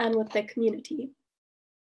us and with their community.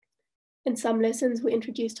 In some lessons, we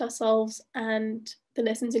introduced ourselves, and the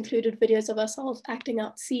lessons included videos of ourselves acting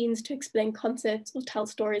out scenes to explain concepts or tell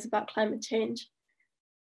stories about climate change.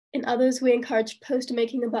 In others, we encouraged poster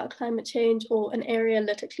making about climate change or an area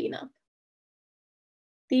litter cleanup.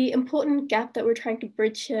 The important gap that we're trying to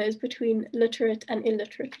bridge here is between literate and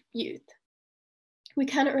illiterate youth. We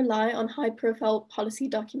cannot rely on high-profile policy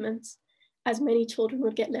documents, as many children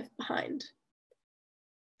would get left behind.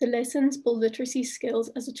 The lessons build literacy skills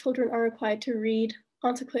as the children are required to read,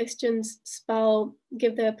 answer questions, spell,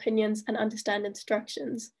 give their opinions, and understand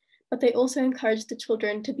instructions. But they also encourage the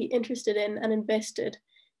children to be interested in and invested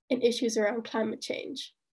in issues around climate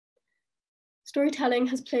change. Storytelling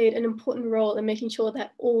has played an important role in making sure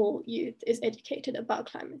that all youth is educated about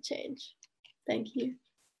climate change. Thank you.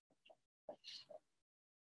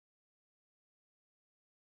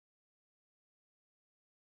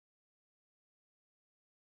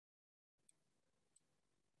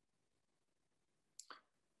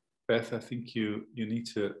 Beth, I think you need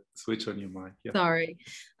to switch on your mic. Yeah. Sorry.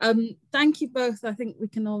 Thank you both. I think we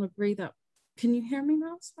can all agree that, can you hear me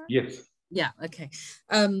now? Sorry? Yes. Yeah, okay.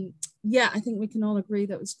 Yeah, I think we can all agree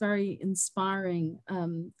that was very inspiring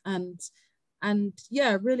and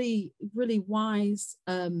yeah, really, really wise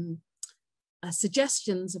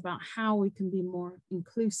suggestions about how we can be more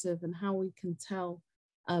inclusive and how we can tell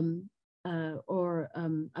or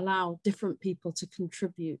allow different people to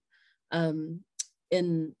contribute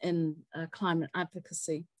in climate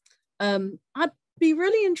advocacy. I'd be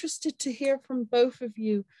really interested to hear from both of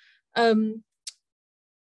you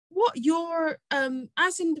what your,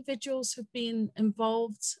 as individuals who've been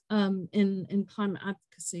involved in climate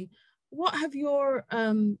advocacy, what have your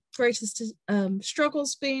greatest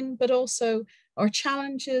struggles been, but also, or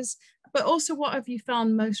challenges, but also what have you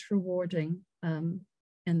found most rewarding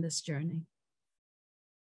in this journey?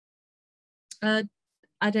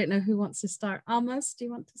 I don't know who wants to start. Almas, do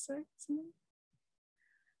you want to say something?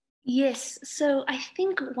 Yes, so I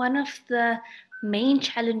think one of the main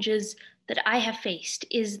challenges that I have faced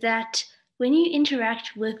is that when you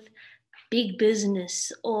interact with big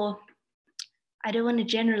business, or I don't want to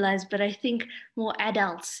generalize, but I think more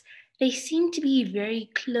adults, they seem to be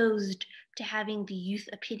very closed to having the youth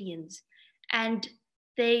opinions, and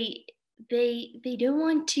they don't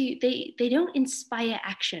want to, they don't inspire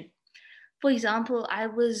action. For example, I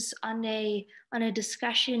was on a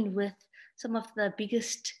discussion with some of the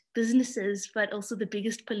biggest businesses, but also the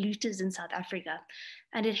biggest polluters in South Africa.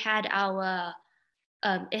 And it had our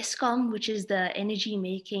Eskom, which is the energy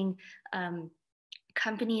making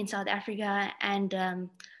company in South Africa. And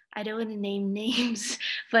I don't want to name names,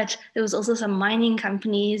 but there was also some mining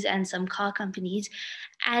companies and some car companies.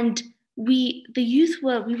 And the youth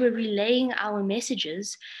we were relaying our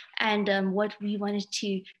messages and what we wanted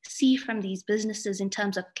to see from these businesses in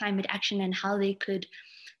terms of climate action and how they could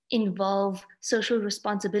involve social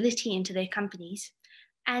responsibility into their companies.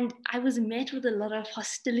 And I was met with a lot of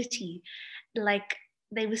hostility. Like,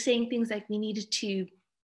 they were saying things like we needed to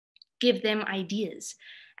give them ideas.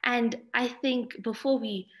 And I think before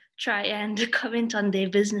we try and comment on their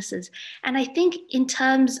businesses, and I think in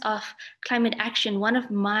terms of climate action, one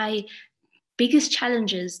of my biggest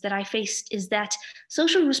challenges that I faced is that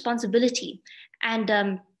social responsibility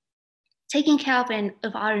and taking care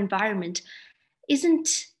of our environment isn't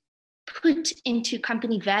put into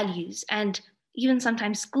company values and even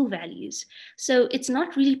sometimes school values. So it's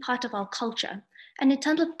not really part of our culture. And in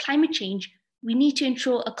terms of climate change, we need to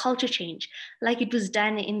ensure a culture change, like it was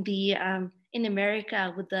done in in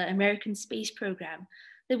America with the American space program.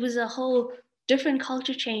 There was a whole different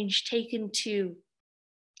culture change taken to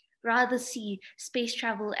rather see space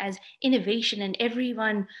travel as innovation, and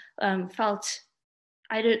everyone felt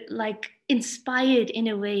inspired in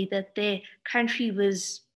a way that their country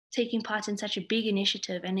was taking part in such a big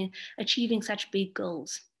initiative and in achieving such big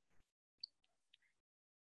goals.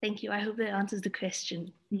 Thank you. I hope that answers the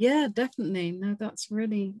question. Yeah, definitely. No, that's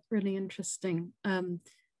really, really interesting.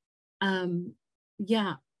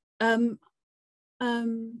 Yeah.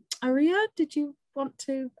 Aria, did you want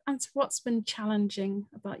to answer what's been challenging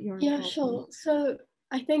about your involvement? Yeah, sure. So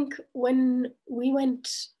I think when we went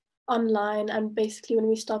online and basically when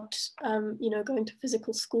we stopped, going to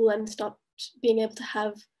physical school and stopped being able to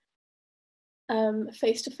have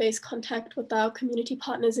face-to-face contact with our community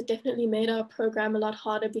partners, it definitely made our program a lot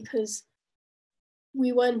harder because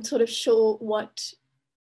we weren't sort of sure what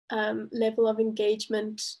level of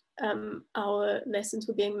engagement our lessons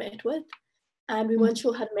were being met with, and we weren't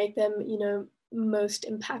sure how to make them, most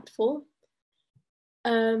impactful.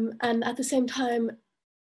 And at the same time,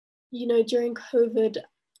 during COVID,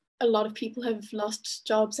 a lot of people have lost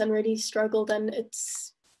jobs and really struggled, and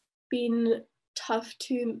it's been tough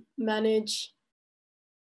to manage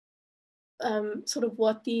sort of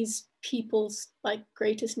what these people's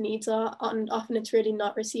greatest needs are, and often it's really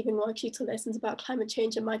not receiving worksheets or lessons about climate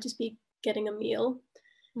change. It might just be getting a meal.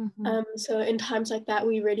 So in times like that,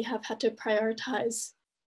 we really have had to prioritize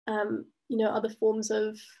other forms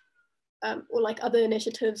of or other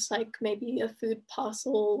initiatives, like maybe a food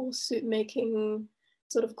parcel, soup making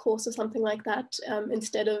sort of course or something like that,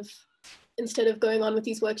 instead of going on with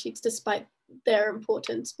these worksheets despite their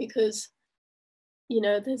importance, because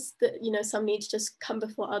there's some needs just come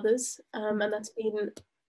before others, and that's been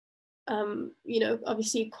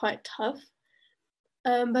obviously quite tough,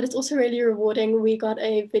 but it's also really rewarding. We got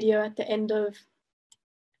a video at the end of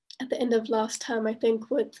last term, I think,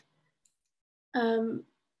 with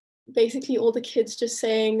basically all the kids just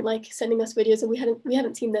saying, like, sending us videos, and we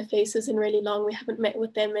haven't seen their faces in really long. We haven't met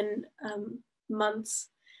with them in months,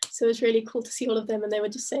 so it's really cool to see all of them, and they were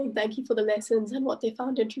just saying thank you for the lessons and what they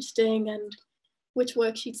found interesting and which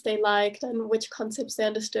worksheets they liked and which concepts they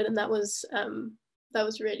understood, and that was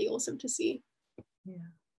really awesome to see.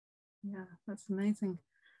 Yeah, that's amazing.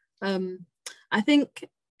 I think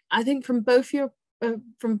from both your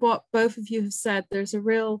from what both of you have said, there's a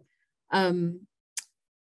real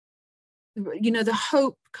the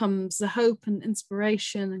hope and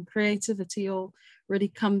inspiration and creativity all really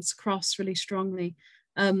comes across really strongly.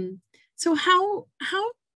 So how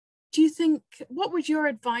do you think, what would your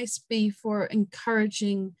advice be for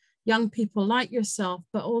encouraging young people like yourself,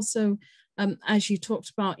 but also as you talked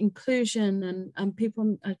about inclusion and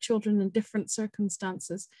people, children in different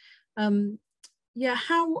circumstances,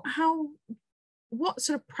 what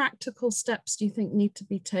sort of practical steps do you think need to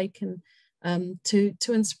be taken to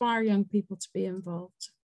inspire young people to be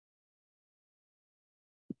involved?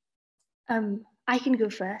 I can go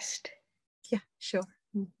first. Yeah, sure.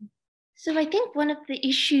 Mm-hmm. So I think one of the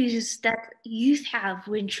issues that youth have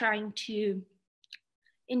when trying to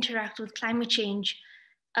interact with climate change,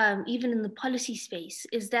 even in the policy space,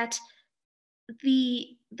 is that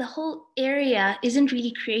the whole area isn't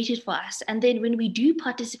really created for us. And then when we do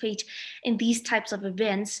participate in these types of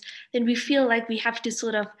events, then we feel like we have to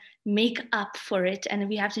sort of make up for it and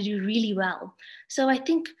we have to do really well. So I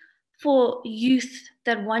think for youth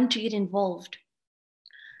that want to get involved,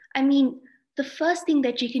 I mean, the first thing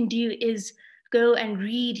that you can do is go and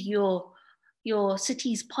read your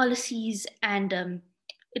city's policies, and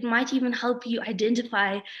it might even help you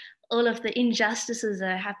identify all of the injustices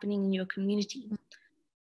that are happening in your community.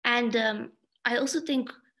 And I also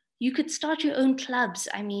think you could start your own clubs,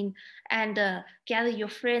 and gather your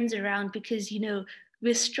friends around, because,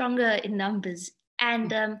 we're stronger in numbers.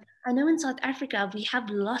 And I know in South Africa, we have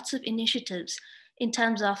lots of initiatives in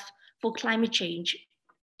terms of for climate change.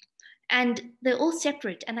 And they're all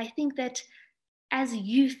separate. And I think that as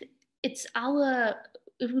youth, it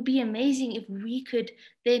would be amazing if we could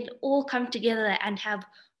then all come together and have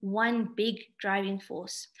one big driving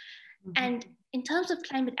force. Mm-hmm. And in terms of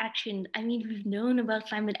climate action, we've known about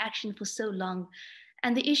climate action for so long.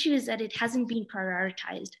 And the issue is that it hasn't been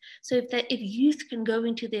prioritized. So if youth can go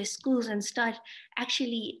into their schools and start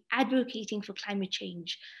actually advocating for climate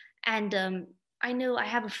change. And I know I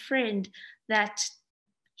have a friend that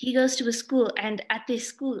he goes to a school, and at their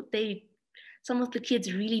school, some of the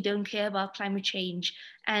kids really don't care about climate change.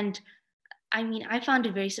 And I found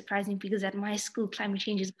it very surprising, because at my school, climate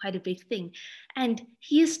change is quite a big thing. And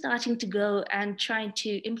he is starting to go and trying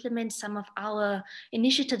to implement some of our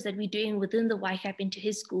initiatives that we're doing within the YCAP into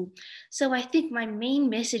his school. So I think my main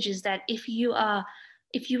message is that if you're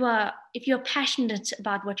passionate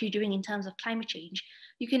about what you're doing in terms of climate change,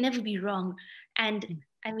 you can never be wrong. And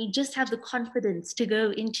just have the confidence to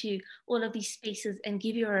go into all of these spaces and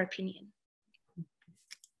give your opinion.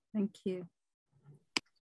 Thank you.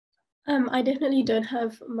 I definitely don't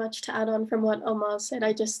have much to add on from what Omar said.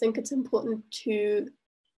 I just think it's important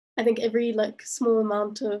I think every small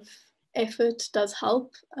amount of effort does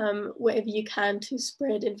help, wherever you can, to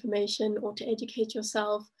spread information or to educate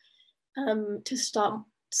yourself, to start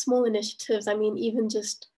small initiatives. Even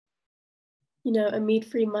just, a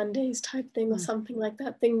meat-free Mondays type thing or something like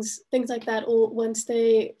that. Things like that, or once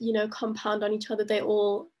they, compound on each other, they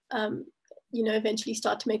all, eventually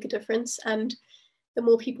start to make a difference. And the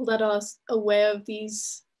more people that are aware of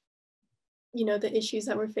these, the issues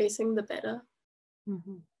that we're facing, the better.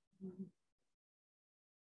 Mm-hmm. Mm-hmm.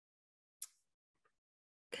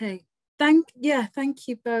 Okay, thank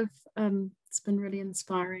you both. It's been really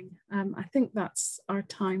inspiring. I think that's our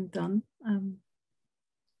time done.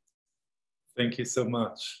 Thank you so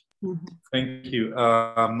much. Mm-hmm. Thank you.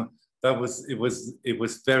 It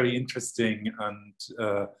was very interesting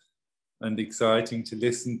and exciting to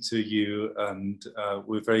listen to you, and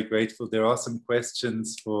we're very grateful. There are some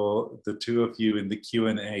questions for the two of you in the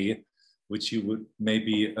Q&A, which you would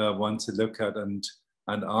maybe want to look at and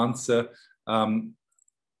answer.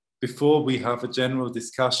 Before we have a general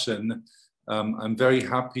discussion, I'm very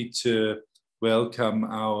happy to welcome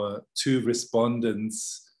our two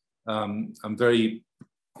respondents. I'm very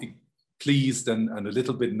pleased and a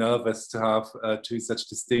little bit nervous to have two such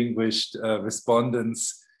distinguished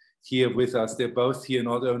respondents here with us. They're both here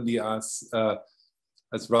not only as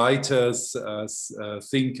writers, as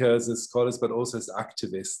thinkers, as scholars, but also as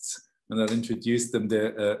activists. And I'll introduce them.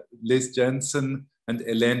 They're Liz Jensen and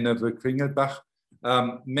Helene Kringelbach.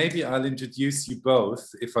 Maybe I'll introduce you both,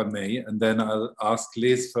 if I may, and then I'll ask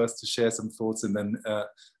Liz first to share some thoughts and then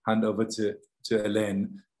hand over to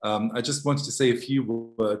Helene. I just wanted to say a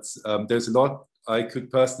few words. There's a lot I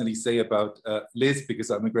could personally say about Liz because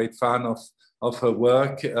I'm a great fan of her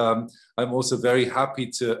work. I'm also very happy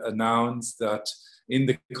to announce that in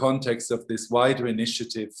the context of this wider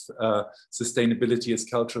initiative, Sustainability as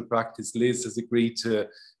Cultural Practice, Liz has agreed to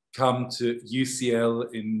come to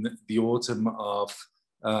UCL in the autumn of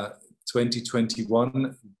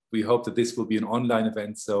 2021. We hope that this will be an online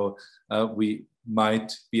event, so we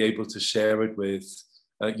might be able to share it with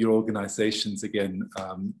your organizations again.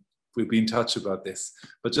 We'll be in touch about this.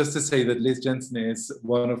 But just to say that Liz Jensen is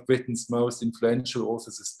one of Britain's most influential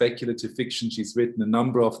authors of speculative fiction. She's written a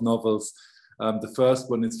number of novels. The first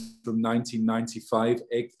one is from 1995,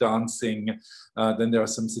 Egg Dancing. Then there are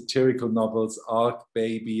some satirical novels, Ark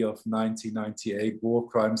Baby of 1998, War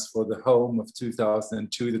Crimes for the Home of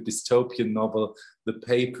 2002, the dystopian novel, The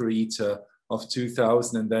Paper Eater of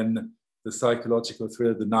 2000, and then the psychological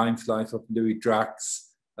thriller, The Ninth Life of Louis Drax,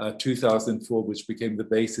 2004, which became the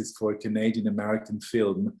basis for a Canadian-American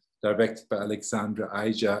film directed by Alexandra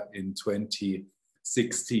Aja in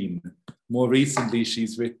 2016. More recently,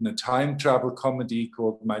 she's written a time travel comedy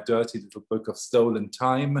called My Dirty Little Book of Stolen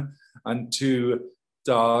Time and two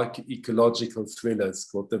dark ecological thrillers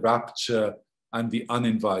called The Rapture and The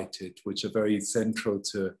Uninvited, which are very central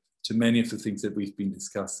to many of the things that we've been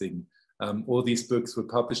discussing. All these books were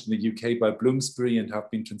published in the UK by Bloomsbury and have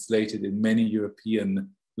been translated in many European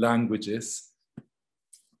languages.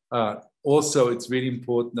 Also, it's really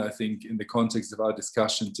important, I think, in the context of our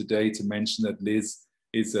discussion today to mention that Liz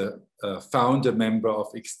is a founder member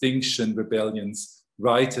of Extinction Rebellion's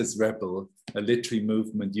Writers' Rebel, a literary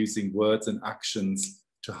movement using words and actions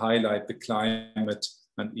to highlight the climate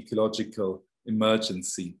and ecological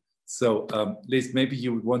emergency. So Liz, maybe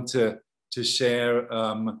you would want to share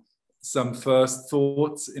some first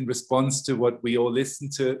thoughts in response to what we all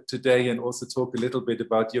listened to today, and also talk a little bit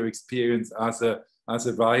about your experience as a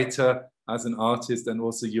writer, as an artist, and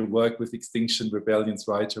also your work with Extinction Rebellion's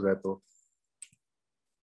Writer Rebel.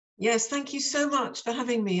 Yes, thank you so much for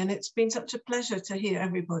having me, and it's been such a pleasure to hear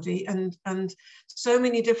everybody and so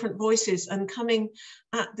many different voices, and coming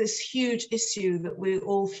at this huge issue that we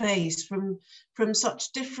all face from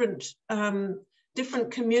such different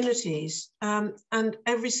communities, and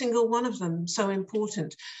every single one of them so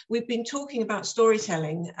important. We've been talking about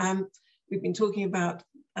storytelling. We've been talking about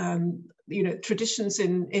traditions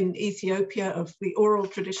in Ethiopia of the oral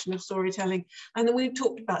tradition of storytelling, and then we've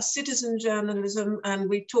talked about citizen journalism, and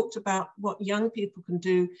we talked about what young people can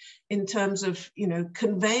do in terms of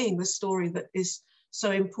conveying the story that is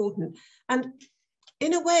so important. And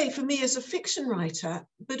in a way, for me as a fiction writer,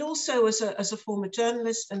 but also as a former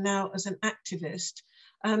journalist and now as an activist,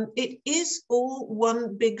 it is all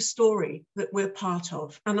one big story that we're part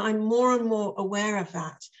of. And I'm more and more aware of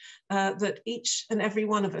that, that each and every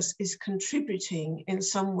one of us is contributing in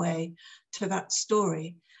some way to that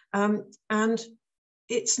story. And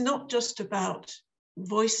it's not just about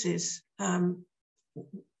voices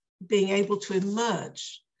being able to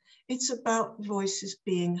emerge. It's about voices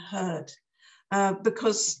being heard.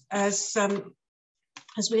 Because as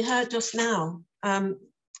we heard just now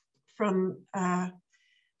from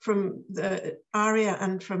the Aria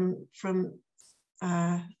and from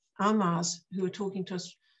Almaz, who are talking to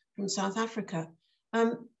us from South Africa,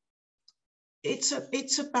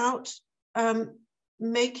 it's about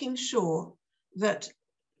making sure that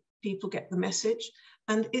people get the message,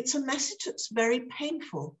 and it's a message that's very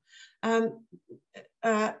painful.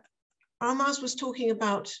 Almaz was talking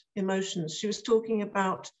about emotions. She was talking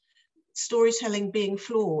about storytelling being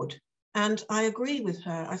flawed. And I agree with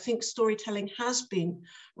her. I think storytelling has been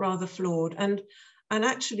rather flawed. And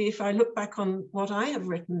actually, if I look back on what I have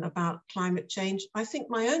written about climate change, I think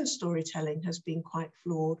my own storytelling has been quite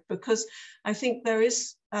flawed, because I think there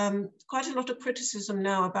is quite a lot of criticism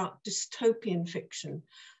now about dystopian fiction.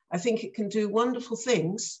 I think it can do wonderful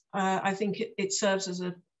things. I think it serves as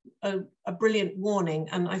a brilliant warning,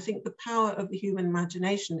 and I think the power of the human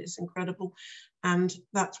imagination is incredible, and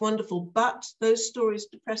that's wonderful, but those stories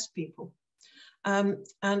depress people, and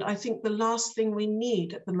I think the last thing we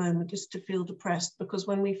need at the moment is to feel depressed, because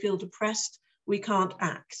when we feel depressed we can't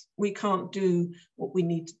act, we can't do what we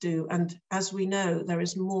need to do, and as we know, there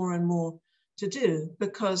is more and more to do,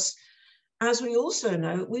 because as we also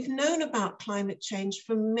know, we've known about climate change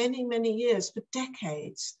for many, many years, for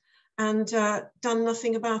decades, and done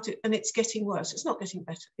nothing about it. And it's getting worse. It's not getting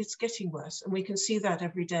better, it's getting worse. And we can see that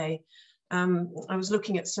every day. I was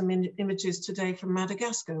looking at some images today from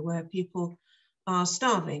Madagascar where people are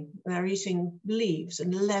starving. They're eating leaves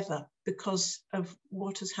and leather because of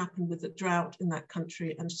what has happened with the drought in that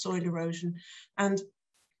country and soil erosion. And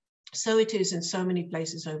so it is in so many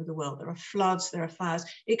places over the world. There are floods, there are fires.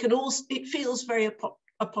 It feels very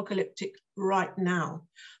apocalyptic right now.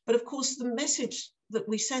 But of course, the message that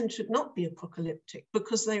we send should not be apocalyptic,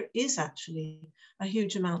 because there is actually a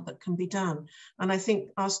huge amount that can be done. And I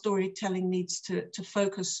think our storytelling needs to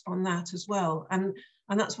focus on that as well. And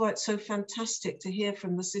that's why it's so fantastic to hear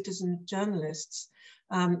from the citizen journalists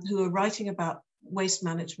who are writing about waste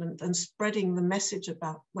management and spreading the message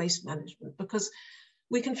about waste management, because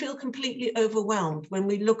we can feel completely overwhelmed when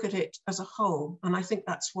we look at it as a whole. And I think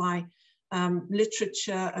that's why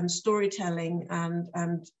literature and storytelling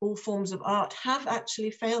and all forms of art have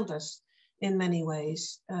actually failed us in many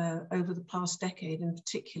ways over the past decade in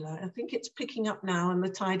particular. I think it's picking up now and the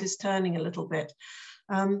tide is turning a little bit.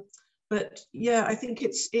 But yeah, I think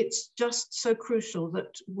it's just so crucial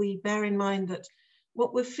that we bear in mind that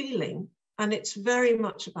what we're feeling, and it's very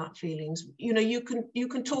much about feelings. You know, you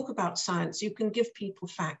can talk about science, you can give people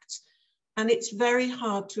facts, and it's very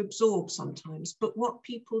hard to absorb sometimes. But what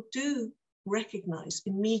people do recognize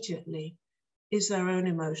immediately is their own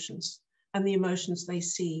emotions and the emotions they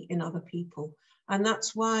see in other people. And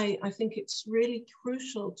that's why I think it's really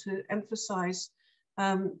crucial to emphasize,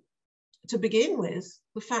 to begin with,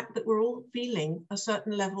 the fact that we're all feeling a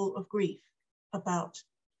certain level of grief about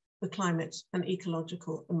the climate and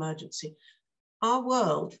ecological emergency. Our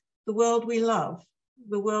world, the world we love,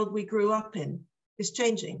 the world we grew up in, is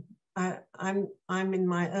changing. I'm in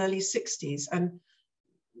my early 60s, and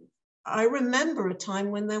I remember a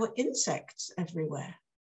time when there were insects everywhere.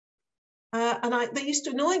 They used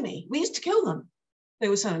to annoy me. We used to kill them. They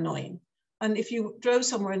were so annoying. And if you drove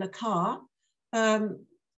somewhere in a car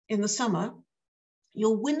in the summer,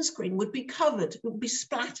 your windscreen would be covered, it would be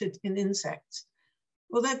splattered in insects.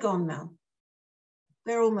 Well, they're gone now.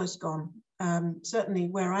 They're almost gone. Certainly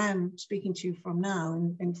where I am speaking to you from now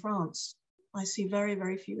in France, I see very,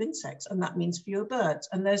 very few insects, and that means fewer birds.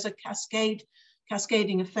 And there's a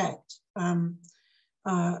cascading effect on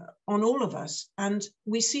all of us. And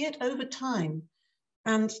we see it over time.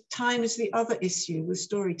 And time is the other issue with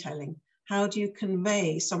storytelling. How do you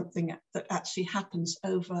convey something that actually happens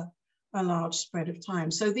over a large spread of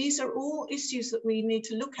time? So these are all issues that we need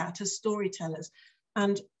to look at as storytellers,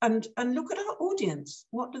 and look at our audience.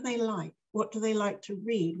 What do they like? What do they like to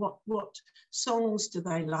read? What songs do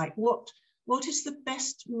they like? What is the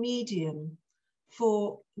best medium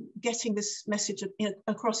for getting this message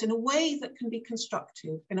across in a way that can be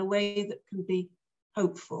constructive, in a way that can be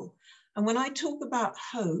hopeful? And when I talk about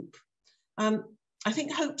hope, I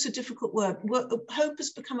think hope's a difficult word. Hope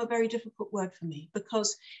has become a very difficult word for me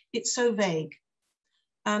because it's so vague.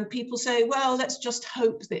 And people say, well, let's just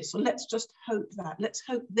hope this, or let's just hope that. Let's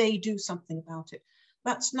hope they do something about it.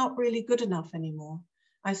 That's not really good enough anymore.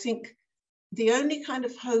 I think the only kind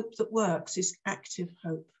of hope that works is active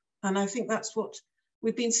hope. And I think that's what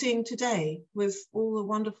we've been seeing today with all the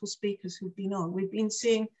wonderful speakers who've been on. We've been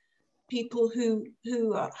seeing people who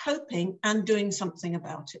are hoping and doing something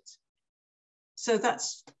about it. So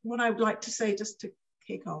that's what I would like to say just to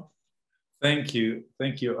kick off. Thank you.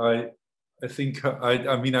 Thank you. I think,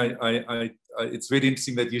 it's really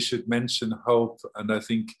interesting that you should mention hope. And I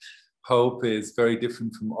think hope is very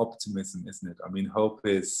different from optimism, isn't it? I mean, hope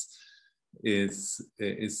is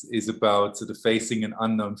about sort of facing an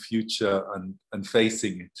unknown future and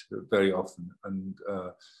facing it very often. And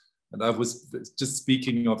I was just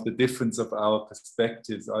speaking of the difference of our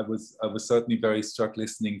perspectives. I was certainly very struck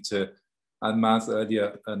listening to Almaz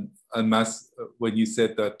earlier, and Almaz, when you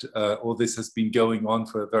said that all this has been going on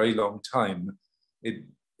for a very long time,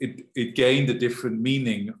 it gained a different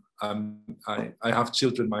meaning. I have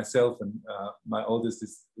children myself, and my oldest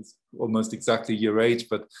is almost exactly your age,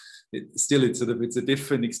 but it's a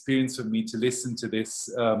different experience for me to listen to this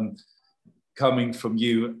coming from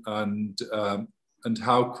you, and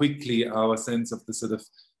how quickly our sense of the sort of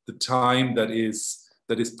the time that is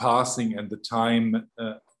passing, and the time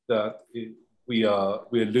that we are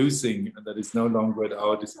losing, and that is no longer at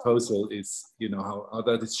our disposal, is, you know, how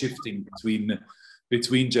that is shifting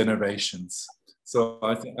between generations. So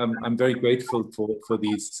I think I'm very grateful for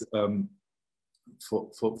these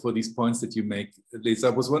for these points that you make, Liz. I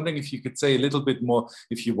was wondering if you could say a little bit more,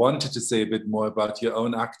 if you wanted to say a bit more about your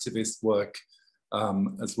own activist work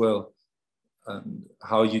as well.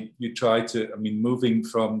 how you try to, I mean, moving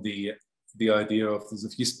from the idea of this,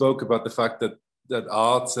 if you spoke about the fact that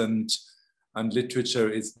arts and literature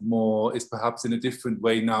is perhaps in a different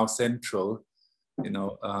way now central, you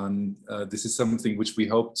know, and this is something which we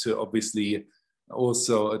hope to obviously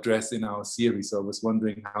also address in our series. So I was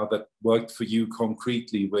wondering how that worked for you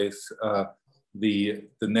concretely with the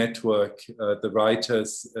network, the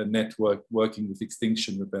writers network working with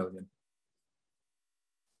Extinction Rebellion.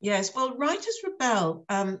 Yes, well, Writers Rebel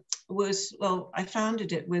I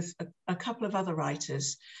founded it with a couple of other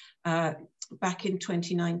writers back in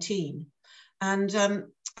 2019. And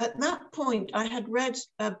at that point, I had read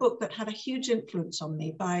a book that had a huge influence on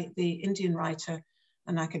me by the Indian writer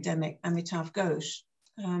and academic Amitav Ghosh,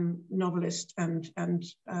 novelist and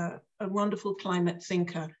a wonderful climate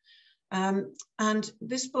thinker. And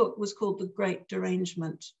this book was called The Great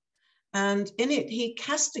Derangement. And in it, he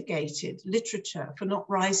castigated literature for not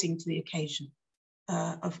rising to the occasion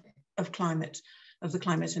of the climate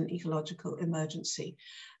and ecological emergency.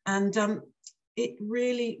 And it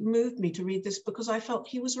really moved me to read this because I felt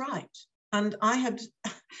he was right. And I had,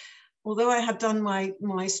 although I had done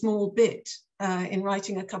my small bit in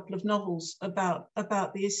writing a couple of novels about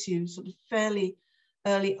the issue sort of fairly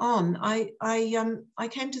early on, I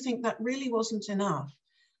came to think that really wasn't enough.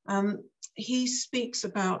 He speaks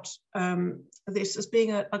about this as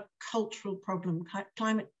being a cultural problem.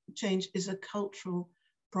 Climate change is a cultural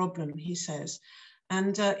problem, he says.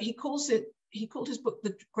 And he called his book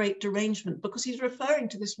The Great Derangement because he's referring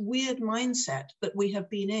to this weird mindset that we have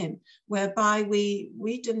been in, whereby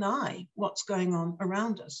we deny what's going on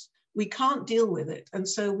around us. We can't deal with it, and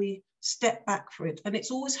so we step back for it. And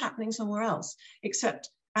it's always happening somewhere else, except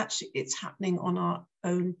actually it's happening on our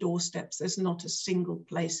own doorsteps. There's not a single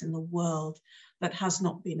place in the world that has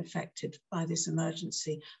not been affected by this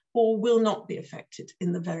emergency or will not be affected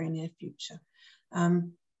in the very near future.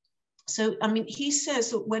 So, I mean, he says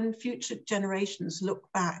that when future generations look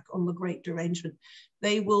back on the Great Derangement,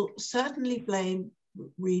 they will certainly blame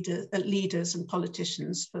leaders and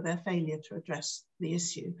politicians for their failure to address the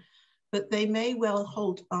issue, but they may well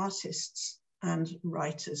hold artists and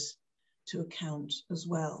writers to account as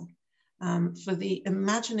well. For the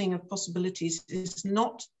imagining of possibilities is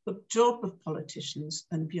not the job of politicians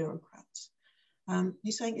and bureaucrats.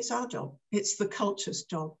 He's saying it's our job. It's the culture's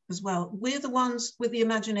job as well. We're the ones with the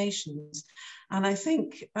imaginations. And I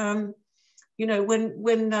think, you know, when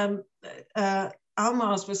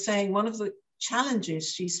Almaz was saying one of the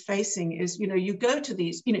challenges she's facing is, you know, you go to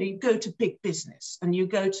these, you know, you go to big business and you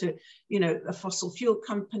go to, you know, a fossil fuel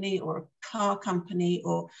company or a car company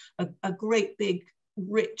or a great big,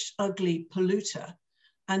 rich, ugly polluter.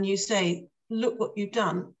 And you say, look what you've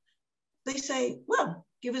done. They say, well,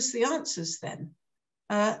 give us the answers then,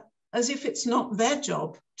 as if it's not their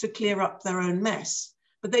job to clear up their own mess,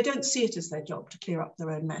 but they don't see it as their job to clear up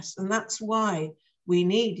their own mess. And that's why we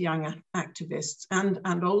need young activists and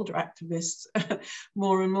older activists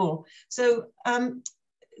more and more. So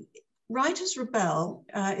Writers Rebel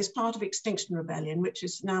is part of Extinction Rebellion, which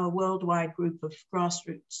is now a worldwide group of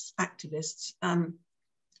grassroots activists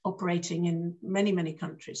operating in many, many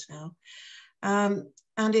countries now.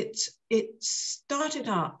 And it started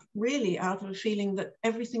up really out of a feeling that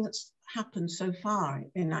everything that's happened so far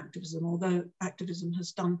in activism, although activism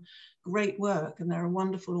has done great work and there are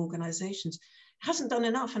wonderful organizations, it hasn't done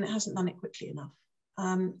enough and it hasn't done it quickly enough.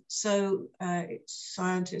 So it's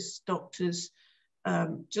scientists, doctors,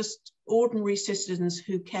 just ordinary citizens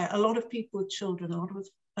who care. A lot of people with children,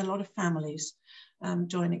 a lot of families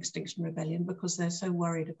join Extinction Rebellion because they're so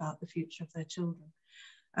worried about the future of their children.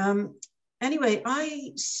 Anyway,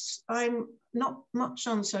 I'm not much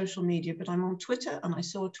on social media, but I'm on Twitter, and I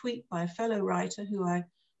saw a tweet by a fellow writer who I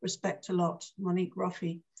respect a lot, Monique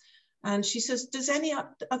Roffey. And she says,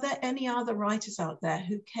 are there any other writers out there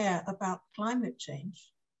who care about climate change?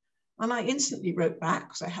 And I instantly wrote back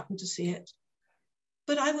because I happened to see it.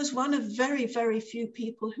 But I was one of very, very few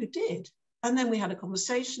people who did. And then we had a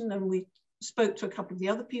conversation and we spoke to a couple of the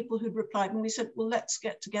other people who'd replied, and we said, well, let's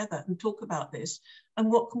get together and talk about this.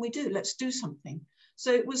 And what can we do? Let's do something.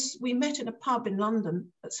 So we met in a pub in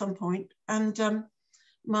London at some point, and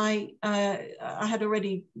I had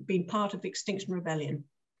already been part of Extinction Rebellion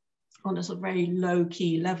on a sort of very low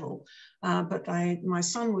key level, but my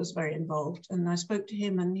son was very involved, and I spoke to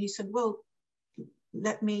him and he said, well,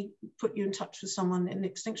 let me put you in touch with someone in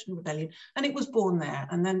Extinction Rebellion. And it was born there.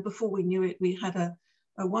 And then before we knew it, we had a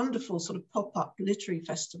wonderful sort of pop-up literary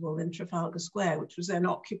festival in Trafalgar Square, which was then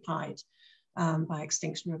occupied by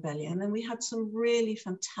Extinction Rebellion. And we had some really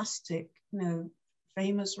fantastic,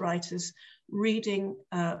 famous writers reading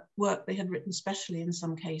work they had written specially in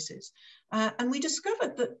some cases. And we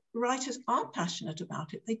discovered that writers are passionate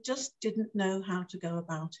about it. They just didn't know how to go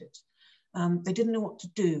about it. They didn't know what to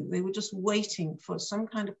do. They were just waiting for some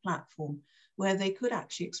kind of platform where they could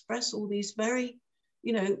actually express all these very,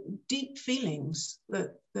 you know, deep feelings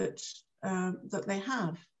that they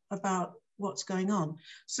have about what's going on.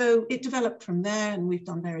 So it developed from there, and we've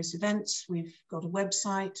done various events. We've got a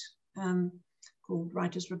website called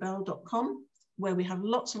writersrebel.com, where we have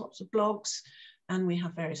lots and lots of blogs, and we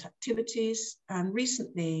have various activities. And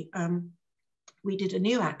recently, we did a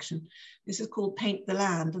new action. This is called Paint the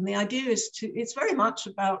Land. And the idea is it's very much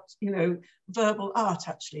about, you know, verbal art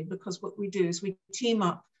actually, because what we do is we team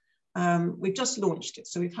up, we've just launched it.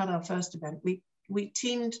 So we've had our first event. We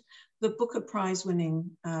teamed the Booker Prize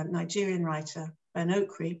winning Nigerian writer, Ben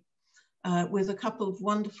Okri, with a couple of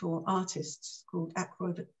wonderful artists called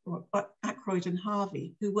Ackroyd and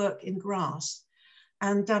Harvey, who work in grass.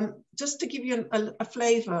 And just to give you a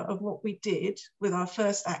flavor of what we did with our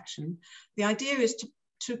first action, the idea is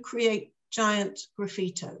to create giant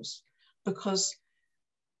graffitos, because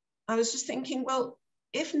I was just thinking, well,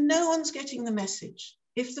 if no one's getting the message,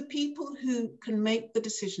 if the people who can make the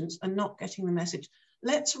decisions are not getting the message,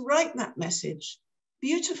 let's write that message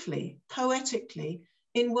beautifully, poetically,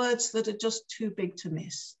 in words that are just too big to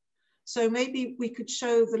miss. So maybe we could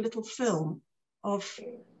show the little film of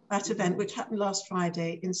that event, which happened last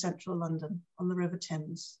Friday in central London on the River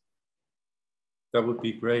Thames. That would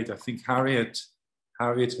be great. I think Harriet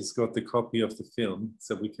has got the copy of the film,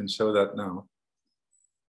 so we can show that now.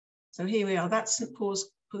 So here we are. That's St.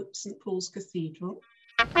 Paul's Cathedral.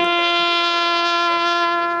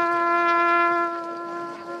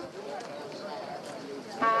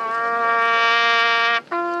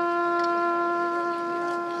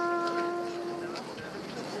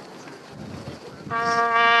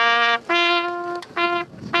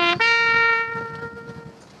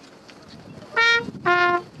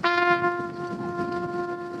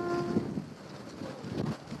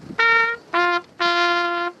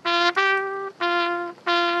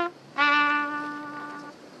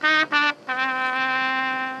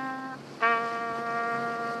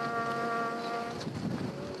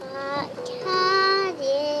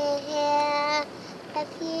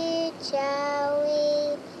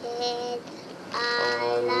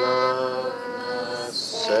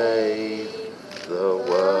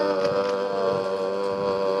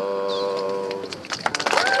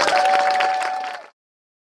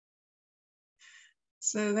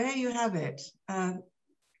 So there you have it.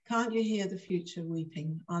 Can't you hear the future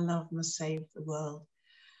weeping? Our love must save the world.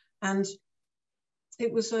 And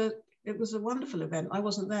it was a wonderful event. I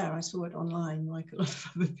wasn't there. I saw it online like a lot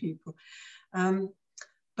of other people.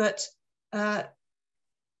 But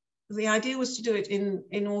the idea was to do it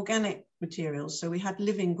in organic materials. So we had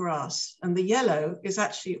living grass, and the yellow is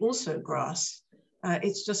actually also grass.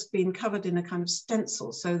 It's just been covered in a kind of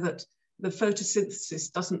stencil so that the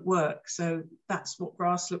photosynthesis doesn't work. So that's what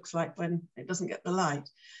grass looks like when it doesn't get the light.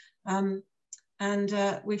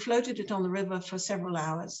 We floated it on the river for several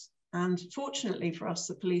hours. And fortunately for us,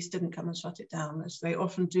 the police didn't come and shut it down, as they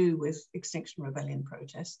often do with Extinction Rebellion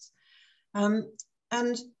protests. And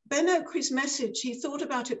Ben Okri's message, he thought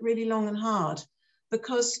about it really long and hard,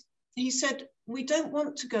 because he said, we don't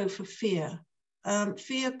want to go for fear.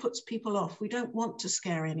 Fear puts people off. We don't want to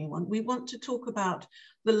scare anyone. We want to talk about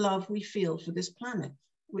the love we feel for this planet,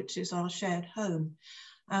 which is our shared home.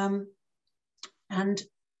 And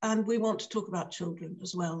we want to talk about children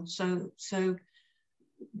as well. So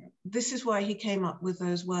this is why he came up with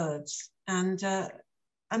those words. And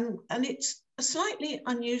it's a slightly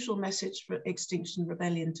unusual message for Extinction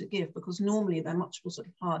Rebellion to give, because normally they're much more sort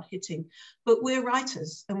of hard hitting, but we're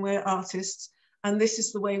writers and we're artists, and this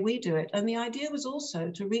is the way we do it. And the idea was also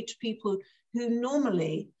to reach people who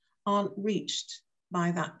normally aren't reached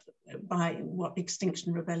by what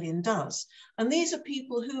Extinction Rebellion does. And these are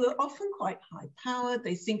people who are often quite high powered.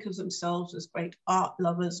 They think of themselves as great art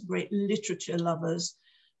lovers, great literature lovers.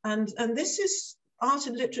 And this is art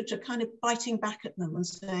and literature kind of biting back at them and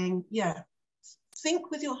saying, yeah, think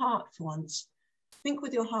with your heart for once. Think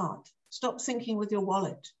with your heart. Stop thinking with your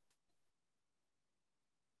wallet.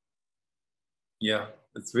 Yeah,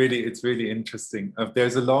 it's really interesting.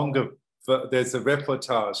 There's a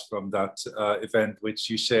reportage from that event which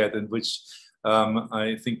you shared, and which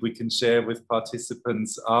I think we can share with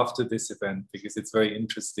participants after this event, because it's very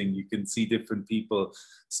interesting. You can see different people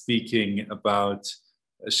speaking about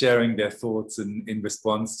sharing their thoughts in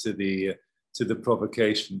response to the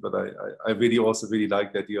provocation. But I really also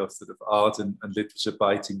like the idea of sort of art and literature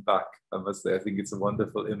biting back. I must say, I think it's a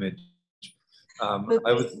wonderful image.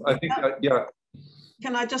 Yeah.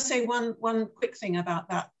 Can I just say one quick thing about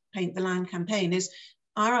that Paint the Land campaign is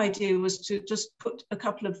our idea was to just put a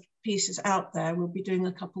couple of pieces out there. We'll be doing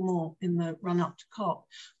a couple more in the run up to COP.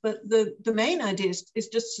 But the main idea is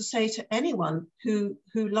just to say to anyone who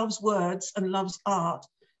loves words and loves art,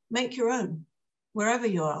 make your own. Wherever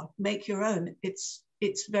you are, make your own. It's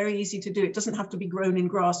very easy to do. It doesn't have to be grown in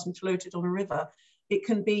grass and floated on a river. It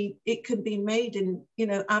can be made in,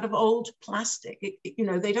 out of old plastic.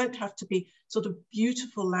 They don't have to be sort of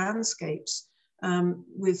beautiful landscapes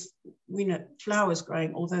with, flowers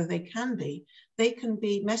growing, although they can be. They can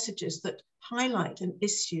be messages that highlight an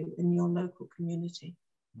issue in your local community.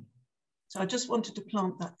 So I just wanted to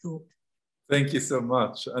plant that thought. Thank you so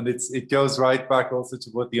much. And it goes right back also to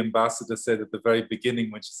what the ambassador said at the very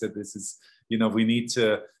beginning when she said this is, we need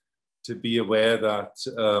to be aware that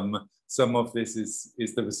some of this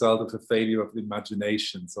is the result of a failure of the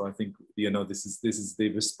imagination. So I think, this is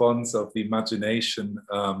the response of the imagination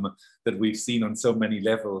that we've seen on so many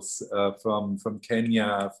levels, from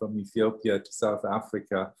Kenya, from Ethiopia to South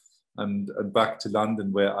Africa, and back to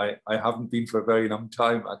London, where I haven't been for a very long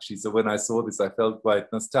time, actually. So when I saw this, I felt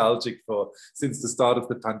quite nostalgic since the start of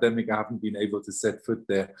the pandemic, I haven't been able to set foot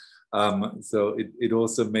there. So it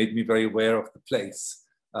also made me very aware of the place.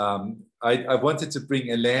 I wanted to bring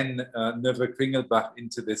Hélène Neuve-Kringelbach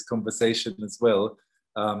into this conversation as well,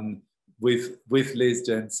 with Liz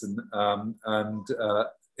Jensen. And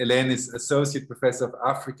Hélène is Associate Professor of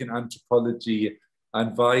African Anthropology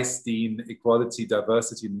and Vice Dean Equality,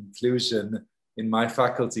 Diversity and Inclusion in my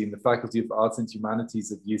faculty, in the Faculty of Arts and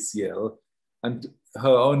Humanities at UCL. And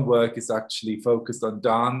her own work is actually focused on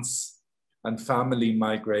dance and family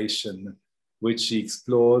migration, which she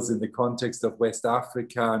explores in the context of West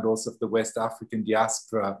Africa and also of the West African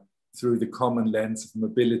diaspora through the common lens of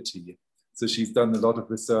mobility. So she's done a lot of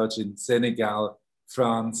research in Senegal,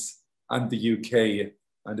 France, and the UK,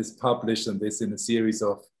 and is published on this in a series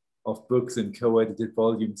of books in co-edited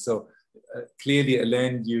volumes. So clearly,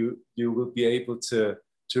 Hélène, you will be able to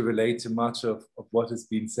relate to much of what has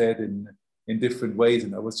been said in different ways.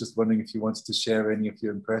 And I was just wondering if you wanted to share any of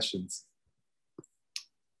your impressions.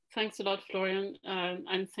 Thanks a lot, Florian,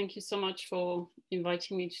 and thank you so much for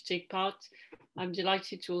inviting me to take part. I'm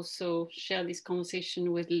delighted to also share this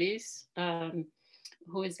conversation with Liz,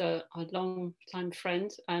 who is a long-time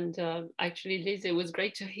friend. And actually, Liz, it was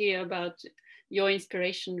great to hear about your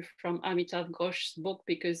inspiration from Amitav Ghosh's book,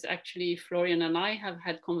 because actually Florian and I have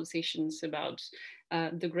had conversations about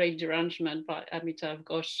The Great Derangement by Amitav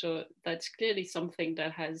Ghosh. So that's clearly something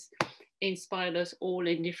that has inspired us all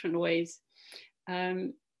in different ways.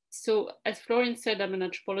 So as Florian said, I'm an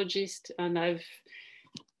anthropologist, and I've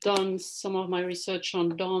done some of my research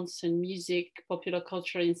on dance and music, popular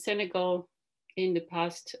culture in Senegal in the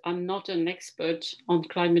past. I'm not an expert on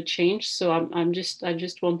climate change, so I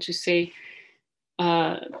just want to say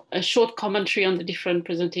a short commentary on the different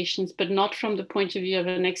presentations, but not from the point of view of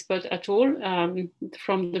an expert at all,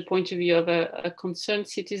 from the point of view of a concerned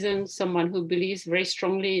citizen, someone who believes very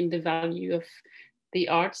strongly in the value of the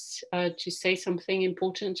arts to say something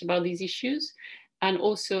important about these issues, and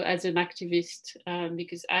also as an activist,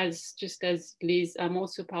 because just as Liz, I'm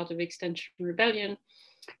also part of Extinction Rebellion.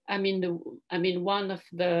 One of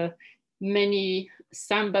the many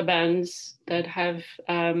samba bands that have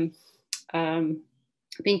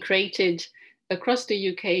been created across the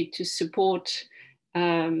UK to support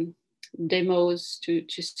demos,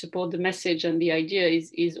 to support the message, and the idea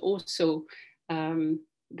is also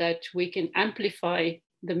that we can amplify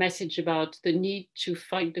the message about the need to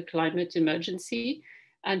fight the climate emergency,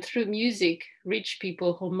 and through music reach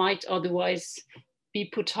people who might otherwise be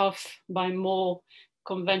put off by more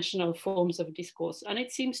conventional forms of discourse. And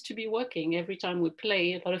it seems to be working. Every time we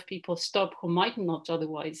play, a lot of people stop who might not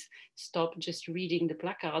otherwise stop just reading the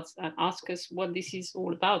placards and ask us what this is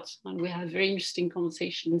all about. And we have very interesting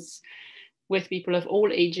conversations with people of all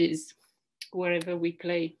ages wherever we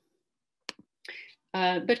play.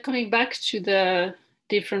 But coming back to the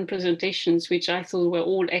different presentations, which I thought were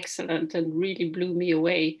all excellent and really blew me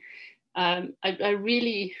away, I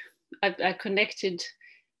connected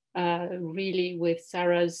really with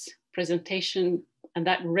Sarah's presentation, and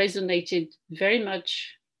that resonated very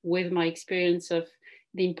much with my experience of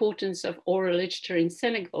the importance of oral literature in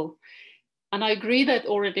Senegal. And I agree that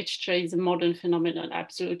oral literature is a modern phenomenon,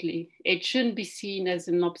 absolutely. It shouldn't be seen as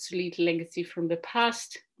an obsolete legacy from the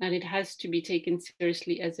past, and it has to be taken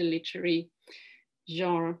seriously as a literary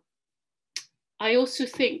genre. I also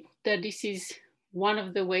think that this is one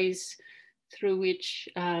of the ways through which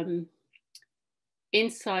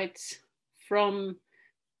insights from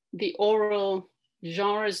the oral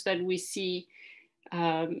genres that we see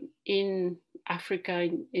in Africa,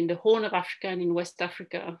 in the Horn of Africa and in West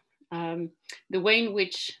Africa, the way in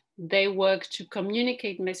which they work to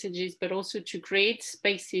communicate messages, but also to create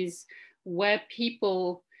spaces where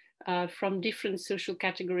people from different social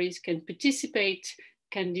categories can participate,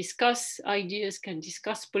 can discuss ideas, can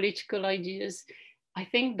discuss political ideas. I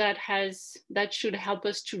think that should help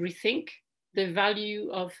us to rethink the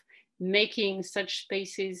value of making such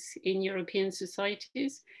spaces in European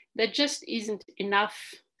societies. There just isn't enough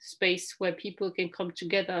space where people can come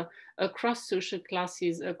together across social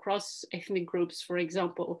classes, across ethnic groups, for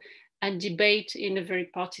example, and debate in a very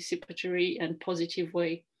participatory and positive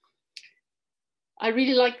way. I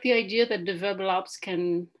really like the idea that the verbal arts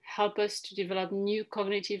can help us to develop new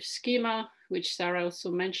cognitive schema, which Sarah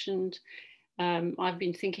also mentioned. I've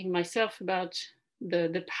been thinking myself about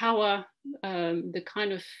the power, the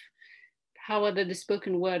kind of power that the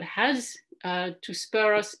spoken word has to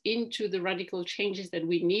spur us into the radical changes that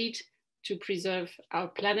we need to preserve our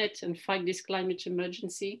planet and fight this climate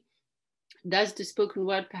emergency. Does the spoken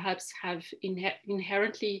word perhaps have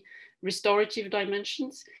inherently restorative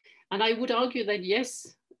dimensions? And I would argue that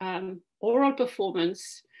yes, oral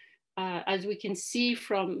performance, as we can see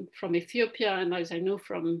from Ethiopia, and as I know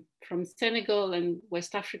from Senegal and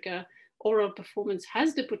West Africa, oral performance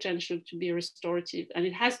has the potential to be restorative, and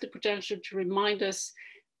it has the potential to remind us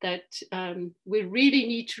that we really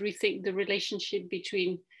need to rethink the relationship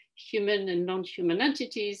between human and non-human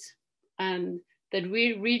entities, and that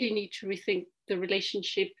we really need to rethink the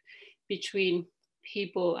relationship between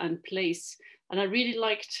people and place. And I really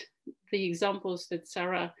liked the examples that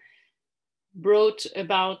Sarah brought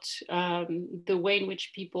about the way in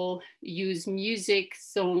which people use music,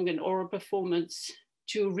 song, and oral performance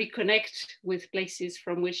to reconnect with places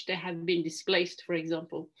from which they have been displaced, for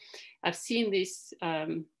example. I've seen this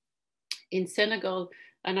in Senegal,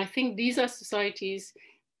 and I think these are societies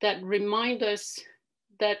that remind us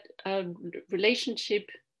that relationship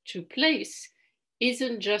to place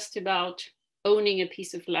isn't just about owning a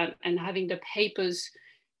piece of land and having the papers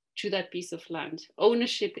to that piece of land.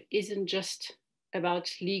 Ownership isn't just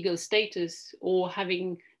about legal status or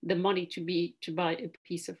having the money to buy a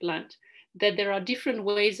piece of land. That there are different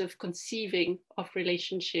ways of conceiving of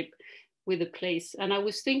relationship with a place. And I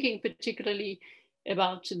was thinking particularly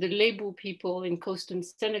about the Lebu people in coastal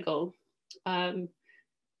Senegal,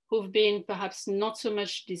 who've been perhaps not so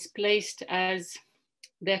much displaced as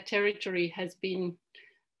their territory has been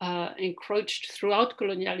encroached throughout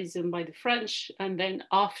colonialism by the French, and then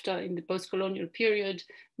after, in the post-colonial period,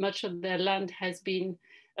 much of their land has been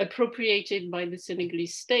appropriated by the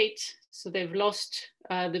Senegalese state. So they've lost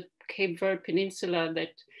the Cape Verde Peninsula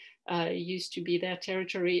that used to be their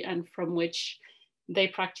territory, and from which they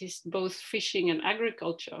practiced both fishing and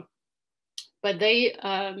agriculture. But they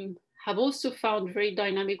have also found very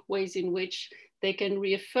dynamic ways in which they can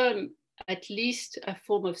reaffirm at least a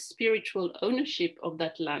form of spiritual ownership of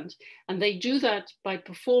that land. And they do that by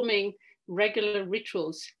performing regular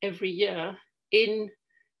rituals every year in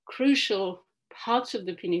crucial parts of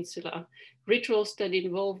the peninsula, rituals that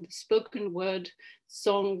involve the spoken word,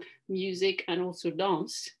 song, music, and also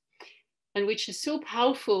dance, and which is so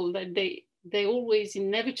powerful that they always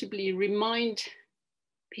inevitably remind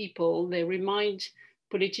people, they remind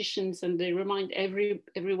politicians, and they remind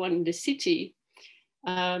everyone in the city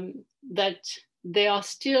that they are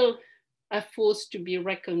still a force to be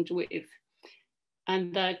reckoned with,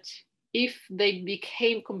 and that if they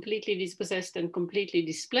became completely dispossessed and completely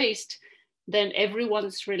displaced, then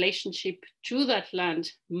everyone's relationship to that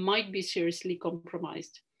land might be seriously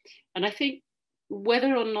compromised. And I think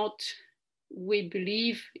whether or not we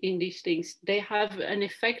believe in these things, they have an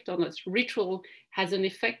effect on us. Ritual has an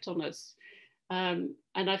effect on us. And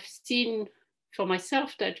I've seen for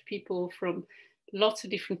myself that people from lots of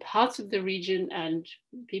different parts of the region and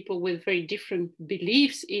people with very different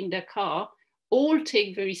beliefs in Dakar all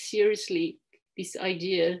take very seriously this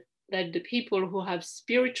idea that the people who have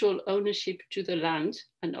spiritual ownership to the land,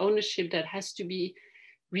 and ownership that has to be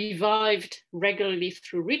revived regularly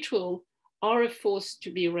through ritual, are a force to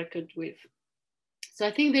be reckoned with. So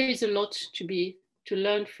I think there is a lot to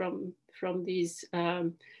learn from these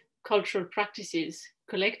cultural practices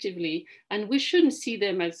collectively, and we shouldn't see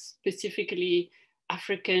them as specifically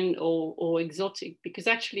African or exotic, because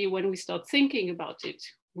actually when we start thinking about it,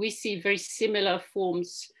 we see very similar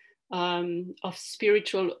forms of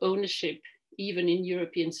spiritual ownership, even in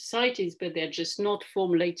European societies, but they're just not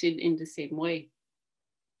formulated in the same way.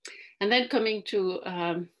 And then coming to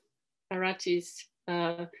Arati's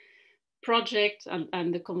project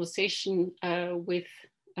and the conversation with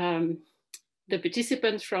the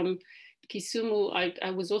participants from Kisumu,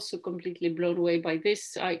 I was also completely blown away by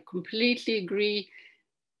this. I completely agree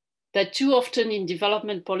that too often in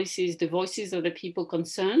development policies, the voices of the people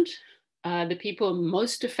concerned, the people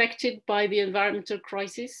most affected by the environmental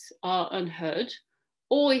crisis, are unheard,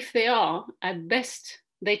 or if they are, at best,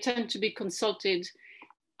 they tend to be consulted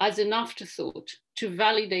as an afterthought to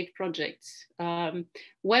validate projects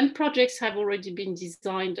when projects have already been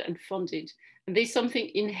designed and funded. And there's something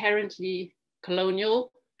inherently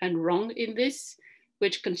colonial and wrong in this,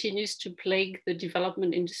 which continues to plague the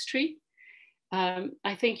development industry.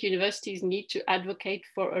 I think universities need to advocate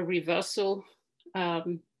for a reversal,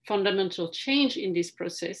 fundamental change in this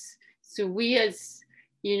process. So we as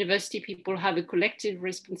university people have a collective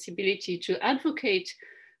responsibility to advocate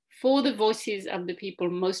for the voices of the people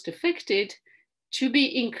most affected to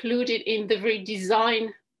be included in the very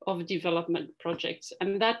design of development projects.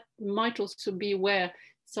 And that might also be where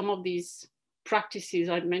some of these practices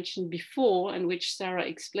I mentioned before, and which Sarah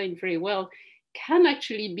explained very well, can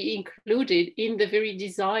actually be included in the very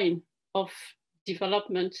design of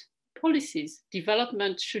development policies.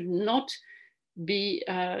 Development should not be,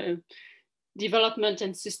 development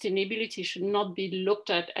and sustainability should not be looked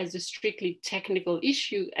at as a strictly technical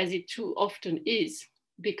issue, as it too often is,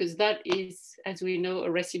 because that is, as we know,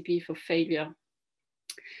 a recipe for failure.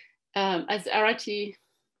 As Arati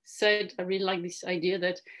said, I really like this idea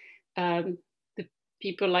that the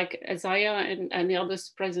people like Isaiah and the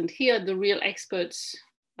others present here, the real experts,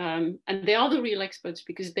 and they are the real experts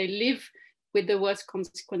because they live with the worst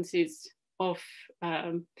consequences of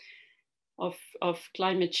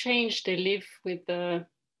climate change. They live with the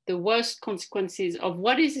worst consequences of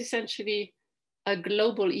what is essentially a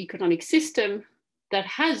global economic system that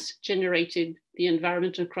has generated the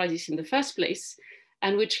environmental crisis in the first place,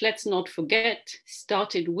 and which, let's not forget,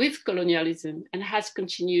 started with colonialism and has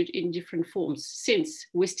continued in different forms since.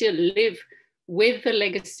 We still live with the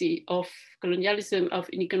legacy of colonialism, of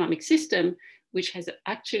an economic system, which has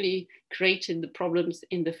actually created the problems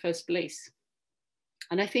in the first place.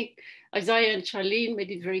 And I think Isaiah and Charlene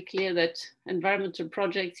made it very clear that environmental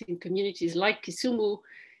projects in communities like Kisumu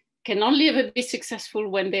can only ever be successful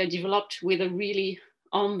when they are developed with a really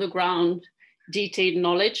on the ground, detailed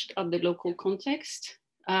knowledge of the local context,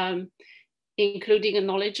 including a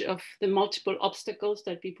knowledge of the multiple obstacles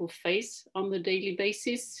that people face on the daily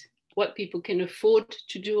basis, what people can afford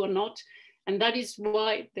to do or not. And that is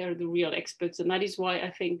why they're the real experts. And that is why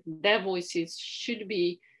I think their voices should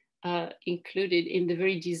be included in the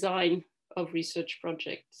very design of research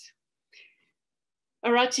projects.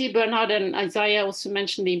 Arati, Bernard, and Isaiah also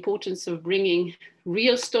mentioned the importance of bringing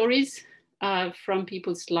real stories from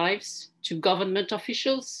people's lives to government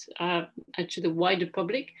officials and to the wider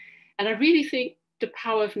public. And I really think the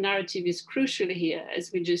power of narrative is crucial here,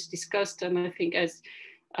 as we just discussed. And I think as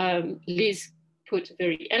Liz put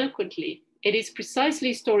very eloquently, it is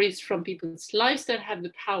precisely stories from people's lives that have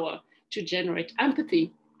the power to generate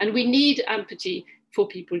empathy. And we need empathy for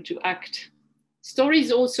people to act.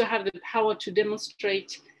 Stories also have the power to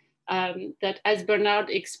demonstrate that, as Bernard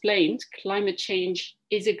explained, climate change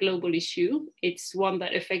is a global issue. It's one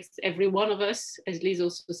that affects every one of us, as Liz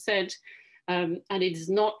also said, and it is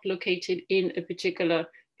not located in a particular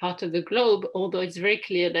part of the globe, although it's very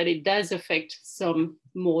clear that it does affect some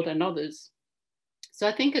more than others. So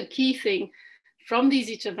I think a key thing from these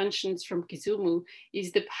interventions from Kisumu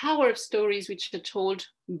is the power of stories which are told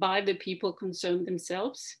by the people concerned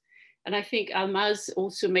themselves. And I think Almaz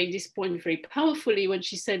also made this point very powerfully when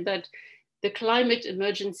she said that the climate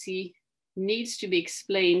emergency needs to be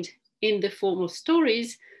explained in the form of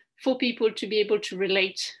stories for people to be able to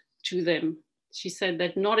relate to them. She said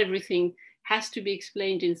that not everything has to be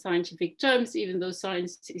explained in scientific terms, even though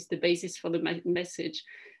science is the basis for the message.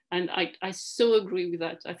 And I so agree with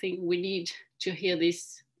that. I think we need to hear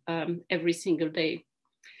this every single day.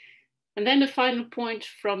 And then the final point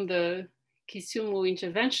from the Kisumu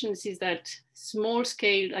interventions is that small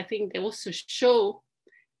scale, I think they also show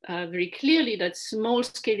very clearly that small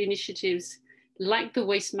scale initiatives like the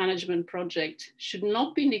waste management project should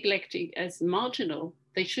not be neglected as marginal.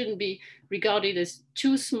 They shouldn't be regarded as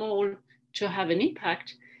too small to have an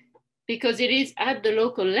impact, because it is at the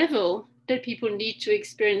local level that people need to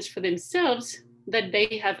experience for themselves that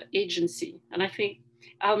they have agency. And I think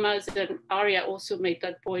Almaz and Arya also made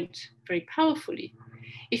that point very powerfully.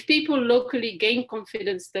 If people locally gain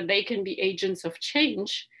confidence that they can be agents of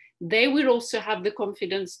change, they will also have the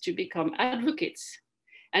confidence to become advocates.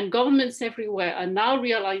 And governments everywhere are now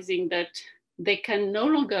realizing that they can no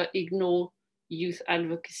longer ignore youth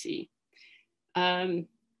advocacy.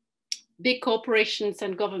 Big corporations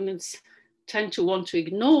and governments tend to want to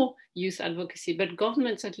ignore youth advocacy, but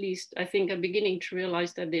governments at least, I think, are beginning to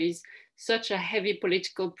realize that there is such a heavy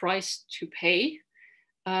political price to pay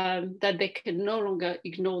that they can no longer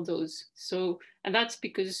ignore those. So, and that's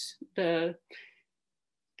because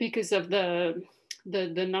of the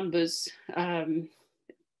numbers.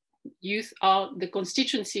 Youth are the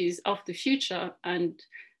constituencies of the future, and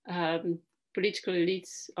political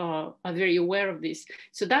elites are very aware of this.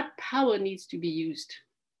 So that power needs to be used.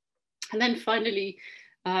 And then finally,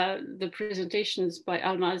 the presentations by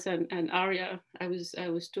Almaz and Arya, I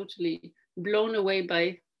was totally blown away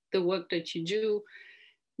by the work that you do,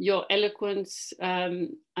 your eloquence,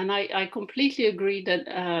 and I completely agree that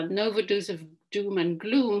an overdose of doom and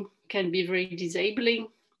gloom can be very disabling.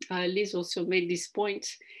 Liz also made this point.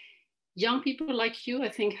 Young people like you, I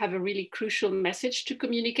think, have a really crucial message to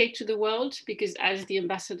communicate to the world, because as the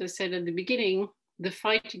ambassador said at the beginning, the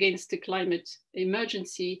fight against the climate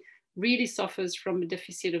emergency really suffers from a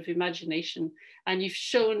deficit of imagination. And you've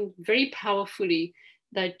shown very powerfully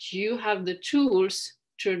that you have the tools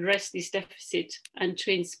to address this deficit and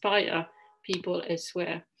to inspire people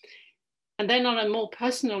elsewhere. And then on a more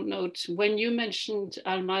personal note, when you mentioned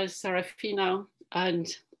Almaz, Sarafina,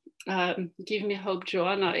 and Give Me Hope,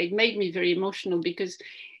 Joanna, it made me very emotional, because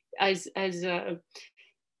as a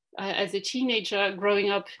teenager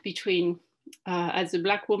growing up between, as a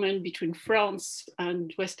Black woman between France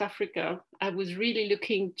and West Africa, I was really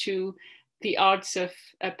looking to the arts of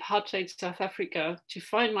apartheid South Africa to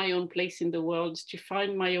find my own place in the world, to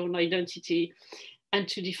find my own identity, and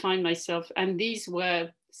to define myself. And these were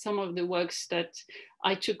some of the works that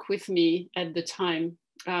I took with me at the time.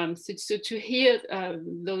 So to hear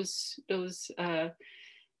those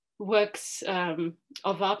works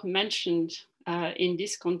of art mentioned in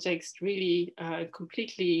this context really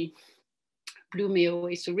completely blew me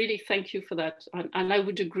away. So really thank you for that. And I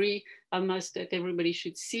would agree, Almaz, that everybody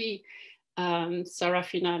should see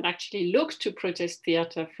Sarafina and actually look to protest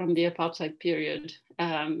theatre from the apartheid period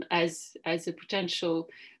as a potential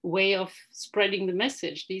way of spreading the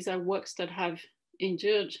message. These are works that have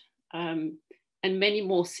endured and many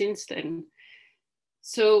more since then.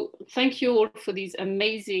 So thank you all for these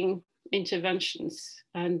amazing interventions.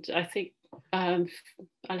 And I think I'll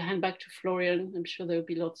hand back to Florian. I'm sure there will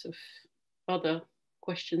be lots of other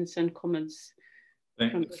questions and comments.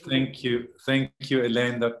 Thank you,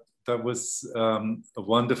 Elaine. That was a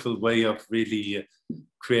wonderful way of really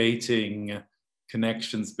creating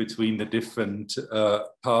connections between the different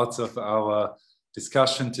parts of our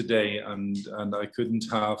discussion today, and I couldn't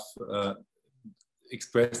have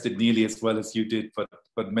expressed it nearly as well as you did,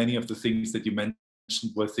 but many of the things that you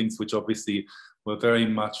mentioned were things which obviously were very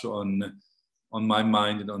much on my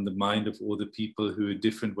mind and on the mind of all the people who in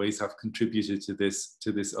different ways have contributed to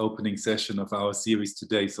this opening session of our series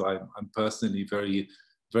today. So I'm personally very,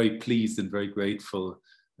 very pleased and very grateful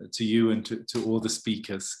to you and to all the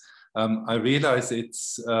speakers. I realize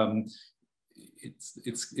it's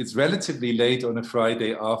relatively late on a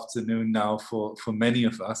Friday afternoon now for many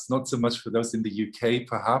of us, not so much for those in the UK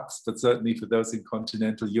perhaps, but certainly for those in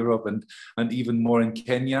continental Europe and even more in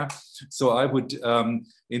Kenya. So I would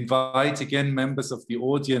invite again members of the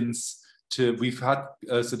audience we've had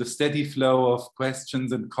a sort of steady flow of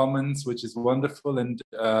questions and comments, which is wonderful, and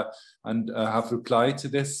have replied to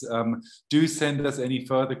this. Do send us any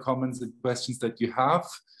further comments and questions that you have.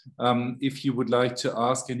 If you would like to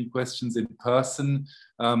ask any questions in person,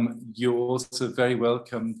 you're also very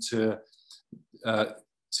welcome to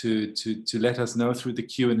let us know through the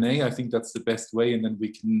Q&A. I think that's the best way, and then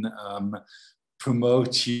we can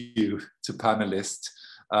promote you to panelist.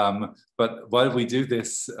 But while we do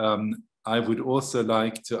this, I would also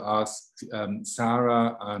like to ask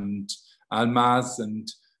Sarah and Almaz and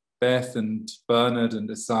Beth and Bernard and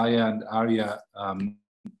Asaya and Arya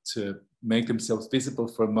to make themselves visible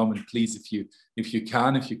for a moment, please, if you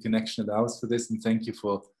can, if your connection allows for this. And thank you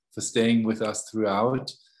for staying with us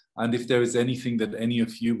throughout. And if there is anything that any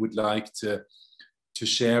of you would like to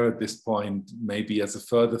share at this point, maybe as a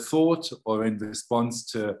further thought or in response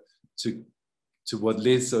to what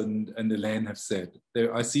Liz and Elaine have said.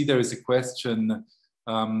 I see there is a question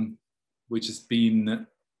which has been,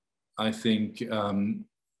 I think,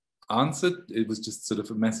 answered. It was just sort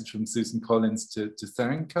of a message from Susan Collins to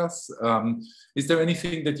thank us. Is there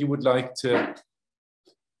anything that you would like to,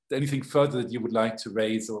 anything further that you would like to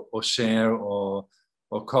raise or share or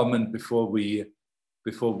comment before we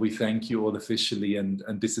thank you all officially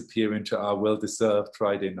and disappear into our well-deserved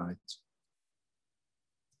Friday night?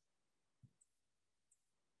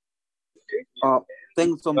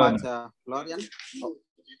 Thanks so much, Florian.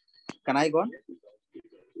 Can I go on?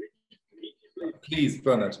 Please,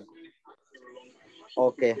 Bernard.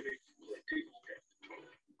 Okay.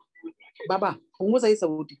 Baba, punguza hii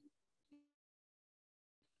sauti.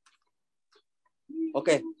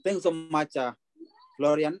 Okay, thank you so much,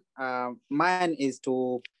 Florian. Mine is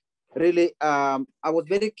to really, I was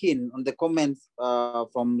very keen on the comments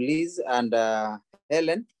from Liz and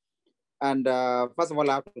Helen. And first of all,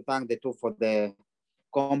 I have to thank the two for the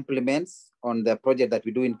compliments on the project that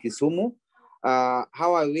we do in Kisumu.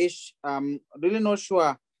 How I wish, really not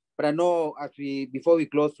sure, but I know before we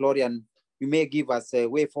close, Florian, you may give us a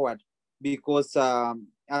way forward, because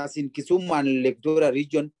as in Kisumu and Lake Victoria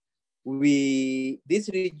region, this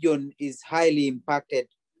region is highly impacted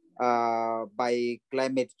by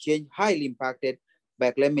climate change,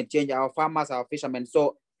 our farmers, our fishermen.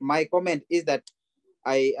 So my comment is that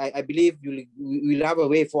I believe we'll have a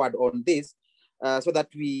way forward on this so that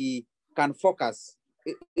we can focus.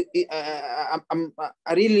 I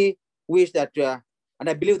really wish that, and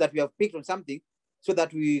I believe that we have picked on something so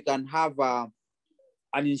that we can have an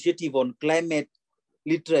initiative on climate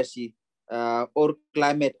literacy or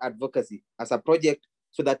climate advocacy as a project,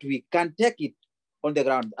 so that we can take it on the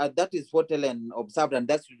ground. That is what Helen observed, and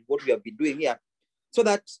that's what we have been doing here. So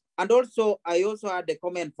that, and also, I also had a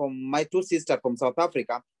comment from my two sisters from South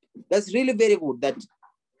Africa. That's really very good that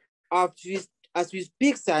as we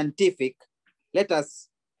speak scientific, let us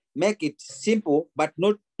make it simple, but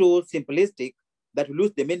not too simplistic, that we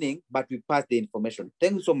lose the meaning, but we pass the information.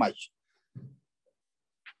 Thank you so much.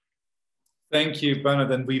 Thank you,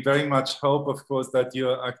 Bernard. And we very much hope, of course, that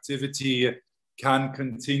your activity can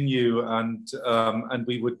continue, and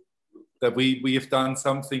we have done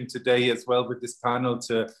something today as well with this panel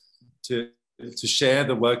to share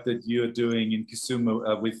the work that you're doing in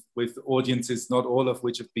Kisumu with audiences, not all of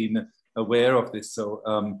which have been aware of this. So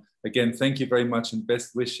again, thank you very much and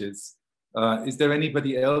best wishes. Is there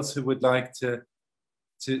anybody else who would like to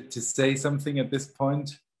say something at this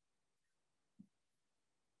point?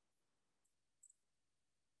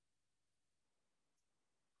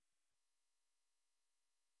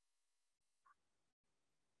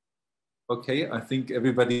 Okay, I think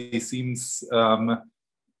everybody seems to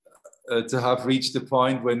have reached the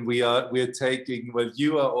point when we're taking, well,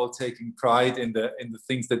 you are all taking pride in the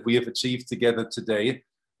things that we have achieved together today,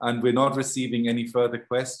 and we're not receiving any further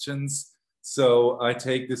questions. So I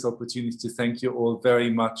take this opportunity to thank you all very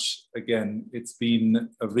much again. It's been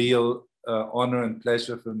a real honor and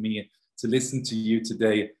pleasure for me to listen to you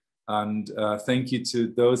today, and thank you to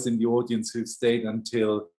those in the audience who've stayed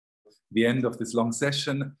until the end of this long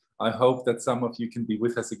session. I hope that some of you can be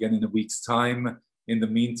with us again in a week's time. In the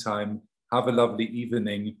meantime, have a lovely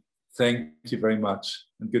evening. Thank you very much,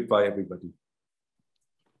 and goodbye, everybody.